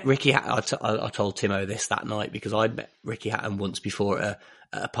I'd met Ricky Hatton. I told Timo this that night because I'd met Ricky Hatton once before at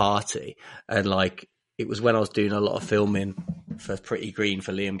a party. And like, it was when I was doing a lot of filming for Pretty Green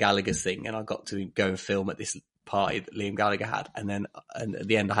for Liam Gallagher's thing. And I got to go and film at this party that Liam Gallagher had. And at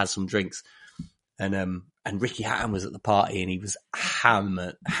the end I had some drinks. And Ricky Hatton was at the party and he was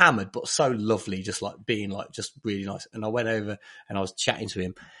hammered, but so lovely, just like being like, just really nice. And I went over and I was chatting to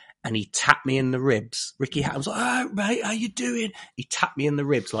him and he tapped me in the ribs. Ricky Hatton was like, "Oh, mate, how you doing?" He tapped me in the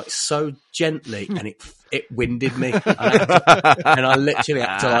ribs like so gently and it winded me. And I literally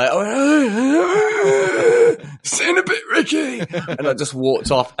had to like, "Sin a bit, Ricky." And I just walked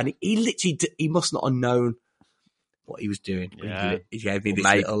off and he literally, he must not have known what he was doing. Yeah. He gave me this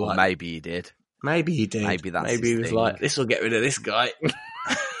little like, maybe he did. Maybe he did. Maybe that's Maybe he was thing. like, "This will get rid of this guy."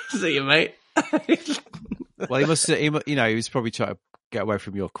 See you, mate. Well, he must. He was probably trying to get away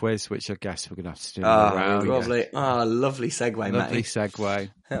from your quiz, which I guess we're going to have to do. Lovely. Lovely segue, mate. Lovely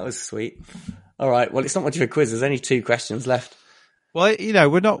segue. That was sweet. All right. Well, it's not much of a quiz. There's only 2 questions left. Well,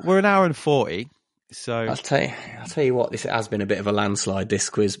 we're an hour and 40. So I'll tell you what. This has been a bit of a landslide. This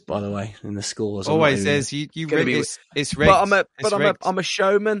quiz, by the way, in the scores. Always is. You rigged. It's rigged. But I'm a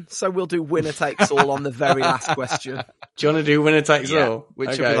showman, so we'll do winner takes all on the very last question. Do you want to do winner takes all?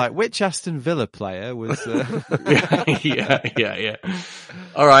 Which will be like, which Aston Villa player was? Yeah.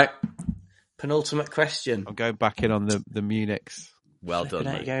 All right. Penultimate question. I'm going back in on the Munichs. Well done,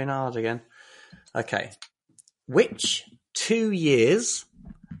 mate. You're going hard again. Okay. Which 2 years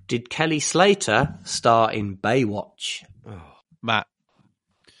did Kelly Slater star in Baywatch? Matt.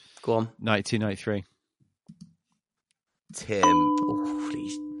 Go on. 1993. Tim. Oh,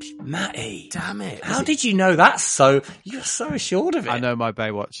 Matty. Damn it. How did you know that? You're so assured of it. I know my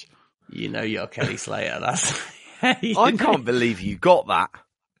Baywatch. You know you're Kelly Slater. That's. I can't believe you got that.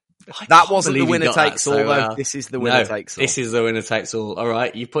 That wasn't the winner takes all, though. This is the winner takes all. This is the winner takes all. All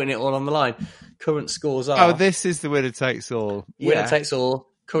right, you're putting it all on the line. Current scores are. Oh, this is the winner takes all. Winner takes all.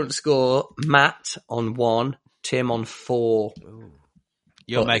 Current score: Matt on 1, Tim on 4.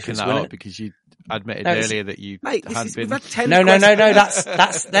 You're making that up because you admitted earlier that you had been. No.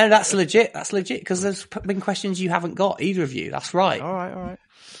 That's legit. That's legit because there's been questions you haven't got, either of you. That's right. All right.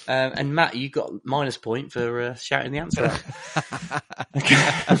 And Matt, you got minus point for shouting the answer out.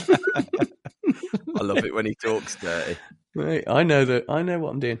 I love it when he talks dirty. Right, I know what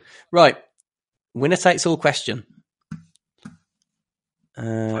I'm doing. Right, winner takes all question.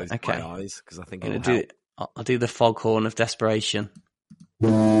 Close Okay, my eyes because I think it'll help. I'll do the foghorn of desperation.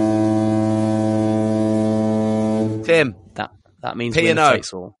 Tim, that means P&O. winner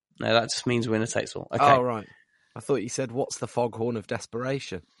takes all. No, that just means winner takes all. Okay. Oh, right. I thought you said, what's the foghorn of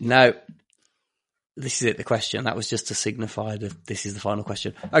desperation? No, this is it, the question. That was just to signify that this is the final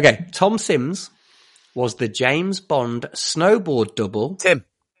question. Okay, Tom Sims was the James Bond snowboard double. Tim.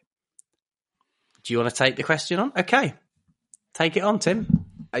 Do you want to take the question on? Okay. Take it on, Tim.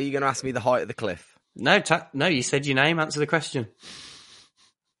 Are you going to ask me the height of the cliff? No, no, you said your name. Answer the question.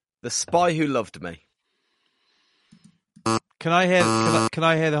 The Spy Who Loved Me. Can I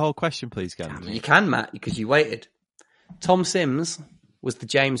hear the whole question, please, Gavin? You can, Matt, because you waited. Tom Sims was the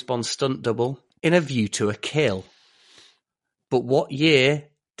James Bond stunt double in A View to a Kill. But what year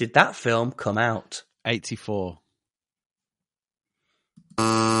did that film come out? 84.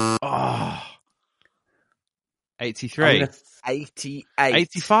 Oh. 83. 88.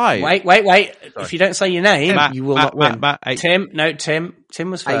 85. Wait. Sorry. If you don't say your name, you will not win. Tim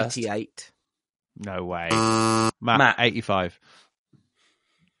was first. 88. No way. Matt 85.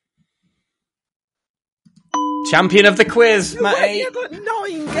 Champion of the quiz, Matt. You got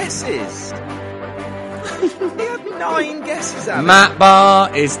 9 guesses. You had 9 guesses out. Matt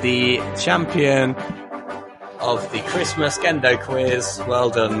Barr is the champion of the Christmas Gendo quiz.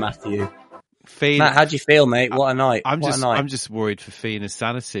 Well done, Matthew. Matt, how do you feel, mate? What a night! I'm just worried for Fiona's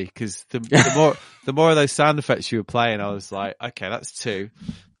sanity because the more of those sound effects you were playing, I was like, okay, that's 2.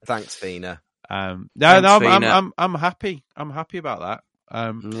 Thanks, Fiona. I'm happy. I'm happy about that.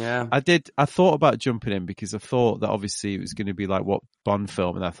 Yeah, I thought about jumping in because I thought that obviously it was going to be like what Bond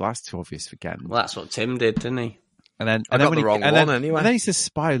film, and I thought that's too obvious for Ken. Well, that's what Tim did, didn't he? And then he says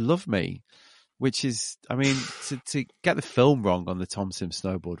Spy Love Me, which is, I mean, to get the film wrong on the Tom Sims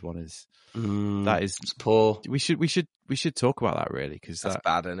snowboard one is it's poor. We should talk about that really because that's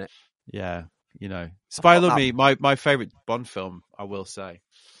bad, isn't it? Yeah, you know, Spy Love Me, my favorite Bond film, I will say.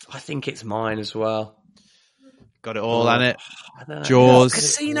 I think it's mine as well. Got it all on it. Jaws,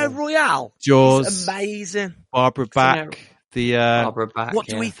 Casino Royale. Jaws, it's amazing. Barbara Bach. Barbara Bach. What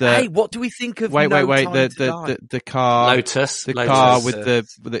do we think of? Wait. The car, Lotus. Car with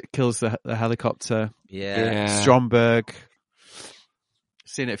that kills the helicopter. Yeah. Stromberg.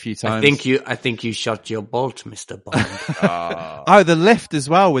 Seen it a few times. I think you shot your bolt, Mr. Bond. Oh, the lift as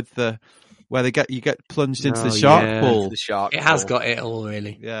well with where you get plunged into the shark pool. The shark. It has got it all,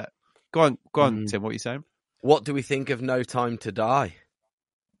 really. Yeah. Go on, Tim. What are you saying? What do we think of No Time to Die?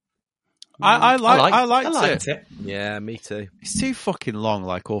 I liked it. Yeah, me too. It's too fucking long,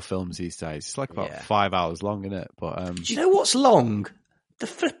 like all films these days. It's like about 5 hours long, isn't it? But do you know what's long? The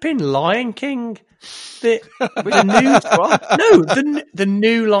flipping Lion King. The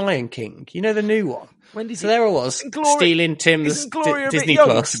new Lion King. You know the new one. So there I was stealing Tim's Disney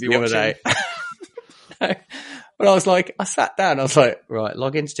Plus the other day. But I was like, I sat down. I was like, right,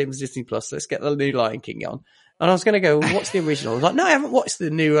 log into Tim's Disney Plus. Let's get the new Lion King on. And I was going to go, what's the original? I was like, no, I haven't watched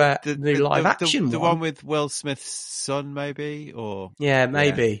the new live action one. The one with Will Smith's son, maybe, or yeah,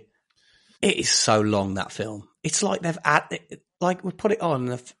 maybe. Yeah. It is so long, that film. It's like they've we put it on.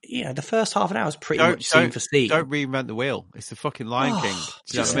 The first half an hour is pretty much scene for scene. Don't reinvent the wheel. It's the fucking Lion King.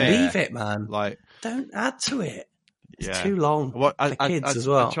 Just leave it, man. Like, don't add to it. It's too long. For kids as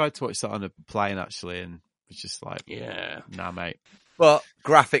well. I tried to watch that on a plane actually, and it's just like, nah, mate. But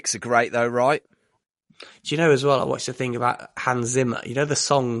graphics are great though, right? Do you know as well, I watched a thing about Hans Zimmer. You know the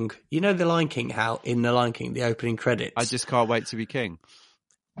song, you know The Lion King, how in The Lion King, the opening credits. I just can't wait to be king.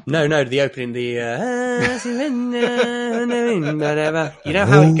 No, the opening, whatever. You know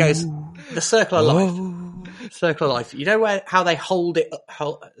how it goes, the Circle of Life. Circle of Life. You know how they hold it,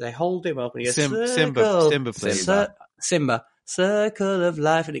 they hold him up and he goes, Simba, please. Simba. Circle of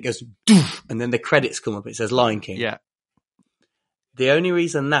Life, and it goes doof, and then the credits come up. It says Lion King. Yeah. The only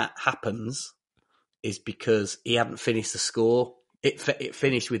reason that happens is because he hadn't finished the score. It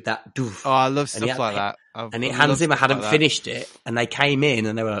finished with that doof. Oh, I love stuff like that. And it Hans Zimmer hadn't finished it, and they came in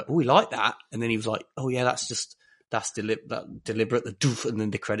and they were like, "Oh, we like that," and then he was like, "Oh yeah, that's deliberate, the doof," and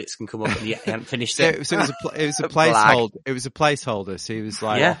then the credits can come up, and he hadn't finished it. So it was a placeholder. It was a placeholder. So he was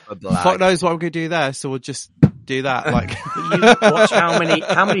like, "Yeah, fuck knows what I'm going to do there, so we'll just do that." Like, you watch how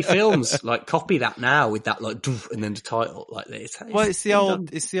many films like copy that now with that like doof and then the title like this. It's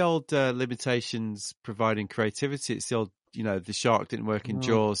the old limitations providing creativity. It's the old, the shark didn't work in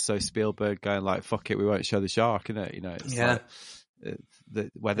Jaws, so Spielberg going like, "Fuck it, we won't show the shark," innit? It's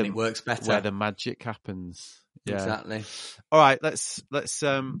like where it works better, where the magic happens. Yeah. Exactly. All right, let's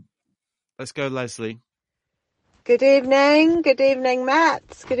go, Leslie. Good evening,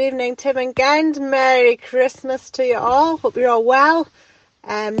 Matt. Good evening, Tim and Gend. Merry Christmas to you all. Hope you're all well.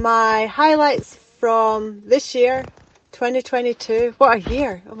 My highlights from this year, 2022. What a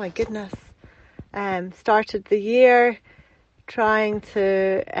year! Oh my goodness. Started the year trying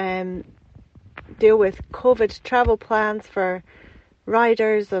to deal with COVID travel plans for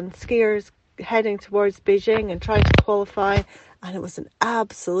riders and skiers heading towards Beijing and trying to qualify, and it was an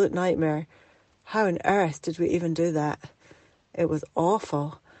absolute nightmare. How on earth did we even do that? It was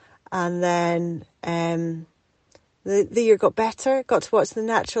awful. And then the year got better. Got to watch the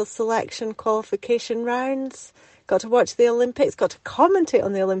natural selection qualification rounds. Got to watch the Olympics. Got to commentate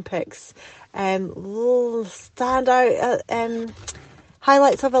on the Olympics. Standout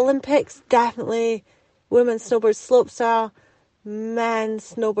highlights of Olympics, definitely women's snowboard slopestyle,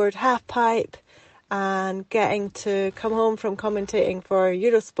 men's snowboard halfpipe, and getting to come home from commentating for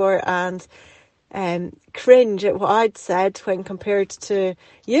Eurosport and cringe at what I'd said when compared to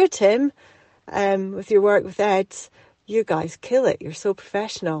you, Tim, with your work with Ed. You guys kill it. You're so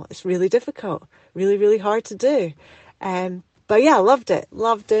professional. It's really difficult, really, really hard to do. But yeah, I loved it.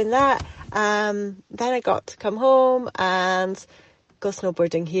 Loved doing that. Then I got to come home and go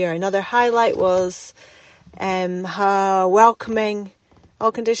snowboarding here. Another highlight was how welcoming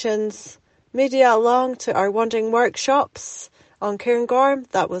All Conditions media along to our Wandering Workshops on Cairngorm.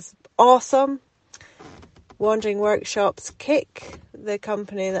 That was awesome. Wandering Workshops Kick, the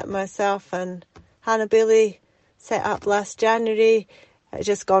company that myself and Hannah Bailey set up last January, has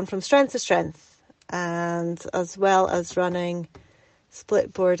just gone from strength to strength. And as well as running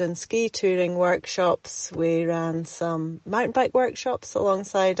splitboard and ski touring workshops, we ran some mountain bike workshops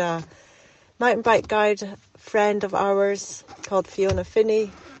alongside a mountain bike guide friend of ours called Fiona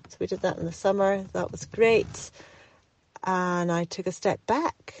Finney. So we did that in the summer. That was great. And I took a step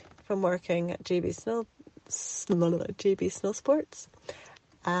back from working at GB Snow Sports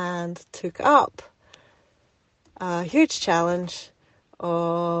and took up a huge challenge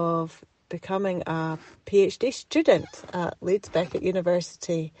of becoming a PhD student at Leeds Beckett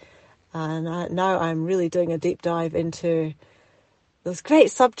University. And now I'm really doing a deep dive into those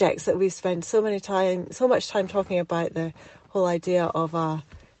great subjects that we've spent so much time talking about, the whole idea of a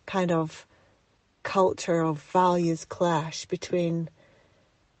kind of culture of values clash between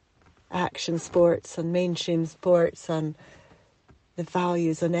action sports and mainstream sports, and the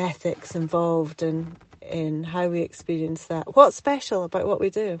values and ethics involved in how we experience that. What's special about what we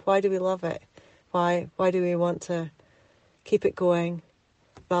do? Why do we love it? Why do we want to keep it going,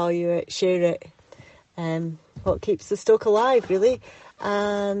 value it, share it? What keeps the Stoke alive, really?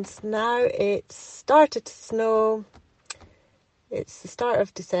 And now it's started to snow. It's the start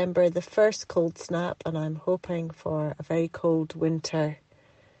of December, the first cold snap, and I'm hoping for a very cold winter.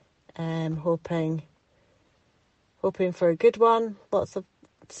 Hoping for a good one. Lots of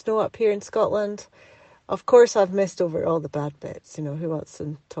snow up here in Scotland. Of course, I've missed over all the bad bits. Who wants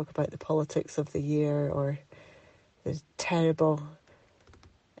to talk about the politics of the year or the terrible,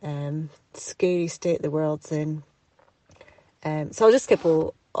 scary state the world's in? So I'll just skip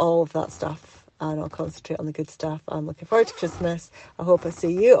all of that stuff and I'll concentrate on the good stuff. I'm looking forward to Christmas. I hope I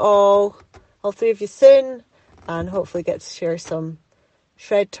see you all three of you soon, and hopefully get to share some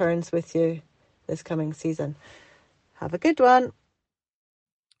shred turns with you this coming season. Have a good one.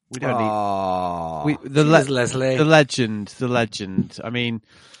 We don't need Leslie, the legend. I mean,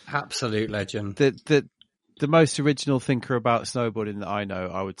 absolute legend. The most original thinker about snowboarding that I know,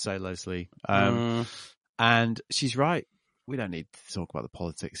 I would say Leslie. And she's right. We don't need to talk about the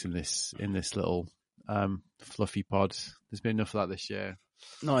politics in this little fluffy pod. There's been enough of that this year.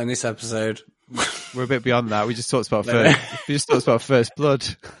 Not in this episode. We're a bit beyond that. We just talked about First Blood.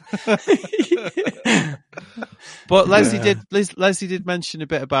 But Leslie did mention a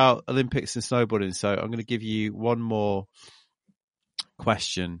bit about Olympics and snowboarding, so I'm going to give you one more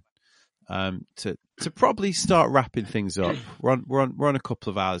question to probably start wrapping things up. We're on a couple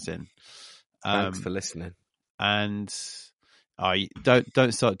of hours in. Thanks for listening. And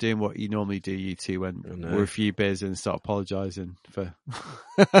don't start doing what you normally do, you two, when we're a few beers in and start apologising for.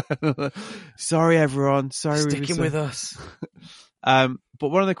 Sorry, everyone. Sorry, sticking with us. But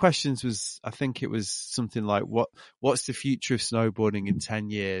one of the questions was, I think it was something like, what's the future of snowboarding in 10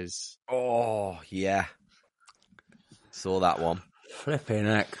 years? Oh, yeah. Saw that one. Flipping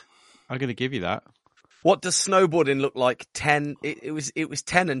heck. I'm going to give you that. What does snowboarding look like 10? It was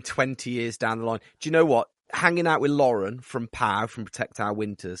 10 and 20 years down the line. Do you know what? Hanging out with Lauren from POW, from Protect Our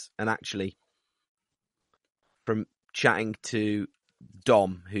Winters, and actually from chatting to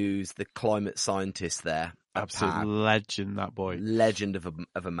Dom, who's the climate scientist there. Absolute legend, that boy. Legend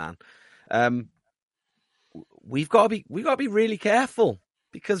of a man. We've got to be really careful,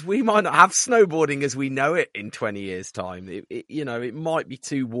 because we might not have snowboarding as we know it in 20 years' time. It might be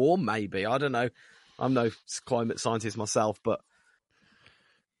too warm, maybe. I don't know. I'm no climate scientist myself, but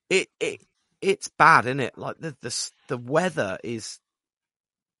it's bad, isn't it? Like the weather is.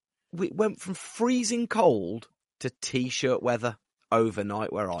 We went from freezing cold to t-shirt weather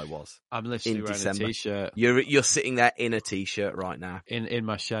overnight where I was. I'm literally wearing December. a t-shirt. You're sitting there in a t-shirt right now. In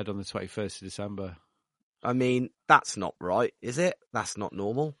my shed on the 21st of December. I mean, that's not right, is it? That's not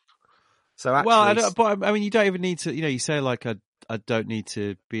normal. So actually, well, you don't even need to. You say like I don't need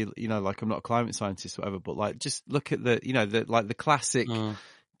to be. Like I'm not a climate scientist, or whatever. But like, just look at the classic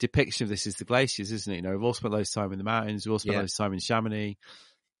depiction of this is the glaciers, isn't it? We've all spent loads of time in the mountains. We've all spent loads of time in Chamonix.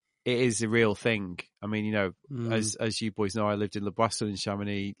 It is a real thing. I mean, as you boys know, I lived in Le Boisson in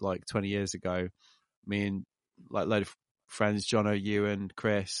Chamonix like 20 years ago. Me and like a load of friends, Jono, you and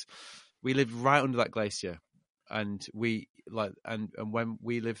Chris, we lived right under that glacier. And and when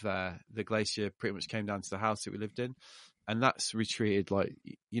we lived there, the glacier pretty much came down to the house that we lived in. And that's retreated like,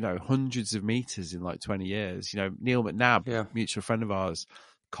 hundreds of meters in like 20 years. Neil McNabb, mutual friend of ours,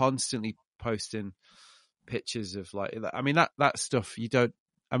 constantly posting pictures of like, I mean, that stuff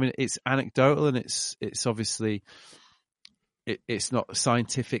it's anecdotal, and it's obviously it's not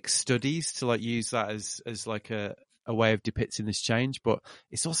scientific studies to like use that as like a way of depicting this change, but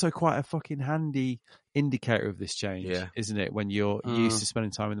it's also quite a fucking handy indicator of this change, isn't it? When you're used to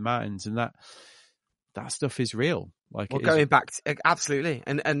spending time in the mountains, and that stuff is real. Like, going back to, absolutely,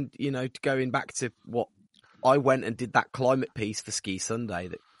 and going back to what I went and did, that climate piece for Ski Sunday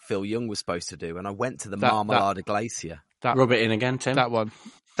that Phil Young was supposed to do, and I went to the Marmalade Glacier. Rub it in again, Tim. That one.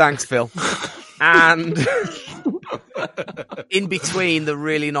 Thanks, Phil. And in between the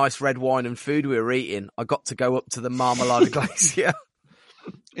really nice red wine and food we were eating, I got to go up to the Marmalade Glacier.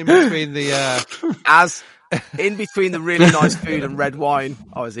 In between the in between the really nice food and red wine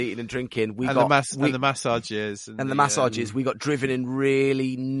I was eating and drinking, the massages and the massages, we got driven in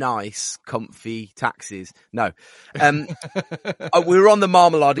really nice, comfy taxis. No, we were on the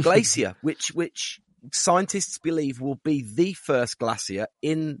Marmalade Glacier, which scientists believe will be the first glacier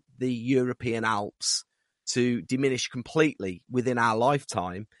in the European Alps to diminish completely within our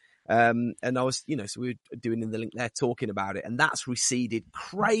lifetime. And I was, so we were doing in the link there talking about it, and that's receded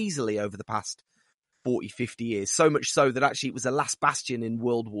crazily over the past 40, 50 years. So much so that actually it was the last bastion in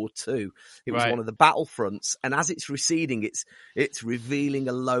World War II. It was one of the battlefronts. And as it's receding, it's revealing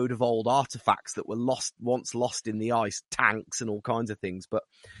a load of old artifacts that were once lost in the ice, tanks and all kinds of things. But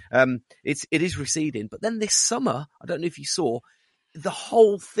it is receding. But then this summer, I don't know if you saw, the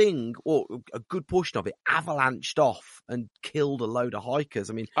whole thing, or a good portion of it, avalanched off and killed a load of hikers.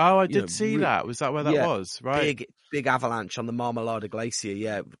 I mean, I did see that. Was that where that was? Right, big avalanche on the Marmalade Glacier.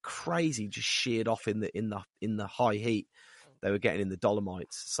 Yeah, crazy, just sheared off in the high heat they were getting in the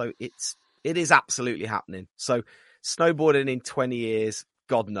Dolomites. So it is absolutely happening. So snowboarding in 20 years,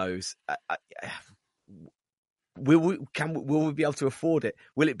 God knows. Will we be able to afford it?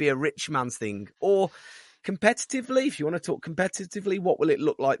 Will it be a rich man's thing, or competitively? If you want to talk competitively, what will it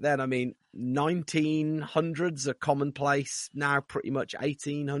look like then? I mean, 1900s are commonplace now, pretty much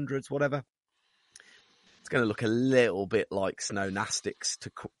 1800s, whatever. It's going to look a little bit like Snownastics,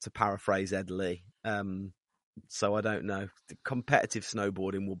 to paraphrase Ed Lee. So I don't know. The competitive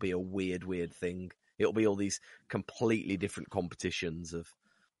snowboarding will be a weird thing. It'll be all these completely different competitions of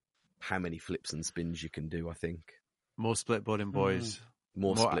how many flips and spins you can do, I think. More splitboarding, boys.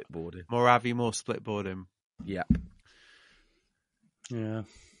 More splitboarding. More Avi, more splitboarding. Yep. Yeah.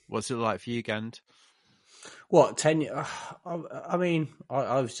 What's it like for you, Gand? What, 10 years? I mean,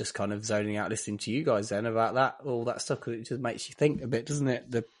 I was just kind of zoning out listening to you guys then about all that stuff, because it just makes you think a bit, doesn't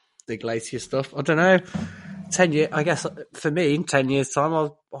it? The glacier stuff. I don't know. 10 years, I guess for me, in 10 years' time,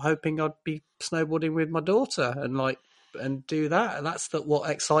 I'm hoping I'd be snowboarding with my daughter and like and do that. And that's what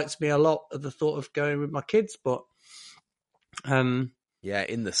excites me a lot of the thought of going with my kids. But yeah,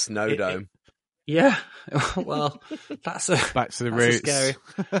 in the snow dome. Yeah, well, that's back to the roots. Scary.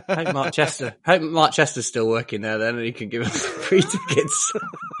 Hope Mark Chester's still working there then, and he can give us free tickets.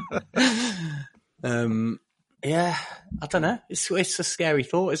 Yeah, I don't know. It's a scary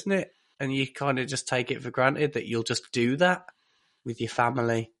thought, isn't it? And you kind of just take it for granted that you'll just do that with your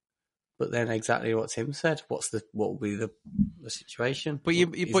family. But then exactly what Tim said. What will be the situation? But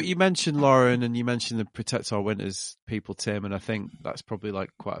you mentioned Lauren, and you mentioned the Protect Our Winters people, Tim, and I think that's probably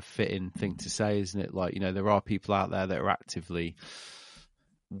like quite a fitting thing to say, isn't it? Like, there are people out there that are actively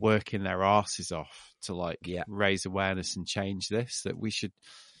working their asses off to raise awareness and change this. That we should,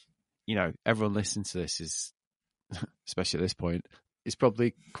 everyone listening to this is, especially at this point, is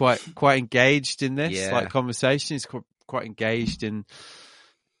probably quite engaged in this conversation. Is quite engaged in,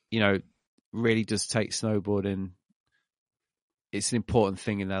 really does take snowboarding. It's an important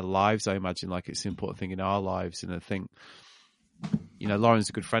thing in their lives. I imagine it's an important thing in our lives. And I think, Lauren's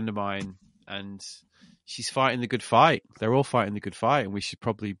a good friend of mine and she's fighting the good fight. They're all fighting the good fight, and we should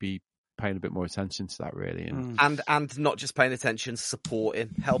probably be paying a bit more attention to that, really. And not just paying attention, supporting,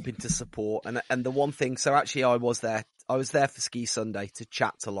 helping to support. And the one thing, so actually I was there for Ski Sunday to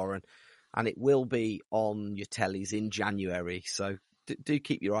chat to Lauren, and it will be on your tellies in January. So do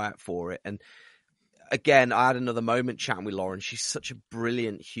keep your eye out for it. And again, I had another moment chatting with Lauren. She's such a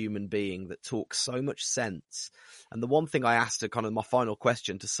brilliant human being that talks so much sense. And the one thing I asked her, kind of my final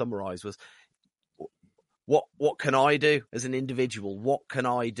question to summarize, was, what can I do as an individual? What can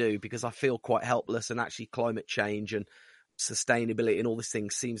I do? Because I feel quite helpless, and actually climate change and sustainability and all these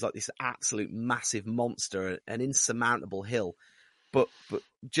things seems like this absolute massive monster, an insurmountable hill. But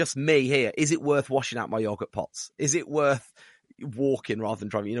just me here, is it worth washing out my yogurt pots? Is it worth walking rather than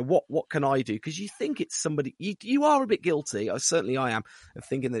driving? What can I do? Because you think it's somebody, you are a bit guilty, certainly I am, of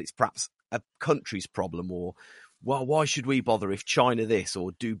thinking that it's perhaps a country's problem, or, well, why should we bother if China this,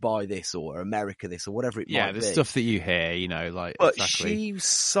 or Dubai this, or America this, or whatever it might be. Yeah, the stuff that you hear, But exactly.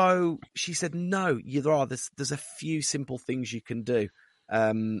 she said, no, there's a few simple things you can do.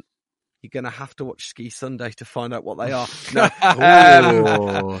 You're going to have to watch Ski Sunday to find out what they are.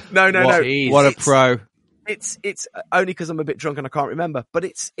 No, no. What a pro. It's only because I'm a bit drunk and I can't remember, but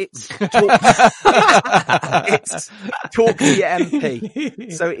it's talk to your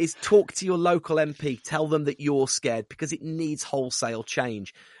MP. So it's talk to your local MP. Tell them that you're scared, because it needs wholesale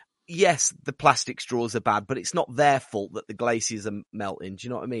change. Yes, the plastic straws are bad, but it's not their fault that the glaciers are melting. Do you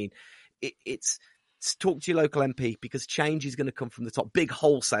know what I mean? It's talk to your local MP, because change is going to come from the top. Big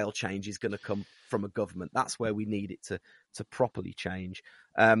wholesale change is going to come from a government. That's where we need it to properly change.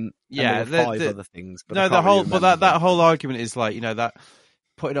 Other things. But that whole argument is that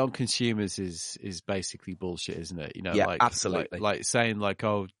putting it on consumers is basically bullshit, isn't it? Absolutely. Like saying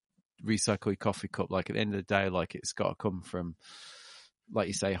recycle your coffee cup. At the end of the day, it's got to come from, like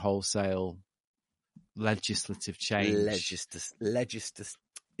you say, wholesale legislative change.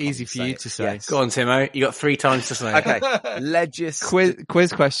 Easy for you to say. Yes. Go on, Timo. You got 3 times to say. Okay.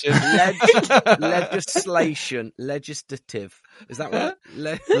 Quiz question. Legislative. Is that right?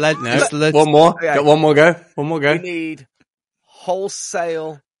 No. One more. Okay. Got one more go. We need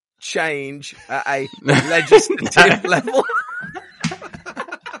wholesale change at a legislative level.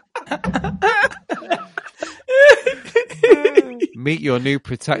 Meet your new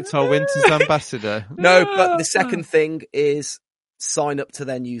Protect Our Winters ambassador. No, but the second thing is sign up to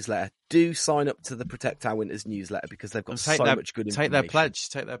their newsletter. Do sign up to the Protect Our Winters newsletter, because they've got so much good information. Take their pledge.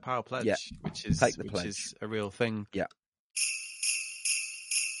 Take their power pledge, which is a real thing. Yeah.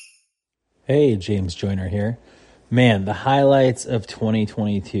 Hey, James Joyner here. Man, the highlights of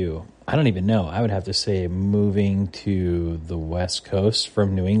 2022. I don't even know. I would have to say moving to the West Coast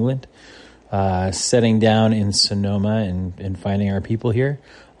from New England, setting down in Sonoma and finding our people here.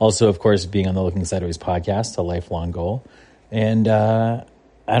 Also, of course, being on the Looking Sideways podcast, a lifelong goal. And I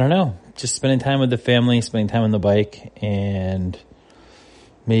don't know, just spending time with the family, spending time on the bike, and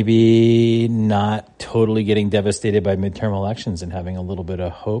maybe not totally getting devastated by midterm elections, and having a little bit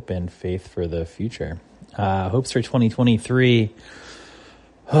of hope and faith for the future. Hopes for 2023.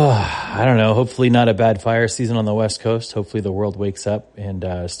 I don't know. Hopefully not a bad fire season on the West Coast. Hopefully the world wakes up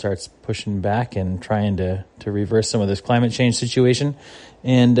and starts pushing back and trying to reverse some of this climate change situation.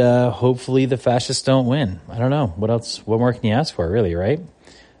 And hopefully the fascists don't win. I don't know. What more can you ask for, really, right?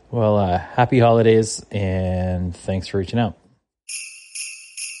 Well, happy holidays, and thanks for reaching out.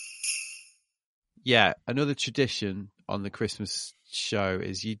 Yeah, another tradition on the Christmas show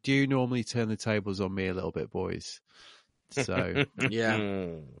is you do normally turn the tables on me a little bit, boys. So Yeah.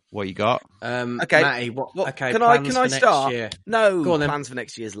 what you got? Okay, Matty, can plans I for start? next year? No, Go on then. plans for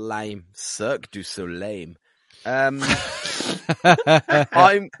next year's lame. Cirque du Soleil. Matty.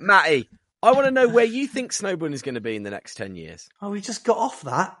 I want to know where you think snowboarding is going to be in the next 10 years. Oh, we just got off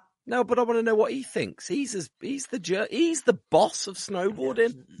that. No, but I want to know what he thinks. He's the boss of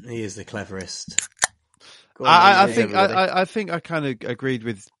snowboarding. He is the cleverest. I think I kind of agreed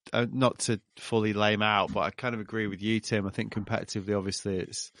with, not to fully lame out, but I kind of agree with you, Tim. I think competitively, obviously,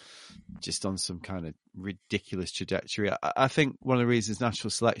 it's just on some kind of ridiculous trajectory. I think one of the reasons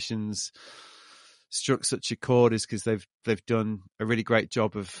national selections struck such a chord is because they've done a really great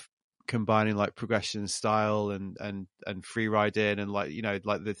job of combining like progression style and free riding and like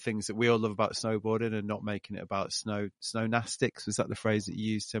the things that we all love about snowboarding and not making it about snow nastics. Was that the phrase that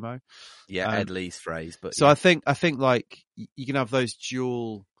you used, Timo? Yeah, Ed Lee's phrase. But so yeah. I think like you can have those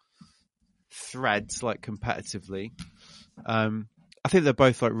dual threads like competitively. I think they're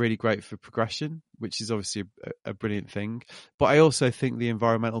both like really great for progression, which is obviously a brilliant thing. But I also think the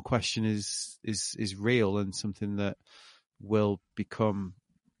environmental question is real and something that will become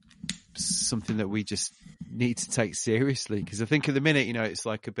something that we just need to take seriously. Because I think at the minute, it's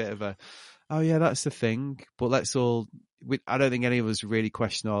like a bit of a, oh yeah, that's the thing. But I don't think any of us really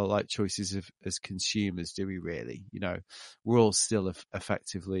question our like choices as consumers, do we really? We're all still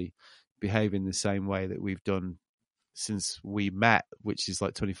effectively behaving the same way that we've done since we met, which is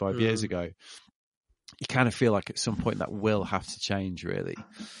like 25 years ago. You kind of feel like at some point that will have to change, really.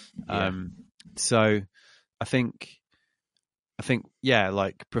 Yeah. So I think, yeah,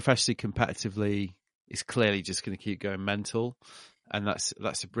 like professionally, competitively, it's clearly just going to keep going mental, and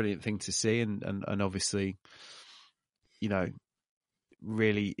that's a brilliant thing to see, and obviously,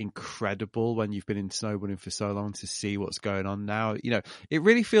 really incredible when you've been in snowboarding for so long to see what's going on now. It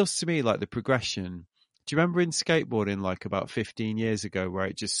really feels to me like the progression. Do you remember in skateboarding, like about 15 years ago, where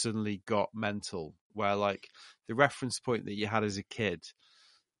it just suddenly got mental, where like the reference point that you had as a kid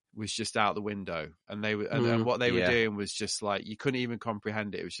was just out the window, and they were, and what they were doing was just like, you couldn't even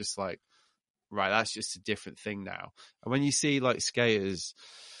comprehend it. It was just like, right, that's just a different thing now. And when you see like skaters,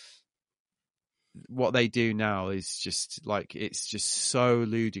 what they do now is just like, it's just so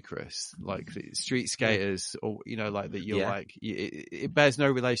ludicrous. Like the street skaters, or like that, you're like, it bears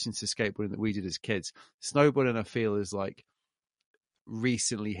no relation to skateboarding that we did as kids. Snowboarding, I feel, is like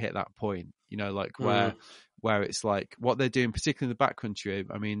recently hit that point, like where it's like what they're doing, particularly in the backcountry.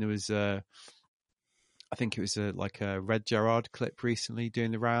 I mean, there was I think it was like a Red Gerard clip recently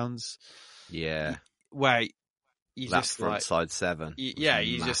doing the rounds. Yeah, where you that's just front like side 7. Yeah,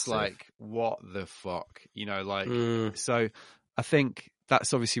 you just like, what the fuck, So I think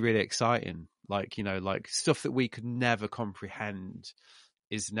that's obviously really exciting. Like, like stuff that we could never comprehend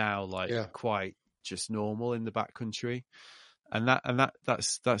is now like quite just normal in the backcountry. And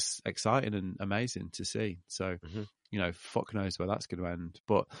that's exciting and amazing to see. So, fuck knows where that's going to end.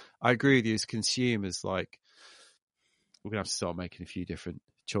 But I agree with you, as consumers, like, we're going to have to start making a few different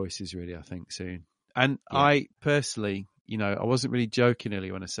choices, really, I think, soon. And I personally, I wasn't really joking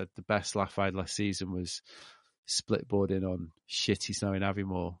earlier when I said the best laugh I had last season was splitboarding on shitty snow in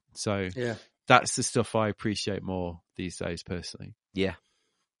Aviemore. So that's the stuff I appreciate more these days, personally. Yeah.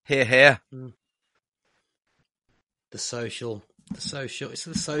 Here. The social. It's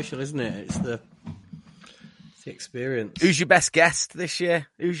the social, isn't it? It's the experience. Who's your best guest this year?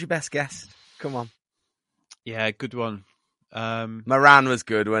 Who's your best guest? Come on. Yeah, good one. Moran was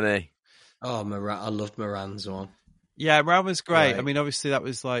good, wasn't he? Oh, Moran! I loved Moran's one. Yeah, Moran was great. Right. I mean, obviously that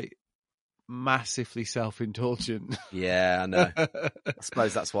was like massively self-indulgent. Yeah, I know. I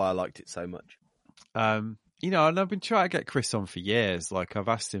suppose that's why I liked it so much. And I've been trying to get Chris on for years. Like, I've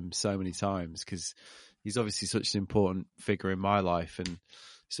asked him so many times because he's obviously such an important figure in my life and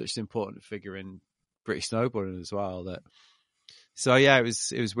such an important figure in British snowboarding as well. So yeah, it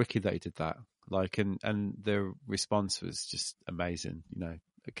was wicked that he did that. Like, and the response was just amazing,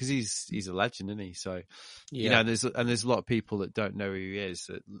 because he's a legend, isn't he? So, and there's a lot of people that don't know who he is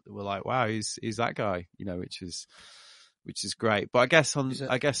that were like, wow, he's that guy, which is great. But I guess on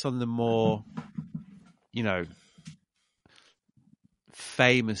the more,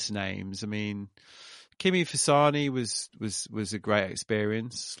 famous names, I mean, Kimi Fasani was a great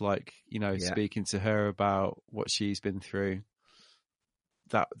experience. Like, speaking to her about what she's been through,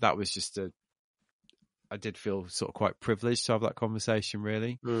 that was just I did feel sort of quite privileged to have that conversation,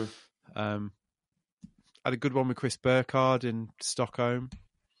 really. I had a good one with Chris Burkhardt in Stockholm,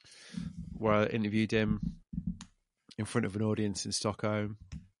 where I interviewed him in front of an audience in Stockholm.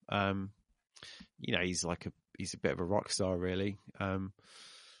 He's a bit of a rock star, really.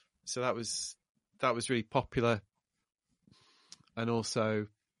 So that was really popular and also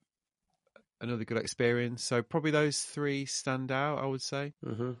another good experience. So probably those three stand out, I would say.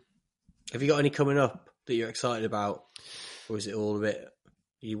 Mm-hmm. Have you got any coming up that you're excited about, or is it all a bit?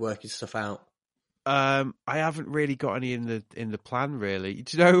 Are you working stuff out? I haven't really got any in the plan, really.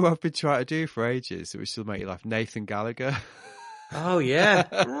 Do you know who I've been trying to do for ages? Which will make you laugh. Nathan Gallagher. Oh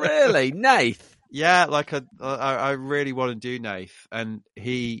yeah, Really, Nath? Yeah, like I really want to do Nath, and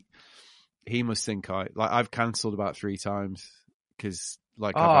he must think I've cancelled about 3 times because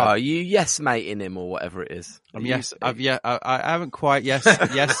are you yes mating him or whatever it is? I haven't quite yes. I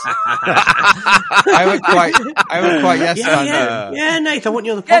haven't quite yes. Yeah, Nath, I want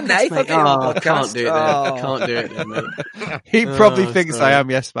you on the podcast, Yeah, Nath, mate. I can't do it. I can't do it, then, mate. He probably thinks I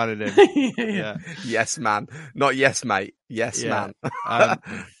am yes manning him. Yeah. Yes man, not yes mate. Yes man.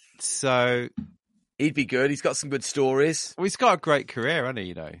 So he'd be good. He's got some good stories. Well, he's got a great career, hasn't he?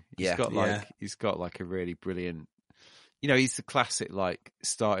 You know, he's got a really brilliant. You know, he's the classic,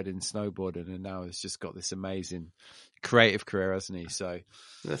 started in snowboarding and now has just got this amazing creative career, hasn't he? So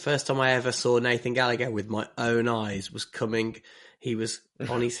the first time I ever saw Nathan Gallagher with my own eyes was coming. He was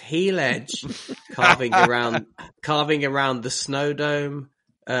on his heel edge, carving around the Snowdome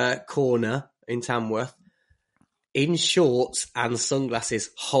corner in Tamworth, in shorts and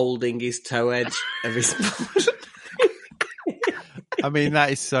sunglasses, holding his toe edge of his board. I mean, that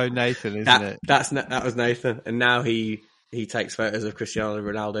is so Nathan, isn't it? That was Nathan, and now he takes photos of Cristiano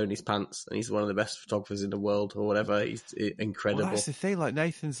Ronaldo in his pants, and he's one of the best photographers in the world, or whatever. He's incredible. Well, that's the thing.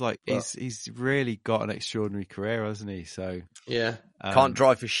 Nathan's he's really got an extraordinary career, hasn't he? So yeah, can't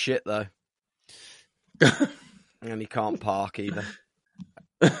drive for shit though, and he can't park either.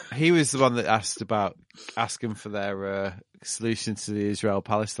 He was the one that asked about asking for their solution to the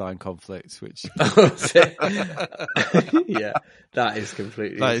Israel-Palestine conflict, which yeah, that is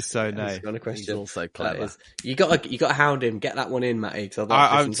completely. That is so nice. Not a question. He's also clever. You got to hound him. Get that one in, Matty.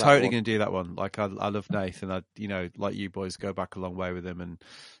 I'm totally going to do that one. I love Nathan. I like you boys, go back a long way with him, and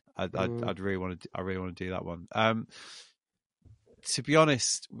I'd really want to. I really want to do that one. To be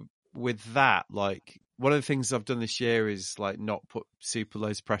honest, with that, one of the things I've done this year is not put super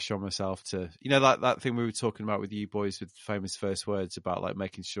loads of pressure on myself to, that thing we were talking about with you boys with famous first words about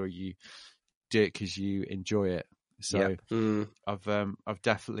making sure you do it because you enjoy it. So I've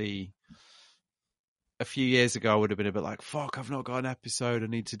definitely, a few years ago I would have been a bit fuck, I've not got an episode. I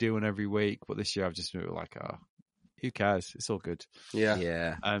need to do one every week. But this year I've just been who cares? It's all good. Yeah.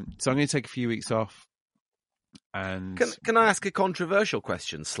 Yeah. So I'm going to take a few weeks off. And can I ask a controversial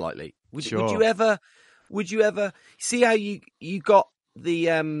question slightly? Sure. Would you ever see how you got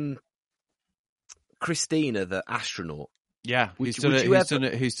the Christina, the astronaut? Yeah, who's done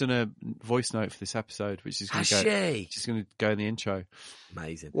a voice note for this episode, which is going to go in the intro.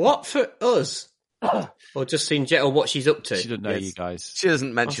 Amazing. What, for us? Or just seen Jet, or what she's up to? She doesn't know you guys. She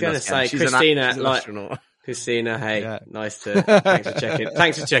doesn't mention us. I was going to say, she's Christina, an astronaut. Christina, hey, nice to.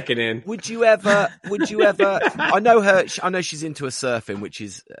 Thanks for checking in. Would you ever? I know she's into a surfing, which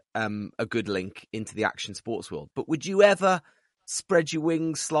is a good link into the action sports world. But would you ever spread your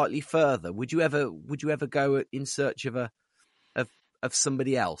wings slightly further? Would you ever go in search of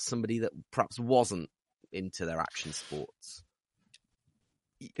somebody else, somebody that perhaps wasn't into their action sports?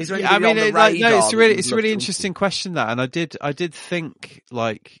 Is there anybody on the radar it's a really interesting question, that, and I did think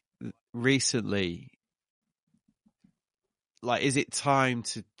recently. Is it time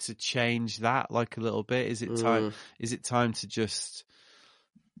to change that a little bit? Is it time? Is it time to just,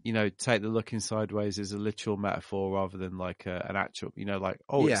 take the looking sideways as a literal metaphor rather than an actual,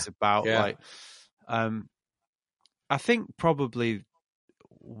 it's about I think probably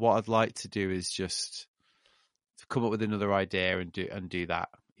what I'd like to do is just come up with another idea and do that.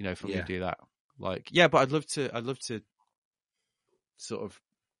 If I'm going to do that, but I'd love to sort of.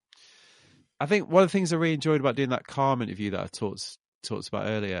 I think one of the things I really enjoyed about doing that Calm interview that I talked about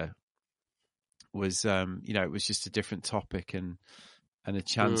earlier was, it was just a different topic and a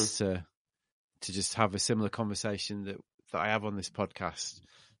chance to just have a similar conversation that I have on this podcast,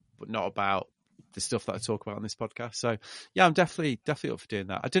 but not about the stuff that I talk about on this podcast. So yeah, I'm definitely up for doing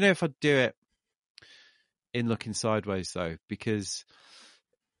that. I don't know if I'd do it in Looking Sideways though, because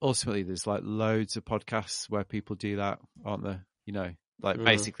ultimately there's loads of podcasts where people do that, aren't there?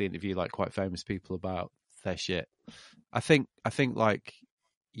 Basically interview quite famous people about their shit. I think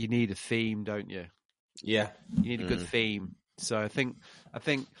you need a theme, don't you? Yeah. You need a good theme. So I think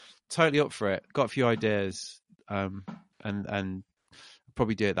totally up for it. Got a few ideas, and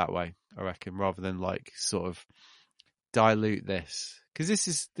probably do it that way, I reckon, rather than sort of dilute this, because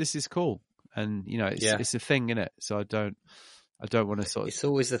this is cool, and it's a thing, innit? So I don't I don't want to sort of... It's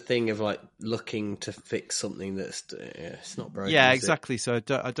always the thing of like looking to fix something that's it's not broken. Yeah, exactly. So I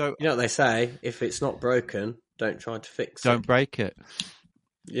don't. You know what they say? If it's not broken, don't try to fix it. Don't break it.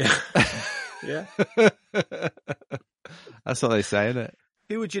 Yeah. Yeah. That's what they say, isn't it?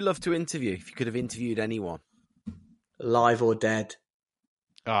 Who would you love to interview if you could have interviewed anyone? Alive or dead?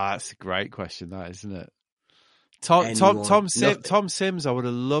 Oh, that's a great question, that, isn't it? Tom Sims, I would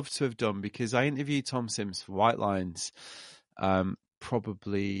have loved to have done, because I interviewed Tom Sims for White Lines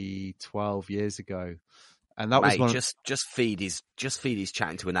probably 12 years ago. And that was one. Just feed his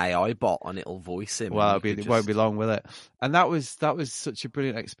chatting to an AI bot and it'll voice him. Well, it won't be long, will it? And that was such a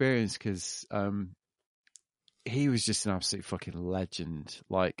brilliant experience, because he was just an absolute fucking legend.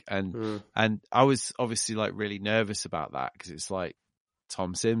 Like, and I was obviously like really nervous about that, because it's like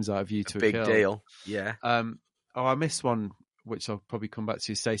Tom Sims out of View to a big Kill. Deal. Yeah. I missed one, which I'll probably come back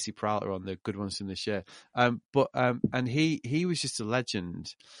to, Stacey Peralta on the Good Ones from this year. And he was just a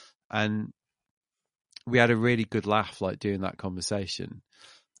legend, and we had a really good laugh like doing that conversation.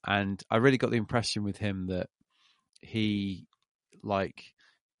 And I really got the impression with him that he like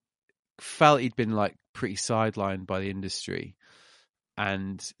felt he'd been like pretty sidelined by the industry.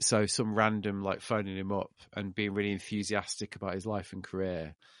 And so some random like phoning him up and being really enthusiastic about his life and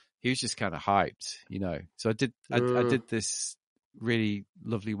career, he was just kind of hyped, you know. So I did this really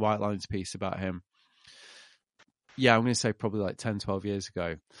lovely White Lines piece about him. Yeah, I'm going to say probably like 10, 12 years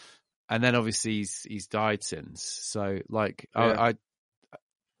ago. And then obviously he's died since. So like I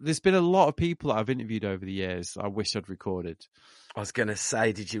there's been a lot of people that I've interviewed over the years I wish I'd recorded. I was going to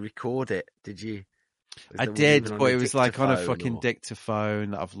say, did you record it? Did you? I did, but it was like on a fucking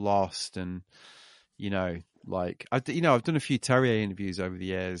dictaphone that I've lost, and you know, like I've done a few Terrier interviews over the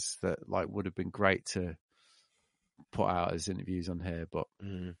years that like would have been great to put out as interviews on here, but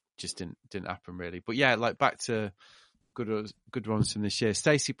just didn't happen really. But yeah, like back to good ones from this year.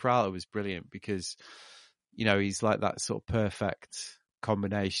 Stacey Peralta was brilliant, because you know he's like that sort of perfect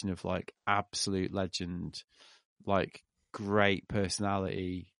combination of like absolute legend, like great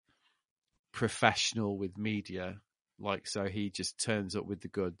personality, professional with media, like, so he just turns up with the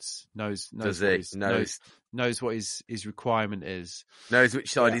goods, knows what his requirement is, knows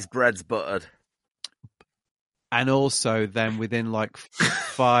which side his bread's buttered, and also then within like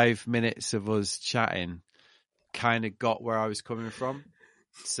 5 minutes of us chatting kind of got where I was coming from.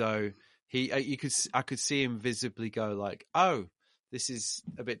 So I could see him visibly go like, oh, this is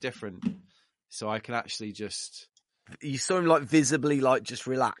a bit different, so I can actually just... You saw him like visibly like just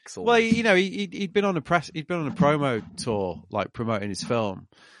relax. Almost. Well, you know, he'd been on a promo tour, like promoting his film,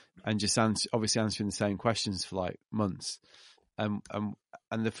 and just obviously answering the same questions for like months. And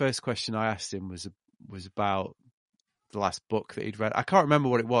the first question I asked him was about the last book that he'd read. I can't remember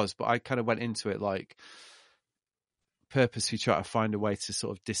what it was, but I kind of went into it like purposely trying to find a way to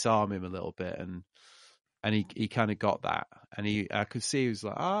sort of disarm him a little bit, and he kind of got that, and I could see he was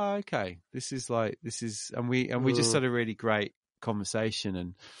like, oh, okay, this is, and we just had a really great conversation,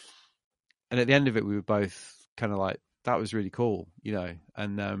 and at the end of it, we were both kind of like, that was really cool, you know,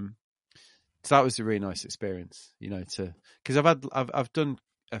 and so that was a really nice experience, you know, because I've done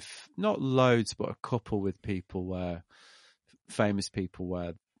not loads, but a couple with people famous people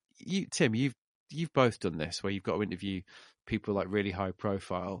where Tim, you've both done this, where you've got to interview people like really high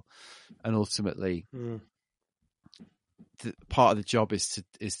profile, and ultimately part of the job is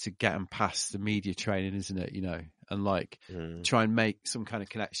to get them past the media training, isn't it? You know, and like try and make some kind of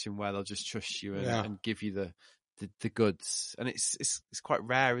connection where they'll just trust you and give you the goods, and it's quite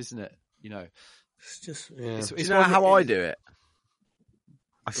rare, isn't it? You know, it's just it's you know how I do it.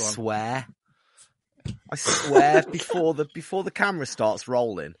 I swear before the camera starts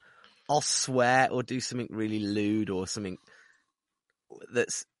rolling, I'll swear or do something really lewd or something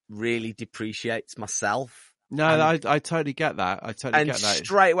that's really depreciates myself. No, I totally get that. And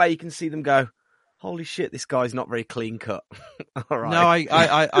straight away you can see them go, holy shit, this guy's not very clean cut. All right. No,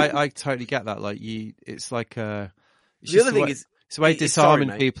 I totally get that. Like it's like the other thing is, it's a way of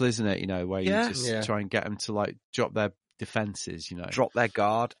disarming people, isn't it? You know, where you just try and get them to like drop their defenses, you know, drop their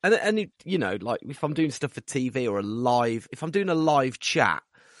guard. And you know, like if I'm doing stuff for TV or if I'm doing a live chat,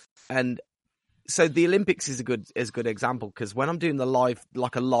 and so the Olympics is a good example, because when I'm doing a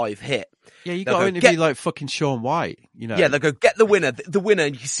live hit, you got to interview like fucking Shaun White, you know. Yeah, they go get the winner,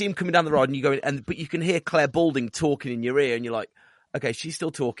 and you see him coming down the road, and you go but you can hear Claire Balding talking in your ear, and you're like, okay, she's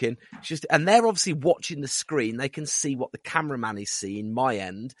still talking, and they're obviously watching the screen. They can see what the cameraman is seeing, my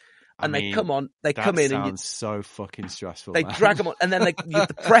end. And they come in, and so fucking stressful. They drag them on, and then you have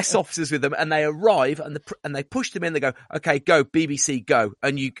the press officers with them, and they arrive, and they push them in. They go, okay, go BBC, go,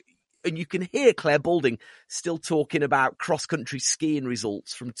 and and you can hear Claire Balding still talking about cross-country skiing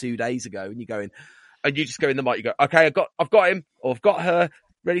results from 2 days ago, and you're going, and you just go in the mic, you go, okay, I've got him, or I've got her,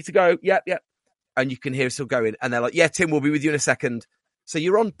 ready to go, yep. And you can hear her still going, and they're like, yeah, Tim, we'll be with you in a second. So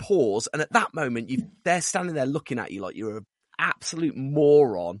you're on pause, and at that moment, they're standing there looking at you like you're an absolute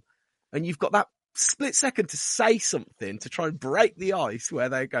moron, and you've got that split second to say something to try and break the ice where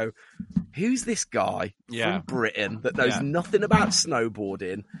they go, who's this guy from Britain that knows nothing about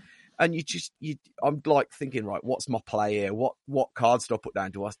snowboarding? And I'm like thinking, right, what's my play here? What cards do I put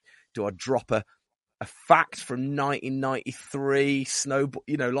down? Do I drop a fact from 1993 snowboard?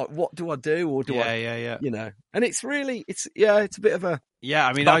 You know, like, what do I do? Or do I, you know, and it's really, it's a bit of a,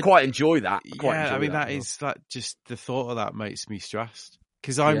 I mean, I quite enjoy that. That is like, just the thought of that makes me stressed.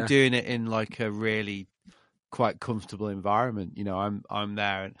 Because I'm doing it in like a really quite comfortable environment. You know, I'm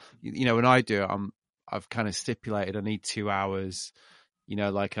there, and you know, when I do it, I've kind of stipulated I need 2 hours. You know,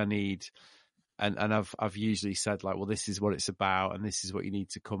 like I need, and I've usually said like, well, this is what it's about, and this is what you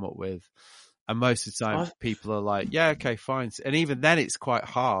need to come up with. And most of the time, people are like, yeah, okay, fine. And even then, it's quite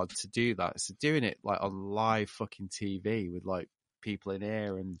hard to do that. So doing it like on live fucking TV with like people in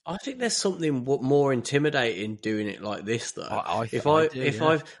here, and I think there's something more intimidating doing it like this though. If I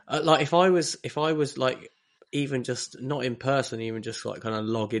was like even just not in person, even just like kind of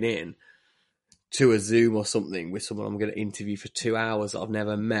logging in to a Zoom or something with someone I'm going to interview for 2 hours that I've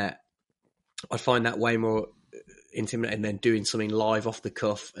never met, I'd find that way more intimidating than doing something live off the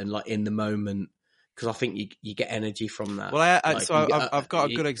cuff and like in the moment, because I think you get energy from that. Well, I've got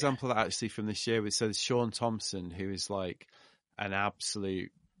a good example of that actually from this year. So Sean Thompson, who is like an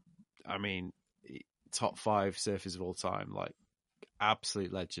absolute, I mean, top 5 surfers of all time, like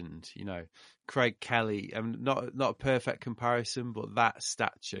absolute legend, you know. Craig Kelly, not a perfect comparison, but that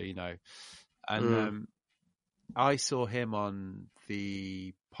stature, you know. And I saw him on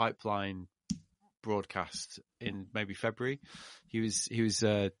the Pipeline broadcast in maybe February. He was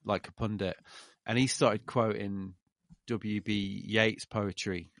like a pundit, and he started quoting W.B. Yeats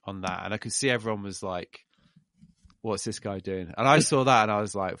poetry on that, and I could see everyone was like, what's this guy doing? And I saw that and I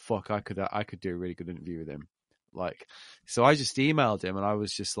was like, fuck, I could do a really good interview with him. Like, so I just emailed him and I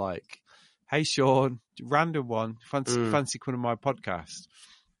was just like, hey Sean, random one, fancy coming on my podcast?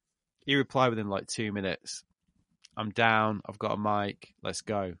 He replied within like 2 minutes. I'm down, I've got a mic, let's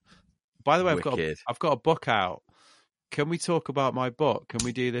go. By the way, I've got a book out. Can we talk about my book? Can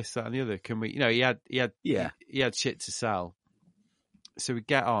we do this, that and the other? Can we, you know, he had shit to sell. So we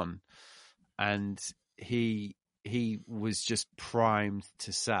get on, and he was just primed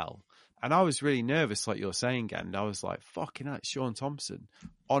to sell. And I was really nervous, like you're saying, and I was like, fucking hell, it's Sean Thompson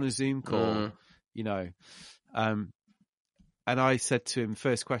on a Zoom call, you know. And I said to him,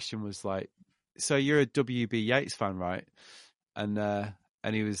 first question was like, so you're a W.B. Yeats fan, right? And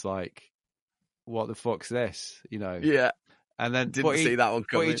he was like, what the fuck's this? You know? Yeah. And then didn't see that one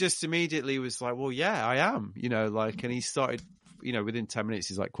coming. But he just immediately was like, well, yeah, I am, you know, like, and he started, you know, within 10 minutes,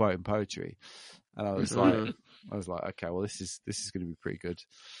 he's like quoting poetry. And I was like, okay, well, this is going to be pretty good.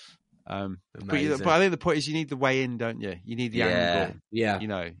 But I think the point is you need the way in, don't you? You need the angle. Yeah. You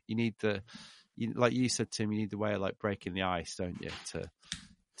know, you need like you said, Tim, you need the way of like breaking the ice, don't you?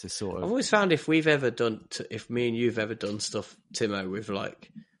 To sort of. I've always found if me and you've ever done stuff, Timo,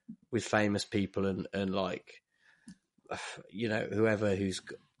 with famous people and like, you know, whoever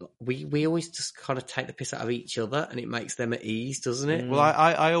we always just kind of take the piss out of each other, and it makes them at ease, doesn't it? Well,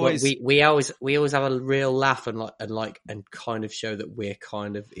 I always we always have a real laugh and kind of show that we're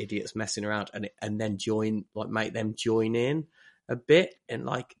kind of idiots messing around, and then make them join in a bit, and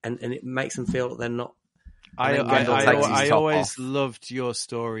it makes them feel that they're not. I always loved your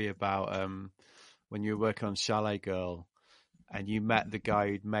story about when you were working on Chalet Girl, and you met the guy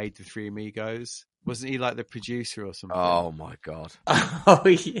who'd made the Three Amigos. Wasn't he like the producer or something? Oh my god! Oh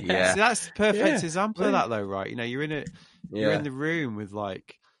yeah. So that's the perfect example of that, though, right? You know, you're in the room with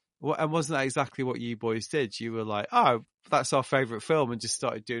like, and wasn't that exactly what you boys did? You were like, oh, that's our favourite film, and just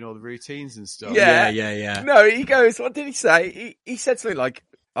started doing all the routines and stuff. Yeah. No, he goes, what did he say? He said something like,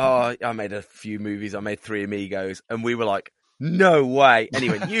 oh, I made a few movies. I made Three Amigos, and we were like, no way.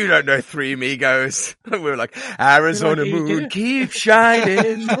 Anyway, you don't know Three Amigos. We were like, Arizona moon, keep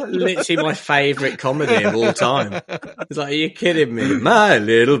shining. Literally my favourite comedy of all time. It's like, are you kidding me? My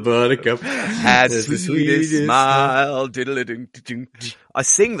little buttercup has the sweetest smile. I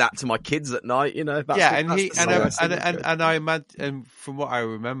sing that to my kids at night, you know. And I imagine, from what I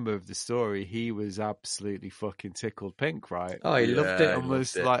remember of the story, he was absolutely fucking tickled pink, right? Oh, he loved it. And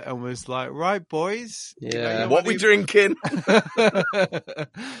was like, right, boys. Yeah. You know, what we drinking?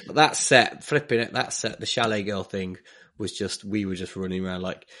 That set, the Chalet Girl thing was just, we were just running around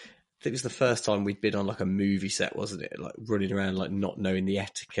like, it was the first time we'd been on like a movie set, wasn't it? Like running around, like not knowing the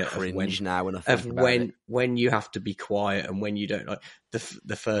etiquette Cringe of now when I think about it. when you have to be quiet and when you don't. Like the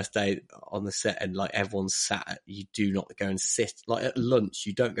first day on the set, and like everyone's sat, you do not go and sit. Like at lunch,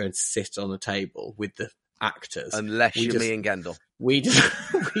 you don't go and sit on a table with the actors Unless you're me and Gendel. We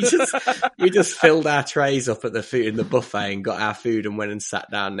just filled our trays up at the food in the buffet and got our food and went and sat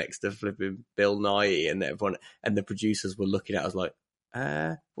down next to flipping Bill Nighy, and everyone and the producers were looking at us like,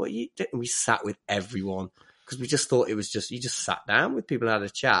 what are you doing? And we sat with everyone because we just thought it was just, you just sat down with people and had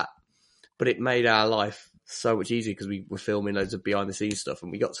a chat, but it made our life so much easier because we were filming loads of behind the scenes stuff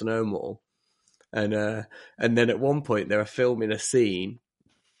and we got to know them all. And then at one point they were filming a scene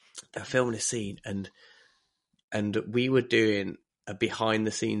and we were doing a behind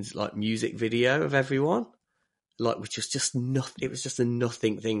the scenes like music video of everyone, like which was just nothing. It was just a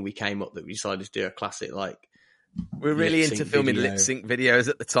nothing thing. We came up that we decided to do a classic like. We're really into filming lip sync videos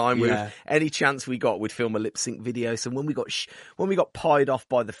at the time. Yeah. Any chance we got, we'd film a lip sync video. So when we got pied off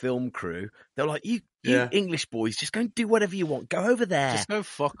by the film crew, they were like, "You English boys, just go and do whatever you want. Go over there. Just go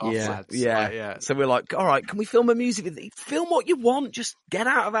fuck off, lads." Yeah. So we're like, "All right, can we film a music video? Film what you want. Just get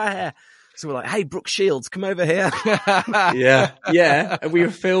out of our hair." So we're like, "Hey, Brooke Shields, come over here." yeah. And we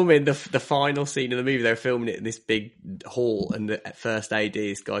were filming the final scene of the movie. They were filming it in this big hall, and the first AD,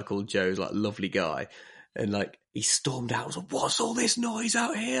 this guy called Joe's like lovely guy, and like he stormed out. I was like, "What's all this noise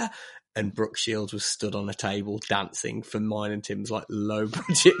out here?" And Brooke Shields was stood on a table dancing for mine and Tim's like low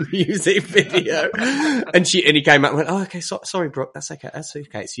budget music video, and he came out and went, "Oh, okay, sorry, Brooke, that's okay,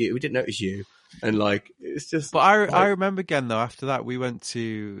 it's you. We didn't know it was you." And like it's just. But I remember again though. After that, we went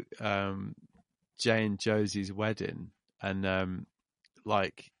to Jay and Josie's wedding, and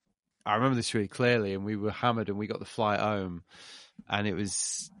like I remember this really clearly. And we were hammered, and we got the flight home, and it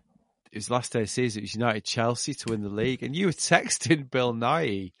was last day of season. It was United Chelsea to win the league, and you were texting Bill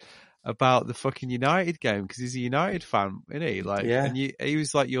Nighy about the fucking United game because he's a United fan, isn't he? Like, yeah. And he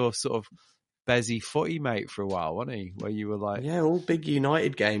was like your sort of Bezzy footy mate for a while, wasn't he? Where you were like, yeah, all big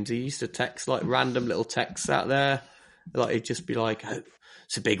United games. He used to text like random little texts out there. Like he'd just be like, "Oh,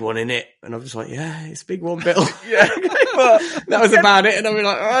 it's a big one, isn't it?" And I'm just like, "Yeah, it's a big one, Bill." Yeah. Well, that was about it. And I'd be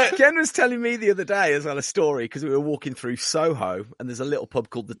like, "All right." Ken was telling me the other day as well a story because we were walking through Soho and there's a little pub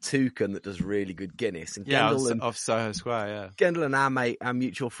called the Toucan that does really good Guinness. And off Soho Square, yeah. Gendel and our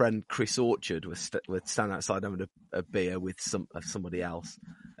mutual friend Chris Orchard were standing outside having a beer with somebody else.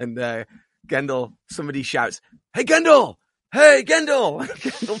 And Gendel, somebody shouts, "Hey, Gendel! Hey, Gendel!"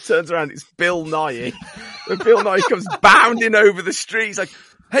 Gendel turns around, it's Bill Nighy. And Bill Nighy comes bounding over the street. He's like,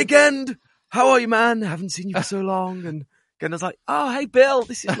 "Hey, Gend, how are you, man? Haven't seen you for so long." And Gendel's like, "Oh, hey, Bill,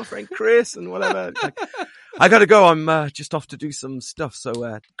 this is my friend Chris," and whatever. Like, "I gotta go. I'm just off to do some stuff.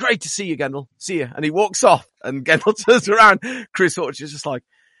 So great to see you, Gendel. See you." And he walks off, and Gendel turns around. Chris Orchard's just like,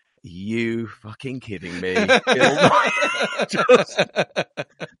 "You fucking kidding me?" Bill Nighy.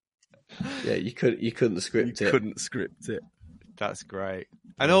 Yeah, you couldn't script it. Couldn't script it. That's great.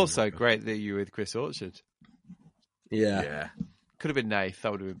 And also great that you were with Chris Orchard. Yeah. Could have been Nath.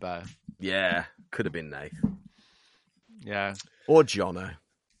 That would have been better. Yeah. Could have been Nath. Yeah. Or Jono.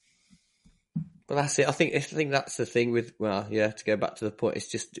 But that's it. I think that's the thing with, to go back to the point, it's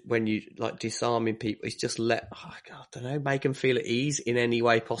just when you like disarming people, it's just I don't know, make them feel at ease in any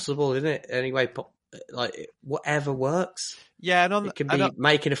way possible, isn't it? Any way, like whatever works. Yeah. And it can be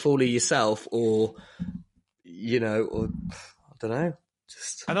making a fool of yourself or, or I don't know.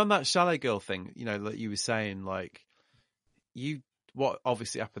 And on that Chalet Girl thing, like you were saying, like what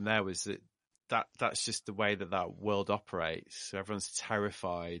obviously happened there was that's just the way that world operates. So everyone's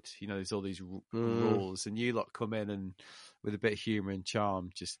terrified. There's all these rules, and you lot come in and with a bit of humour and charm,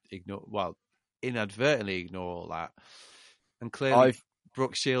 just inadvertently ignore all that. And clearly,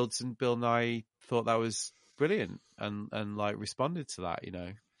 Brooke Shields and Bill Nighy thought that was brilliant and like responded to that.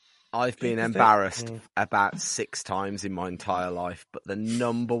 I've been embarrassed about 6 times in my entire life, but the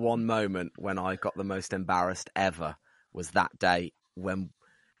number one moment when I got the most embarrassed ever was that day when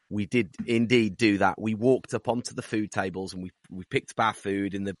we did indeed do that. We walked up onto the food tables and we picked up our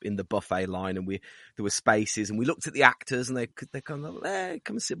food in the buffet line, and there were spaces, and we looked at the actors and they kind of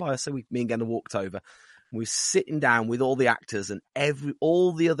come and sit by us. So me and Gendel walked over, and we were sitting down with all the actors, and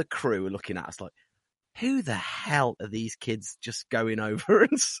all the other crew were looking at us like, who the hell are these kids just going over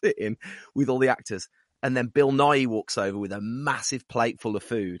and sitting with all the actors? And then Bill Nighy walks over with a massive plate full of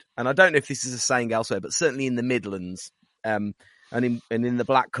food. And I don't know if this is a saying elsewhere, but certainly in the Midlands, and in the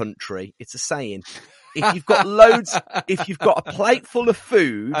Black Country, it's a saying. If you've got a plate full of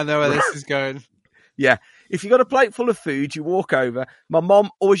food, I know where this is going. Yeah, if you've got a plate full of food, you walk over. My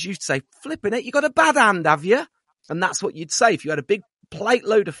mom always used to say, "Flipping it, you got a bad hand, have you?" And that's what you'd say if you had a big plate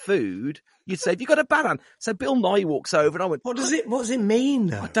load of food, you'd say, "Have you got a bad hand?" So Bill Nye walks over, and I went, What does it mean,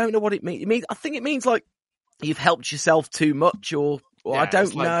 though? I don't know what it means. I think it means like you've helped yourself too much, or I don't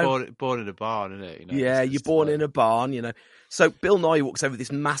it's like know. Born in a barn, isn't it? You know, Yeah, it's you're just born like- in a barn, you know. So Bill Nye walks over with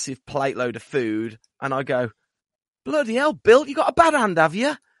this massive plate load of food, and I go, "Bloody hell, Bill, you got a bad hand, have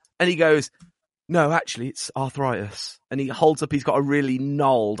you?" And he goes, "No, actually, it's arthritis." And he holds up, he's got a really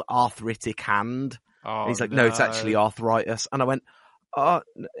gnarled arthritic hand. Oh, And he's like, "No, it's actually arthritis." And I went, "Oh,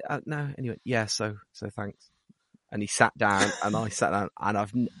 no." And he went, "Yeah, so thanks." And he sat down, and I sat down,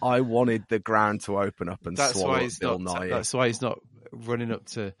 and I wanted the ground to open up and swallow up Bill Nye. That's why he's not running up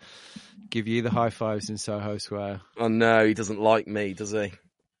to give you the high fives in Soho Square. Oh no, he doesn't like me, does he?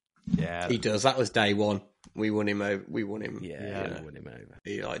 Yeah, He does. That was day one. We won him over. We won him. Yeah, we won him over.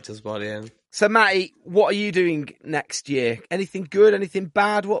 He liked us by the end. So, Matty, what are you doing next year? Anything good? Anything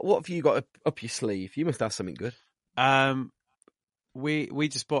bad? What have you got up your sleeve? You must have something good. We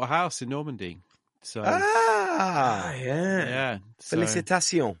just bought a house in Normandy. So yeah. So,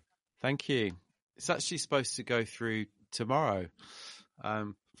 Félicitations. Thank you. It's actually supposed to go through tomorrow.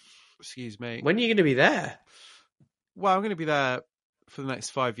 Excuse me. When are you going to be there? Well, I'm going to be there for the next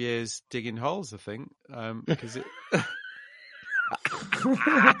 5 years digging holes, I think, because it.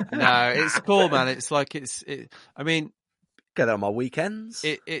 No, it's cool, man. It's like I mean, get on my weekends.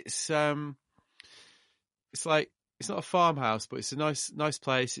 It's like it's not a farmhouse, but it's a nice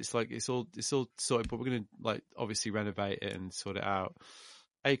place. It's like it's all sorted, but we're going to like obviously renovate it and sort it out.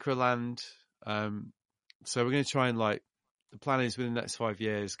 Acre of land. So we're going to try and like the plan is within the next 5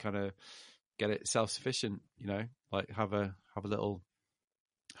 years, kind of get it self-sufficient. You know, like have a little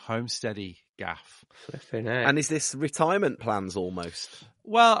homesteady gaff. And is this retirement plans almost?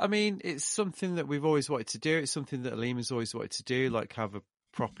 Well, I mean, it's something that we've always wanted to do. It's something that Alima's always wanted to do, like have a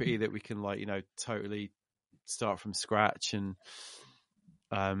property that we can like, you know, totally start from scratch. And,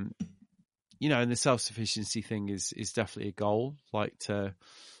 you know, and the self-sufficiency thing is definitely a goal, like to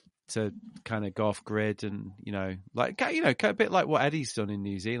kind of go off grid and, you know, like, you know, a bit like what Eddie's done in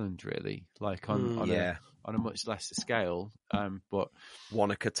New Zealand, really, like on a much lesser scale. But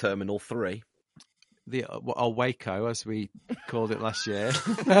Wanaka Terminal 3. The Waco, as we called it last year,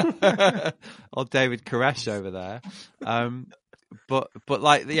 old David Koresh over there. But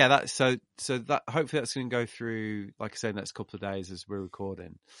like, yeah, that's so that hopefully that's going to go through, like I say, the next couple of days as we're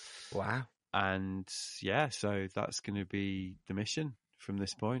recording. Wow. And yeah, so that's going to be the mission from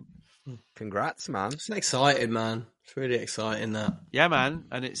this point. Congrats, man. It's exciting, man. It's really exciting, that. Yeah, man.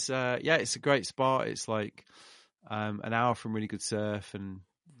 And it's it's a great spot. It's like an hour from really good surf and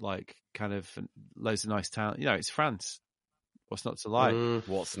like kind of loads of nice town. You know, it's France. What's not to like?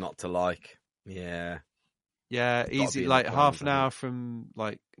 What's not to like? Yeah. Yeah, easy, like half an hour from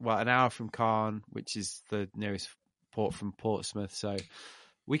an hour from Caen, which is the nearest port from Portsmouth. So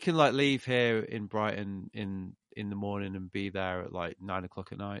we can like leave here in Brighton in the morning and be there at like 9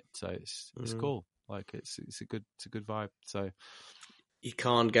 o'clock at night. So it's cool. Like it's a good vibe. So you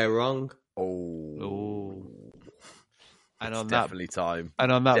can't go wrong. Oh. And it's on definitely that time.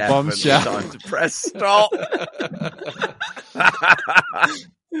 And on that definitely bombshell, time to press stop.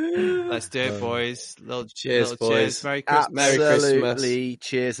 Let's do it, boys. Cheers, boys. Cheers. Merry Christmas. Absolutely.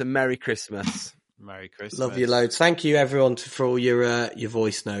 Cheers and Merry Christmas. Merry Christmas. Love you loads. Thank you, everyone, for all your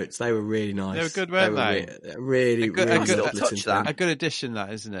voice notes. They were really nice. They were good, weren't they? Really, a good addition,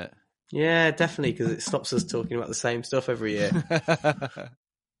 that, isn't it? Yeah, definitely, because it stops us talking about the same stuff every year.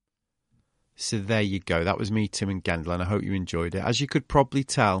 So there you go. That was me, Tim and Gendel, and I hope you enjoyed it. As you could probably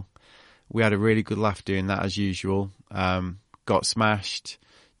tell, we had a really good laugh doing that as usual. Got smashed.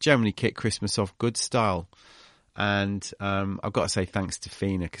 Generally kicked Christmas off good style. And I've got to say thanks to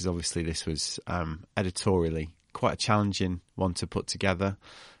Fina, because obviously this was editorially quite a challenging one to put together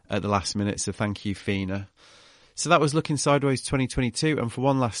at the last minute. So thank you, Fina. So that was Looking Sideways 2022. And for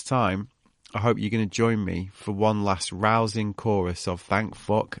one last time, I hope you're going to join me for one last rousing chorus of thank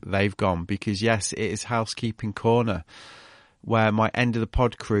fuck they've gone. Because yes, it is Housekeeping Corner, where my end of the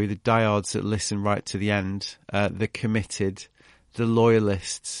pod crew, the diehards that listen right to the end, the committed, the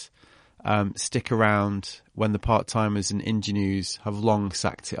loyalists, stick around when the part-timers and ingenues have long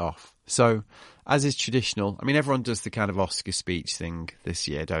sacked it off. So, as is traditional, I mean, everyone does the kind of Oscar speech thing this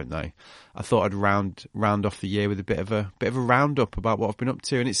year, don't they? I thought I'd round off the year with a bit of a roundup about what I've been up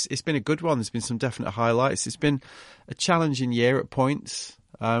to, and it's been a good one. There's been some definite highlights. It's been a challenging year at points.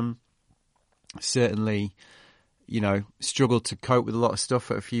 Certainly, you know, struggled to cope with a lot of stuff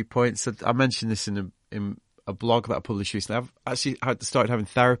at a few points. I mentioned this in a blog that I published recently. I've actually started having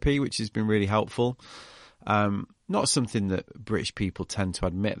therapy, which has been really helpful. Not something that British people tend to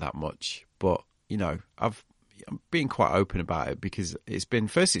admit that much, but you know, being quite open about it because it's been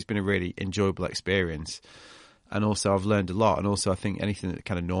a really enjoyable experience. And also I've learned a lot. And also I think anything that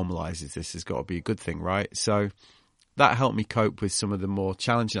kind of normalizes this has got to be a good thing, right? So that helped me cope with some of the more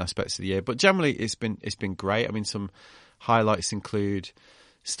challenging aspects of the year. But generally it's been great. I mean, some highlights include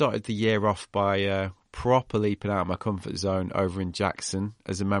started the year off by proper leaping out of my comfort zone over in Jackson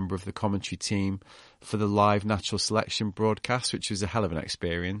as a member of the commentary team for the live natural selection broadcast, which was a hell of an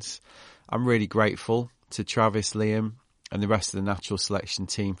experience. I'm really grateful to Travis, Liam and the rest of the natural selection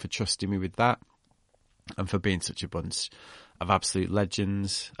team for trusting me with that and for being such a bunch of absolute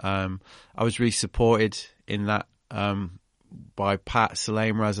legends. I was really supported in that by Pat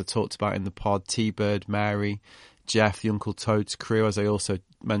Salema, as I talked about in the pod, T-Bird, Mary, Jeff, the Uncle Toad's crew, as I also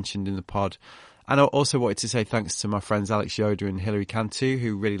mentioned in the pod. And I also wanted to say thanks to my friends Alex Yoder and Hilary Cantu,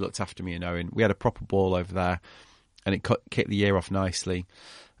 who really looked after me and Owen. We had a proper ball over there, and it kicked the year off nicely.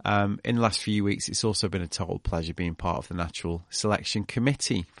 In the last few weeks, it's also been a total pleasure being part of the Natural Selection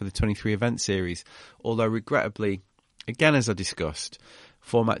Committee for the 23 event series. Although, regrettably, again, as I discussed,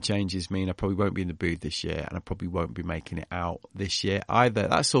 format changes mean I probably won't be in the booth this year, and I probably won't be making it out this year either.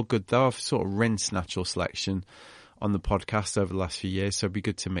 That's all good, though. I've sort of rinsed Natural Selection on the podcast over the last few years, so it'd be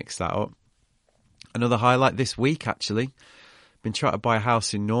good to mix that up. Another highlight this week, actually. Been trying to buy a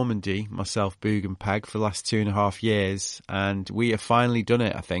house in Normandy, myself, Boog and Peg, for the last 2.5 years, and we have finally done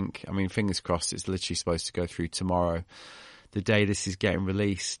it, I think. I mean, fingers crossed, it's literally supposed to go through tomorrow, the day this is getting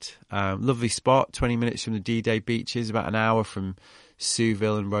released. Lovely spot, 20 minutes from the D-Day beaches, about an hour from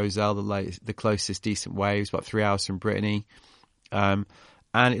Souville and Roselle, the closest decent waves, about 3 hours from Brittany. And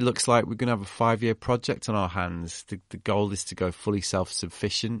it looks like we're going to have a 5-year project on our hands. The goal is to go fully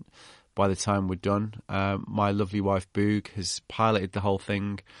self-sufficient by the time we're done. My lovely wife Boog has piloted the whole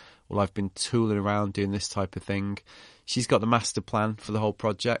thing while I've been tooling around doing this type of thing. She's got the master plan for the whole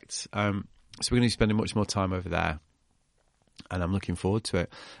project. So we're going to be spending much more time over there. And I'm looking forward to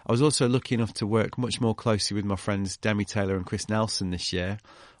it. I was also lucky enough to work much more closely with my friends Demi Taylor and Chris Nelson this year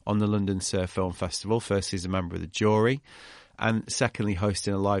on the London Surf Film Festival. Firstly as a member of the jury, and secondly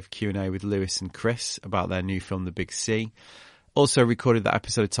hosting a live Q&A with Lewis and Chris about their new film The Big C. Also recorded that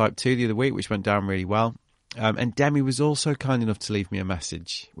episode of Type 2 the other week, which went down really well. And Demi was also kind enough to leave me a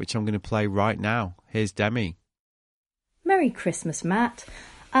message, which I'm going to play right now. Here's Demi. Merry Christmas, Matt.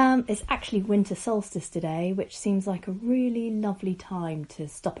 It's actually winter solstice today, which seems like a really lovely time to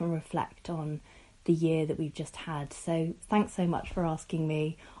stop and reflect on the year that we've just had. So thanks so much for asking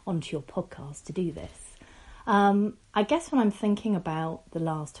me onto your podcast to do this. I guess when I'm thinking about the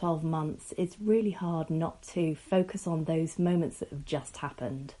last 12 months, it's really hard not to focus on those moments that have just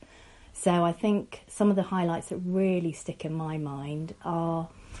happened. So I think some of the highlights that really stick in my mind are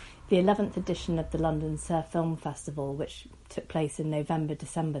the 11th edition of the London Surf Film Festival, which took place in November,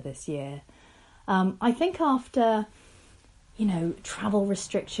 December this year. I think after, travel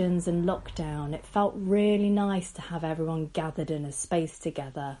restrictions and lockdown, it felt really nice to have everyone gathered in a space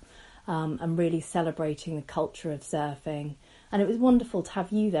together. And really celebrating the culture of surfing. And it was wonderful to have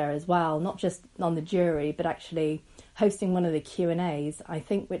you there as well, not just on the jury, but actually hosting one of the Q&As, I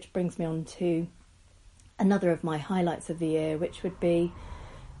think, which brings me on to another of my highlights of the year, which would be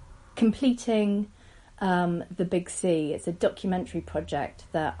completing The Big C. It's a documentary project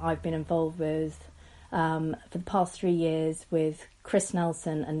that I've been involved with for the past 3 years with Chris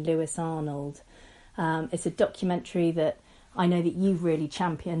Nelson and Lewis Arnold. It's a documentary that I know that you've really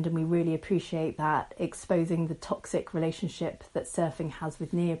championed, and we really appreciate that, exposing the toxic relationship that surfing has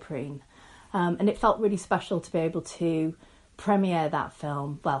with neoprene. And it felt really special to be able to premiere that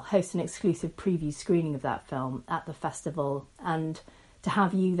film, host an exclusive preview screening of that film at the festival, and to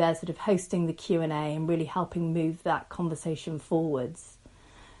have you there sort of hosting the Q&A and really helping move that conversation forwards.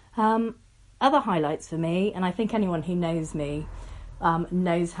 Other highlights for me, and I think anyone who knows me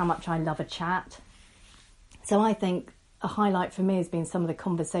knows how much I love a chat. So I think a highlight for me has been some of the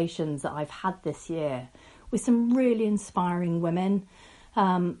conversations that I've had this year with some really inspiring women,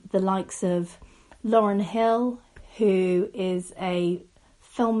 the likes of Lauren Hill, who is a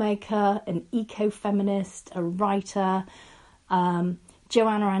filmmaker, an eco-feminist, a writer,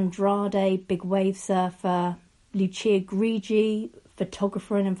 Joanna Andrade, big wave surfer, Lucia Grigi,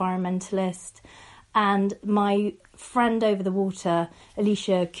 photographer and environmentalist, and my friend over the water,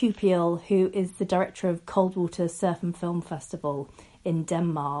 Alicia Kupiel, who is the director of Coldwater Surf and Film Festival in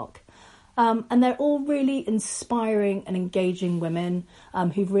Denmark. And they're all really inspiring and engaging women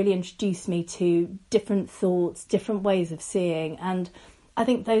who've really introduced me to different thoughts, different ways of seeing. And I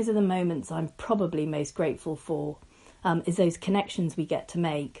think those are the moments I'm probably most grateful for, is those connections we get to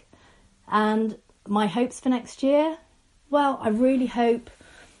make. And my hopes for next year? Well, I really hope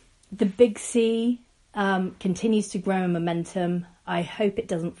The Big C continues to grow in momentum. I hope it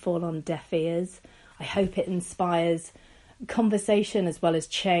doesn't fall on deaf ears. I hope it inspires conversation as well as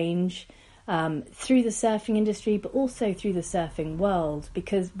change through the surfing industry, but also through the surfing world,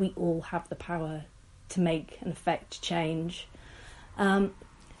 because we all have the power to make and affect change. And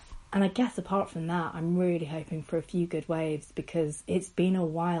I guess apart from that, I'm really hoping for a few good waves, because it's been a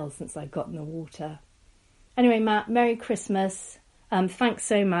while since I got in the water. Anyway, Matt, Merry Christmas. Thanks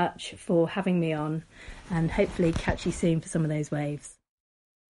so much for having me on, and hopefully catch you soon for some of those waves.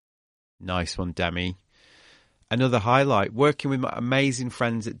 Nice one, Demi. Another highlight, working with my amazing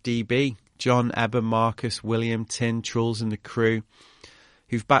friends at DB, John, Ebba, Marcus, William, Tin, Truls and the crew,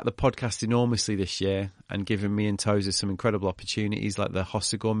 who've backed the podcast enormously this year and given me and Tozer some incredible opportunities, like the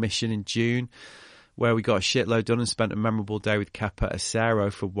Hossegor mission in June, where we got a shitload done and spent a memorable day with Kepa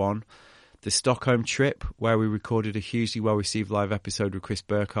Acero for one. The Stockholm trip, where we recorded a hugely well-received live episode with Chris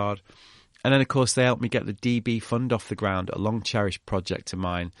Burkhardt. And then, of course, they helped me get the DB Fund off the ground, a long-cherished project of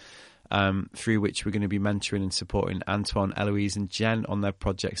mine, through which we're going to be mentoring and supporting Antoine, Eloise and Jen on their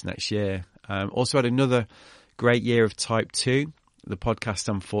projects next year. Also had another great year of Type 2, the podcast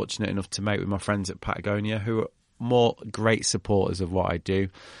I'm fortunate enough to make with my friends at Patagonia, who are more great supporters of what I do.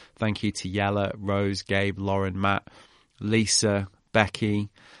 Thank you to Yella, Rose, Gabe, Lauren, Matt, Lisa, Becky,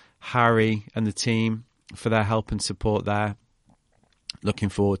 Harry and the team for their help and support there. Looking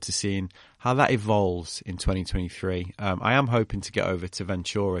forward to seeing how that evolves in 2023. I am hoping to get over to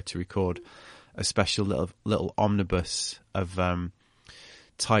Ventura to record a special little omnibus of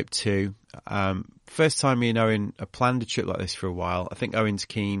Type 2. First time me and Owen have planned a trip like this for a while. I think Owen's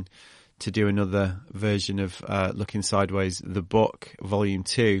keen to do another version of Looking Sideways, the book, Volume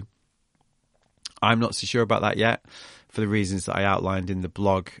 2. I'm not so sure about that yet, for the reasons that I outlined in the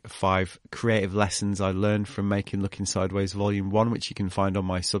blog, 5 creative lessons I learned from making Looking Sideways Volume 1, which you can find on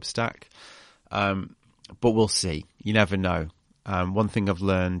my Substack. But we'll see. You never know. One thing I've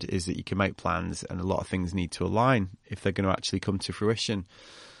learned is that you can make plans and a lot of things need to align if they're going to actually come to fruition.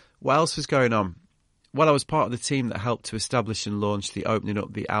 What else was going on? Well, I was part of the team that helped to establish and launch the Opening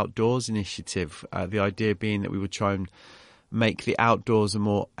Up the Outdoors initiative, the idea being that we would try and make the outdoors a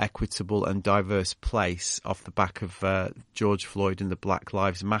more equitable and diverse place off the back of George Floyd and the Black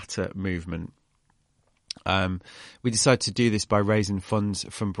Lives Matter movement. We decided to do this by raising funds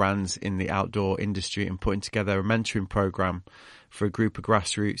from brands in the outdoor industry and putting together a mentoring program for a group of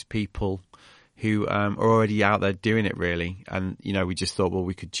grassroots people who are already out there doing it, really. And, you know, we just thought, well,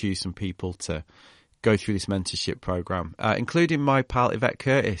 we could choose some people to go through this mentorship program, including my pal Yvette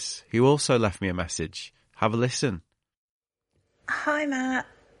Curtis, who also left me a message. Have a listen. Hi, Matt.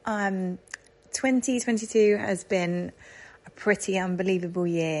 2022 has been a pretty unbelievable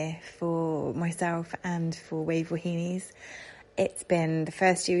year for myself and for Wave Wahinis. It's been the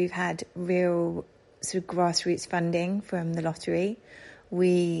first year we've had real sort of grassroots funding from the lottery.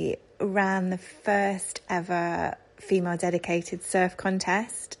 We ran the first ever female dedicated surf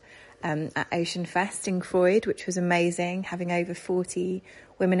contest at Ocean Fest in Croyd, which was amazing, having over 40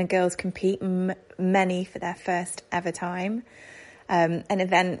 women and girls compete, many for their first ever time. An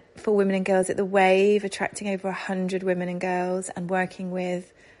event for women and girls at the Wave, attracting over 100 women and girls and working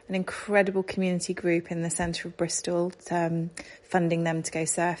with an incredible community group in the centre of Bristol, funding them to go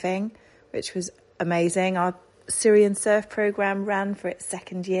surfing, which was amazing. Our Syrian surf programme ran for its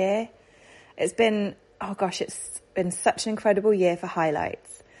second year. It's been such an incredible year for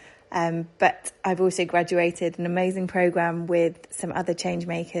highlights. But I've also graduated an amazing programme with some other change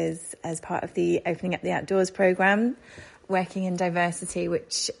makers as part of the Opening Up the Outdoors programme, working in diversity,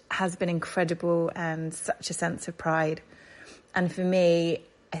 which has been incredible and such a sense of pride. And for me,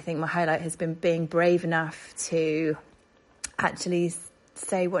 I think my highlight has been being brave enough to actually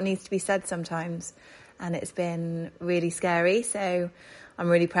say what needs to be said sometimes. And it's been really scary. So I'm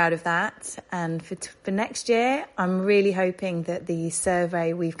really proud of that. And for next year, I'm really hoping that the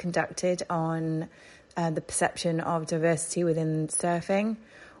survey we've conducted on the perception of diversity within surfing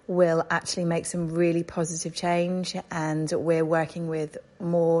will actually make some really positive change, and we're working with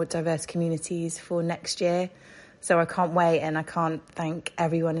more diverse communities for next year. So I can't wait, and I can't thank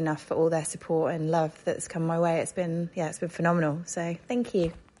everyone enough for all their support and love that's come my way. It's been phenomenal. So thank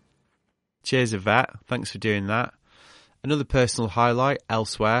you. Cheers, Yvette. Thanks for doing that. Another personal highlight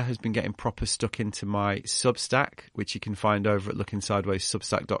elsewhere has been getting proper stuck into my Substack, which you can find over at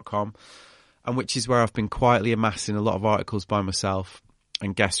lookingsideways.substack.com, and which is where I've been quietly amassing a lot of articles by myself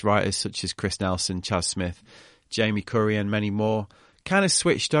and guest writers such as Chris Nelson, Chaz Smith, Jamie Curry and many more. Kind of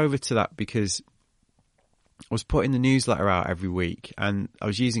switched over to that because I was putting the newsletter out every week and I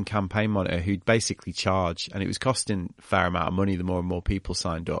was using Campaign Monitor, who'd basically charge, and it was costing a fair amount of money the more and more people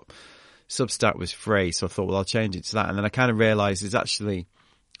signed up. Substack was free, so I thought, well, I'll change it to that. And then I kind of realised it's actually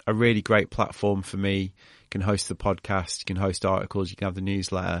a really great platform for me. You can host the podcast, you can host articles, you can have the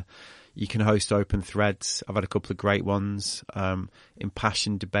newsletter, you can host open threads. I've had a couple of great ones,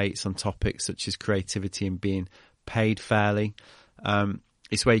 impassioned debates on topics such as creativity and being paid fairly.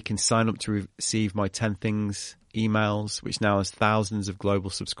 It's where you can sign up to receive my 10 Things emails, which now has thousands of global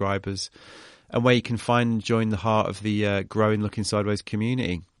subscribers, and where you can find and join the heart of the growing Looking Sideways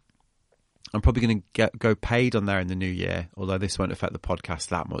community. I'm probably going to go paid on there in the new year, although this won't affect the podcast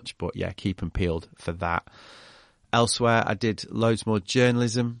that much. But yeah, keep them peeled for that. Elsewhere, I did loads more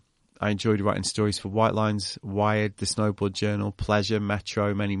journalism. I enjoyed writing stories for White Lines, Wired, The Snowboard Journal, Pleasure,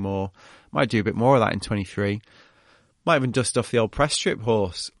 Metro, many more. Might do a bit more of that in 23. Might even dust off the old press strip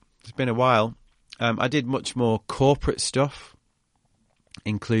horse. It's been a while. I did much more corporate stuff,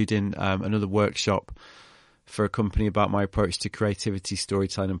 including another workshop for a company about my approach to creativity,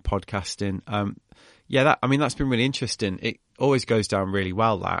 storytelling and podcasting. That's been really interesting. It always goes down really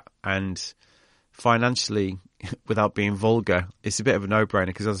well, that. And financially, without being vulgar, it's a bit of a no-brainer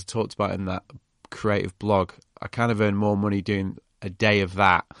because, as I talked about in that creative blog, I kind of earn more money doing a day of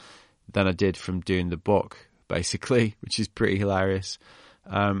that than I did from doing the book, basically, which is pretty hilarious.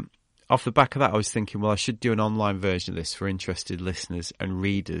 Off the back of that, I was thinking, well, I should do an online version of this for interested listeners and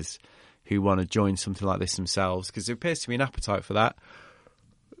readers who want to join something like this themselves, because there appears to be an appetite for that.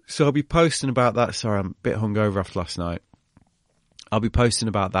 So I'll be posting about that. Sorry, I'm a bit hungover after last night. I'll be posting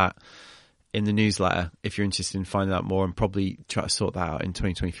about that in the newsletter if you're interested in finding out more, and probably try to sort that out in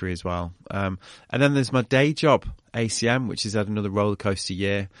 2023 as well. And then there's my day job, ACM, which has had another roller coaster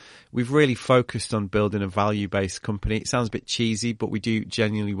year. We've really focused on building a value-based company. It sounds a bit cheesy, but we do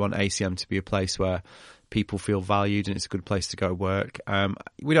genuinely want ACM to be a place where people feel valued and it's a good place to go work.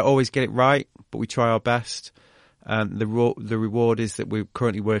 We don't always get it right, but we try our best. The reward is that we're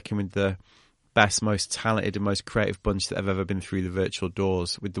currently working with the best, most talented and most creative bunch that have ever been through the virtual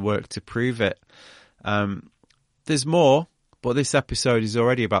doors, with the work to prove it. There's more, but this episode is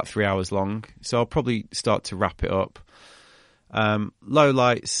already about 3 hours long, so I'll probably start to wrap it up.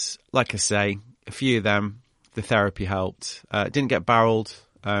 Lowlights, like I say, a few of them. The therapy helped. Didn't get barreled.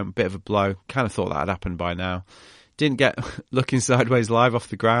 Bit of a blow. Kind of thought that had happened by now. Didn't get Looking Sideways live off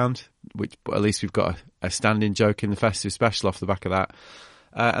the ground, but at least we've got a standing joke in the festive special off the back of that.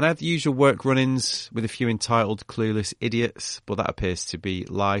 And I had the usual work run-ins with a few entitled clueless idiots, but that appears to be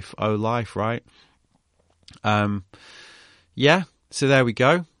life. Oh, life, right? So there we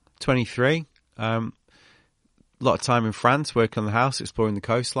go. 23. A lot of time in France, working on the house, exploring the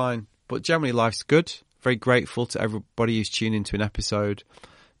coastline. But generally, life's good. Very grateful to everybody who's tuned into an episode,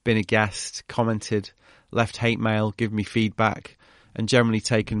 been a guest, commented, left hate mail, given me feedback, and generally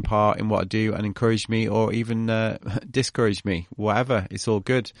taken part in what I do and encouraged me or even discouraged me. Whatever, it's all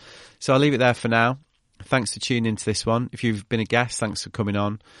good. So I'll leave it there for now. Thanks for tuning into this one. If you've been a guest, thanks for coming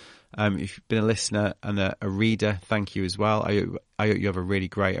on. If you've been a listener and a reader, thank you as well. I hope you have a really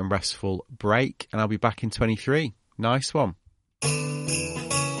great and restful break, and I'll be back in 23. Nice one.